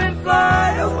up and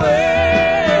fly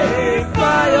away,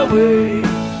 fly away.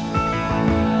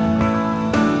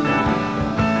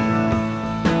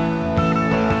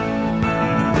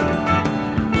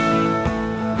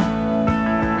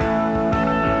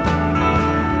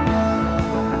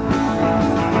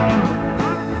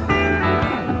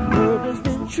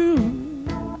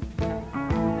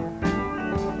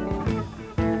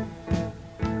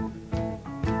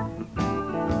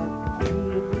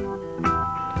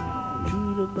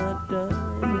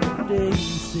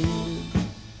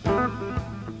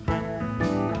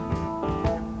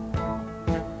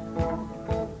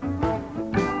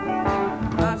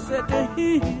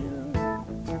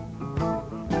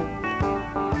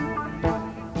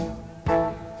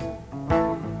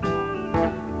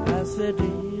 said to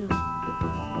him,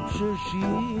 I'm sure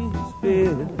she's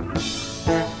been.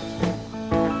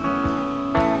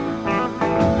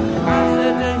 I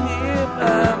said to him,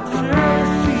 I'm sure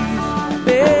she's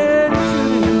been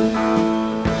true.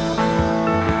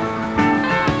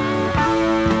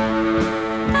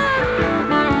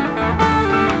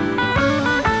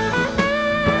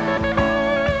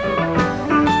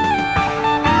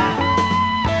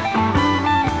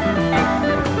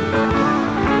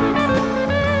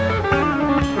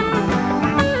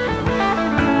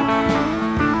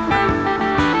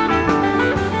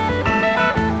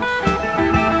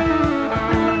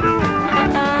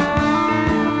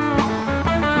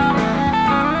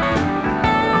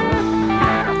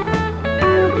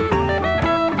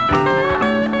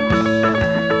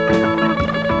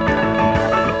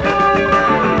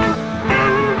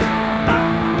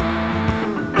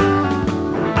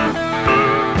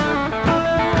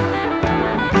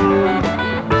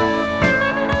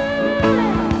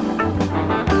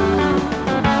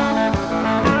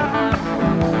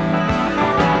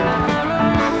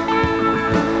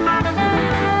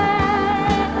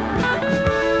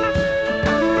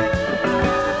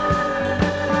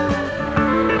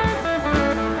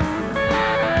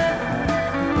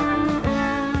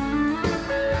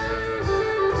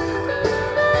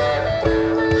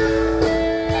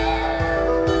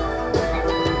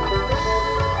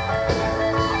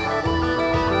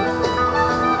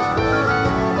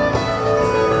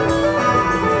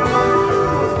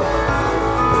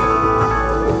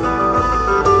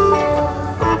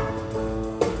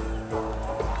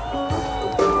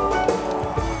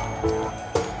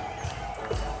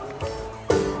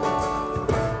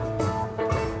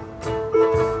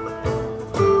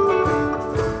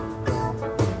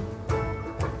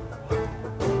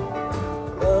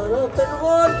 Got up and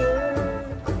wondered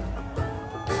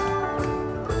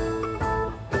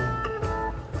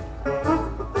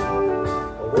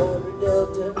out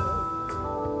there,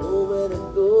 nowhere to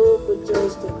go but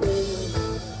just a minute.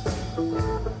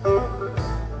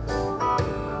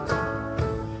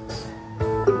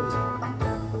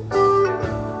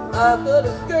 I got a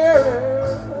girl,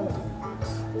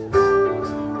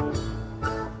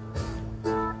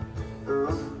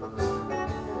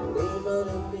 name on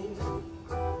me.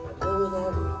 I know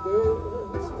that a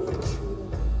girl's been true.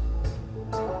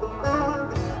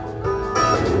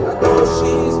 I know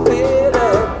she's been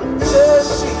up, sure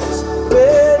she's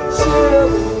been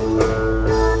true.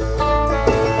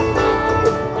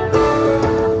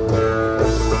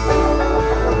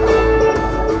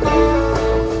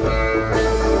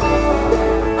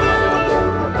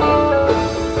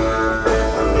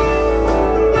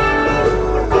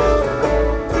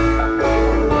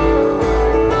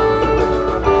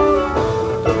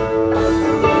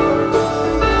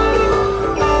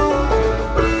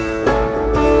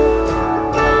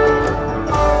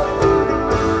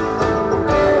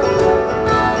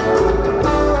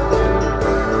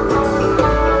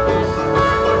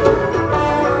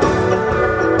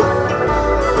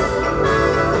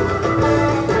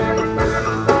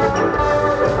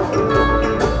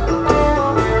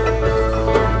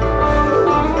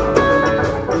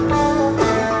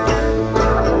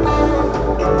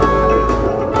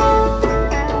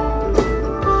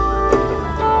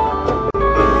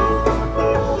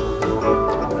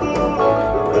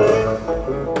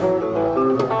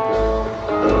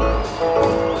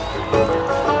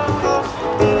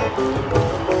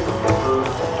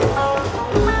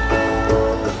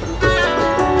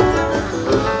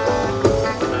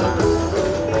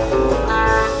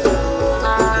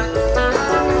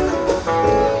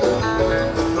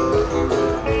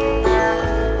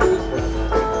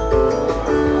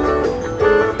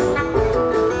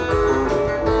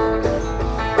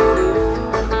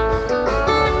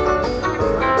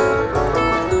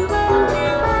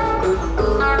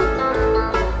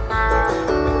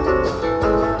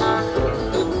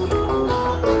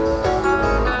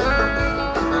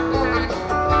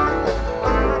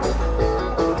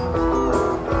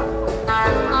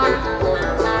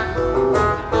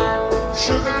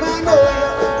 Sugar Magnolia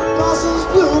blossoms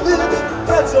blooming,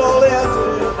 that's all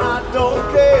empty, I don't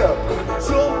care.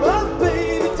 So my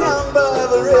baby down by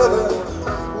the river,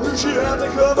 we should have to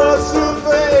come up soon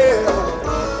fair.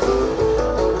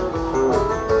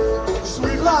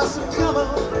 Sweet blossom, come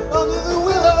on, under the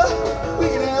willow, we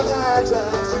can have high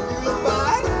times and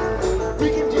goodbye. We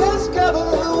can just cover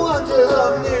the wonder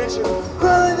of nature,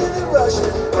 running in the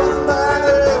rushes, down by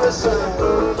the riverside.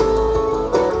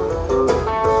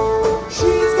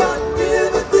 She's got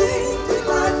everything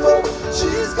delightful.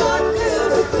 She's got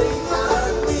everything I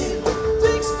need.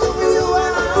 Takes the wheel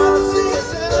when I see it.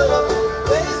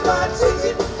 Pays my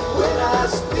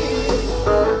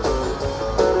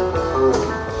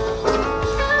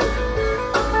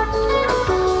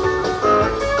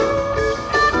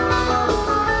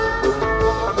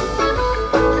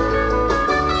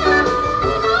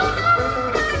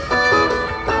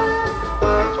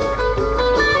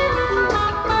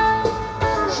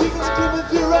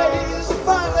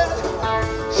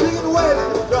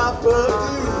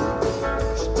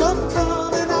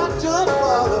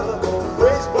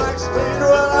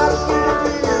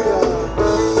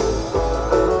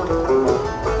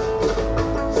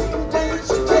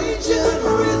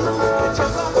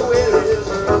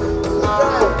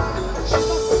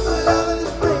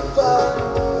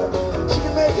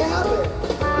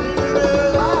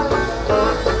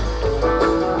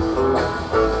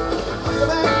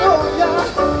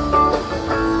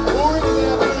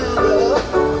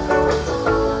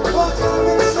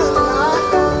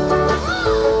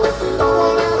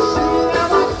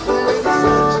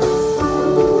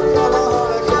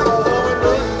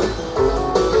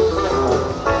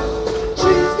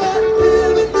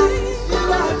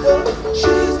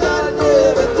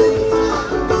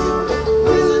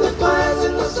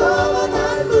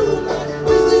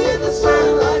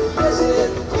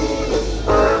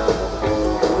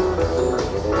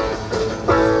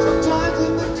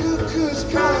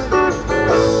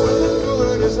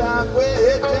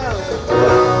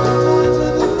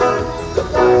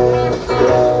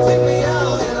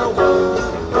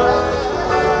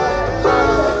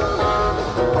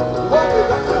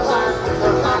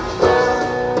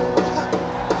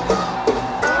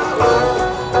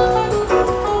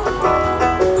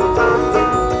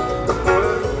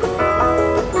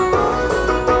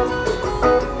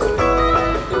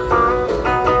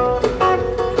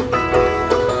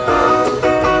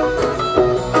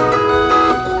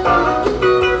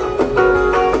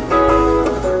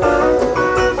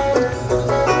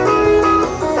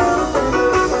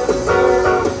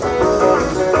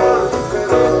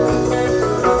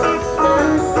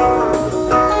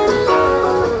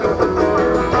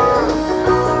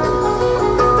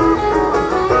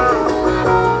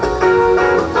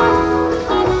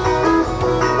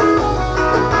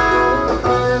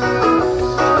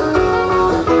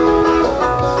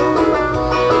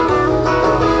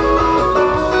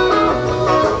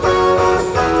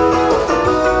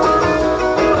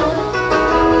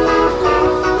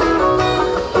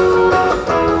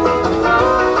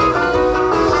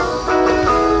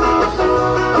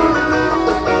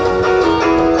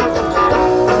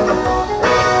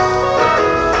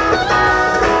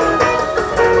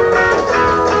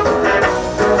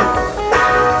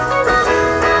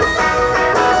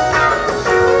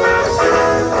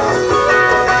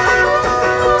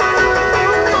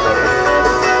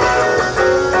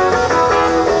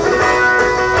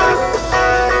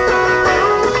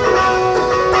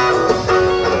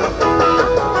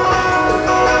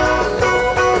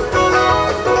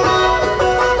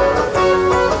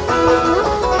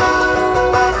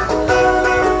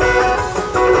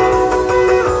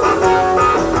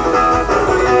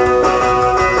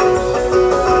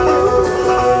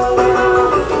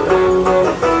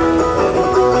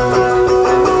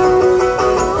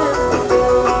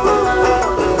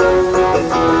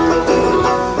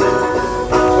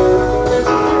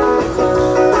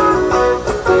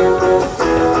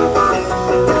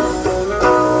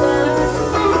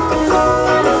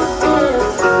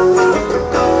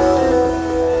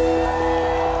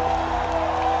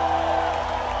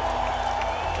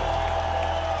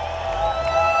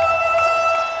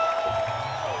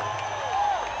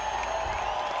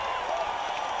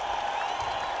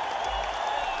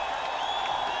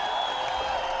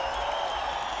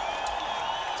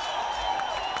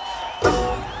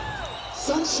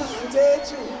sunshine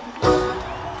daydream.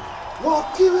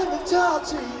 Walk you in the tall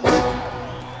trees,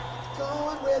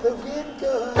 going where the wind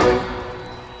goes.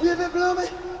 We'll be blooming,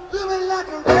 blooming like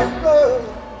a red rose.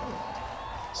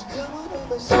 So come on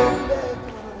over, someday.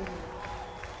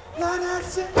 Like I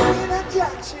said, when I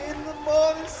got you in the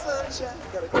morning sunshine.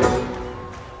 Gotta go.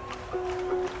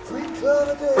 Sweet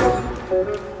clover day.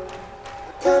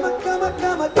 Come on, come on,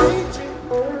 come on, daydream.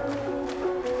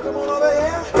 Come on over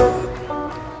here.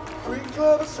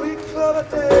 Sweet clover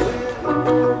day.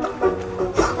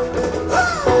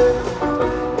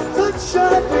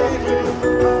 Sunshine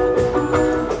daydream.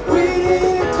 We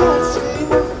in a cold stream.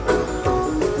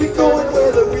 We going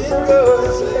where the wind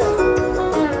goes.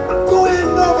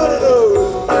 Going nobody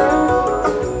knows.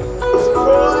 So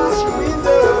cross your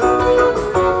window.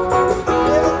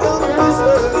 Never done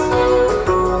business.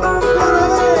 Run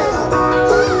over there.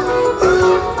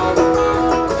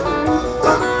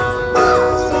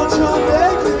 Sunshine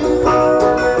daydream.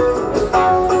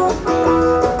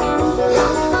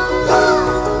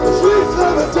 Sweet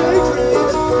clover daydream.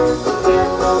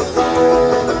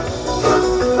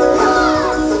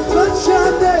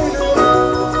 Sunshine daydream.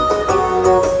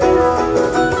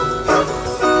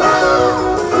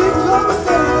 Sweet clover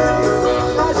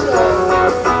daydream. That's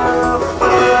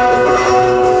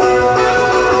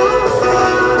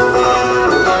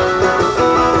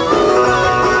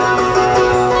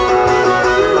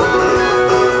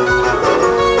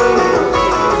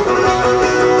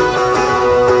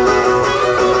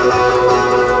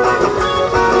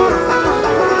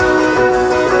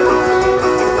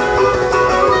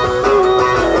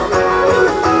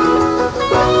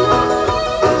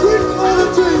sweet clover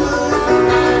daydream.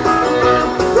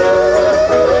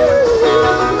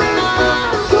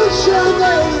 Sunshine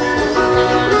daydream.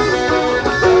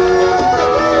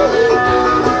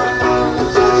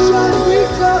 Sunshine, sweet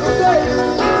clover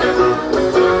daydream.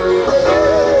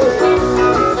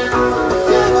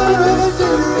 Come on over,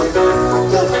 daydream.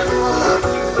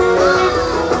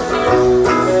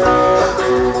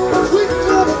 Sweet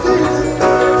clover daydream.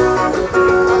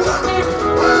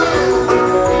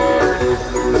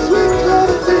 Sweet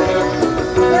clover daydream.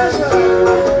 That's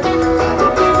right.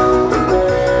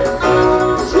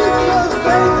 Sweet clover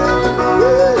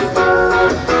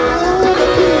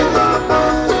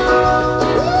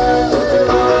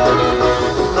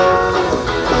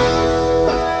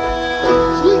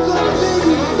Sweet clover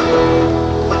daydream.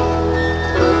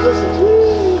 Just a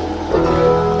dream.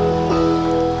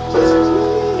 Just a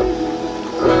dream.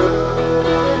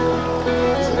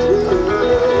 Just a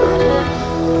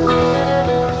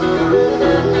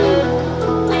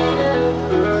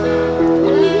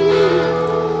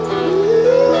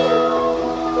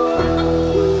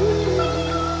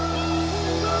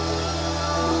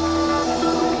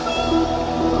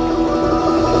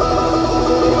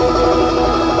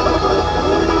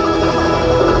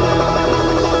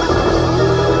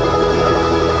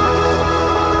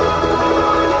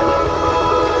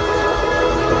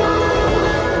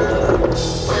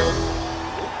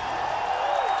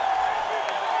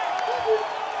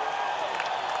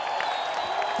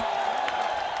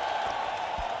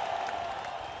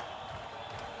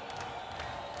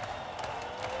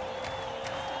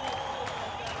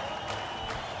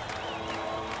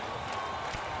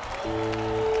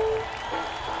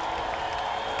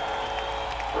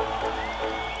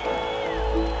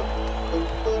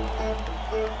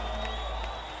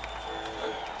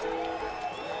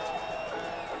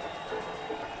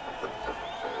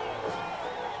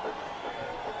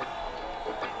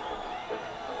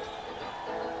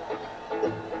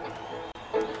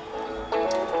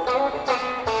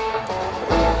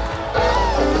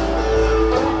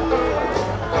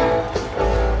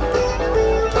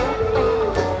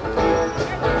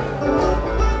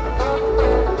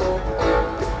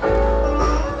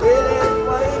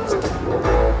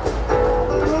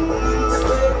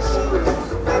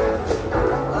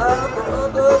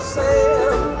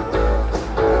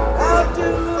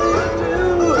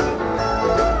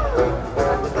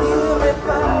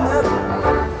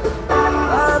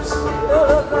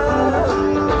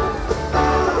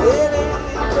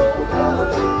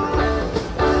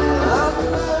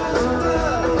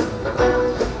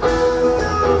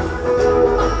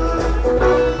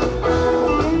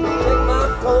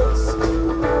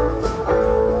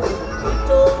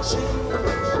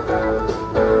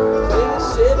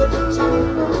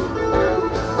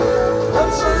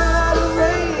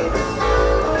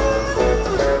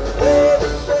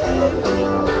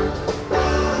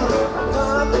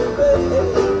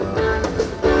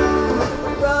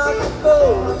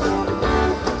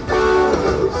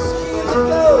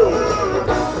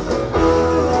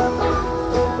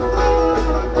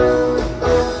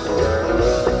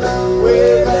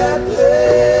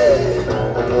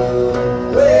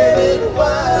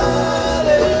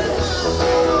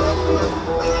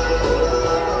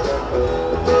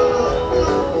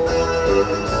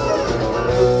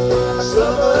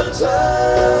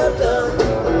summertime done.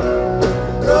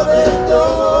 Come and go,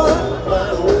 my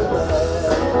old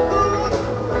man.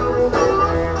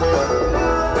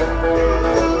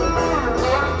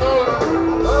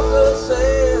 Uncle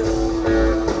said,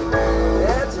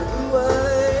 that's who I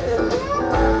am.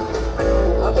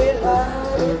 I've been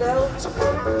hiding out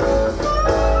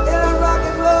in a rock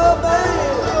and roll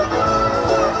band.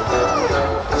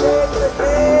 Take the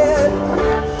hand,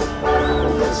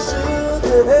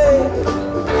 sugar hand,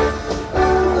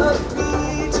 a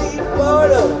P.T.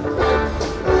 Porter,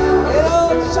 and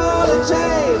old Charlie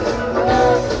Chain.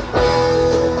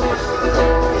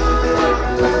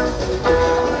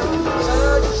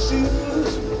 Tie your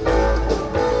shoes,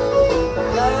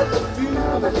 light the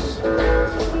fuse.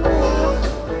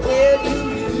 Can you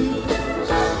use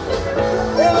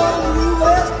them on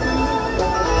U.S. blues?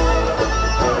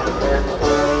 I'm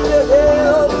going to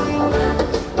help you,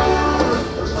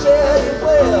 share you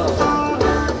well.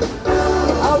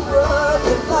 I'll run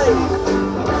your life,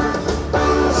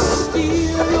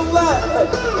 steal your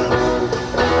wife.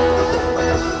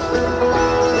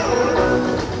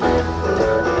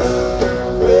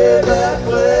 Way back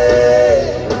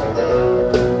way,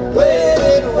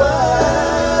 waiting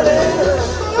wide and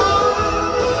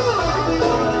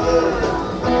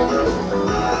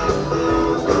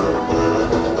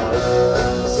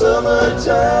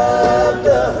summertime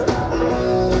done.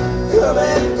 Come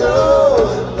and go,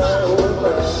 my old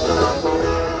man.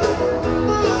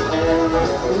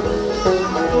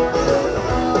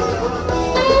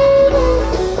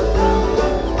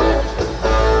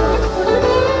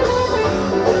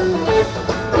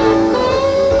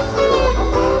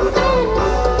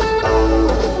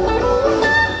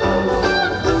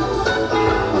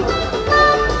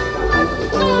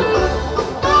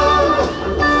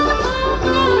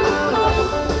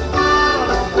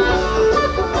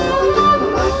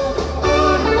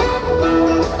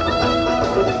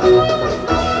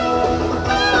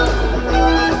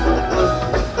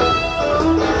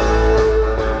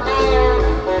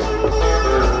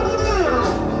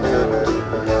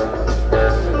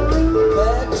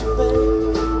 Back to back,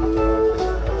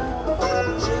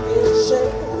 chicken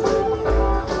shack,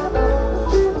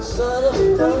 son of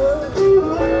a gun.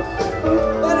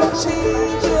 Better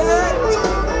change your act.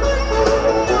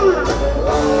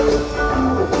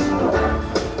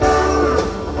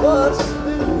 What's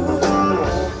new?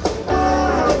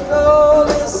 You know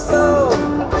this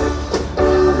song,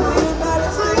 the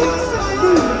United States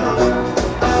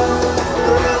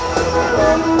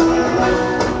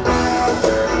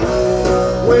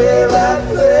where I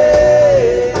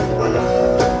play,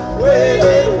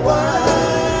 waiting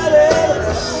wide and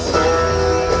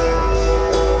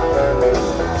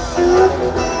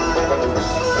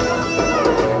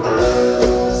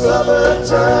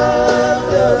summertime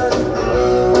done.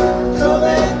 Come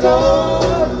and go,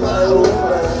 my old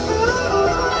man.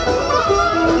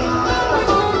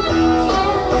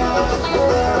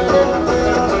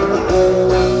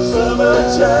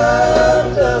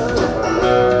 Summertime done.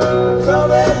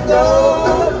 Come and go,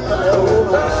 my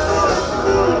old man.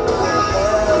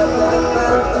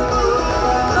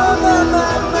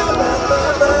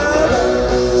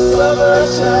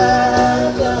 Summertime.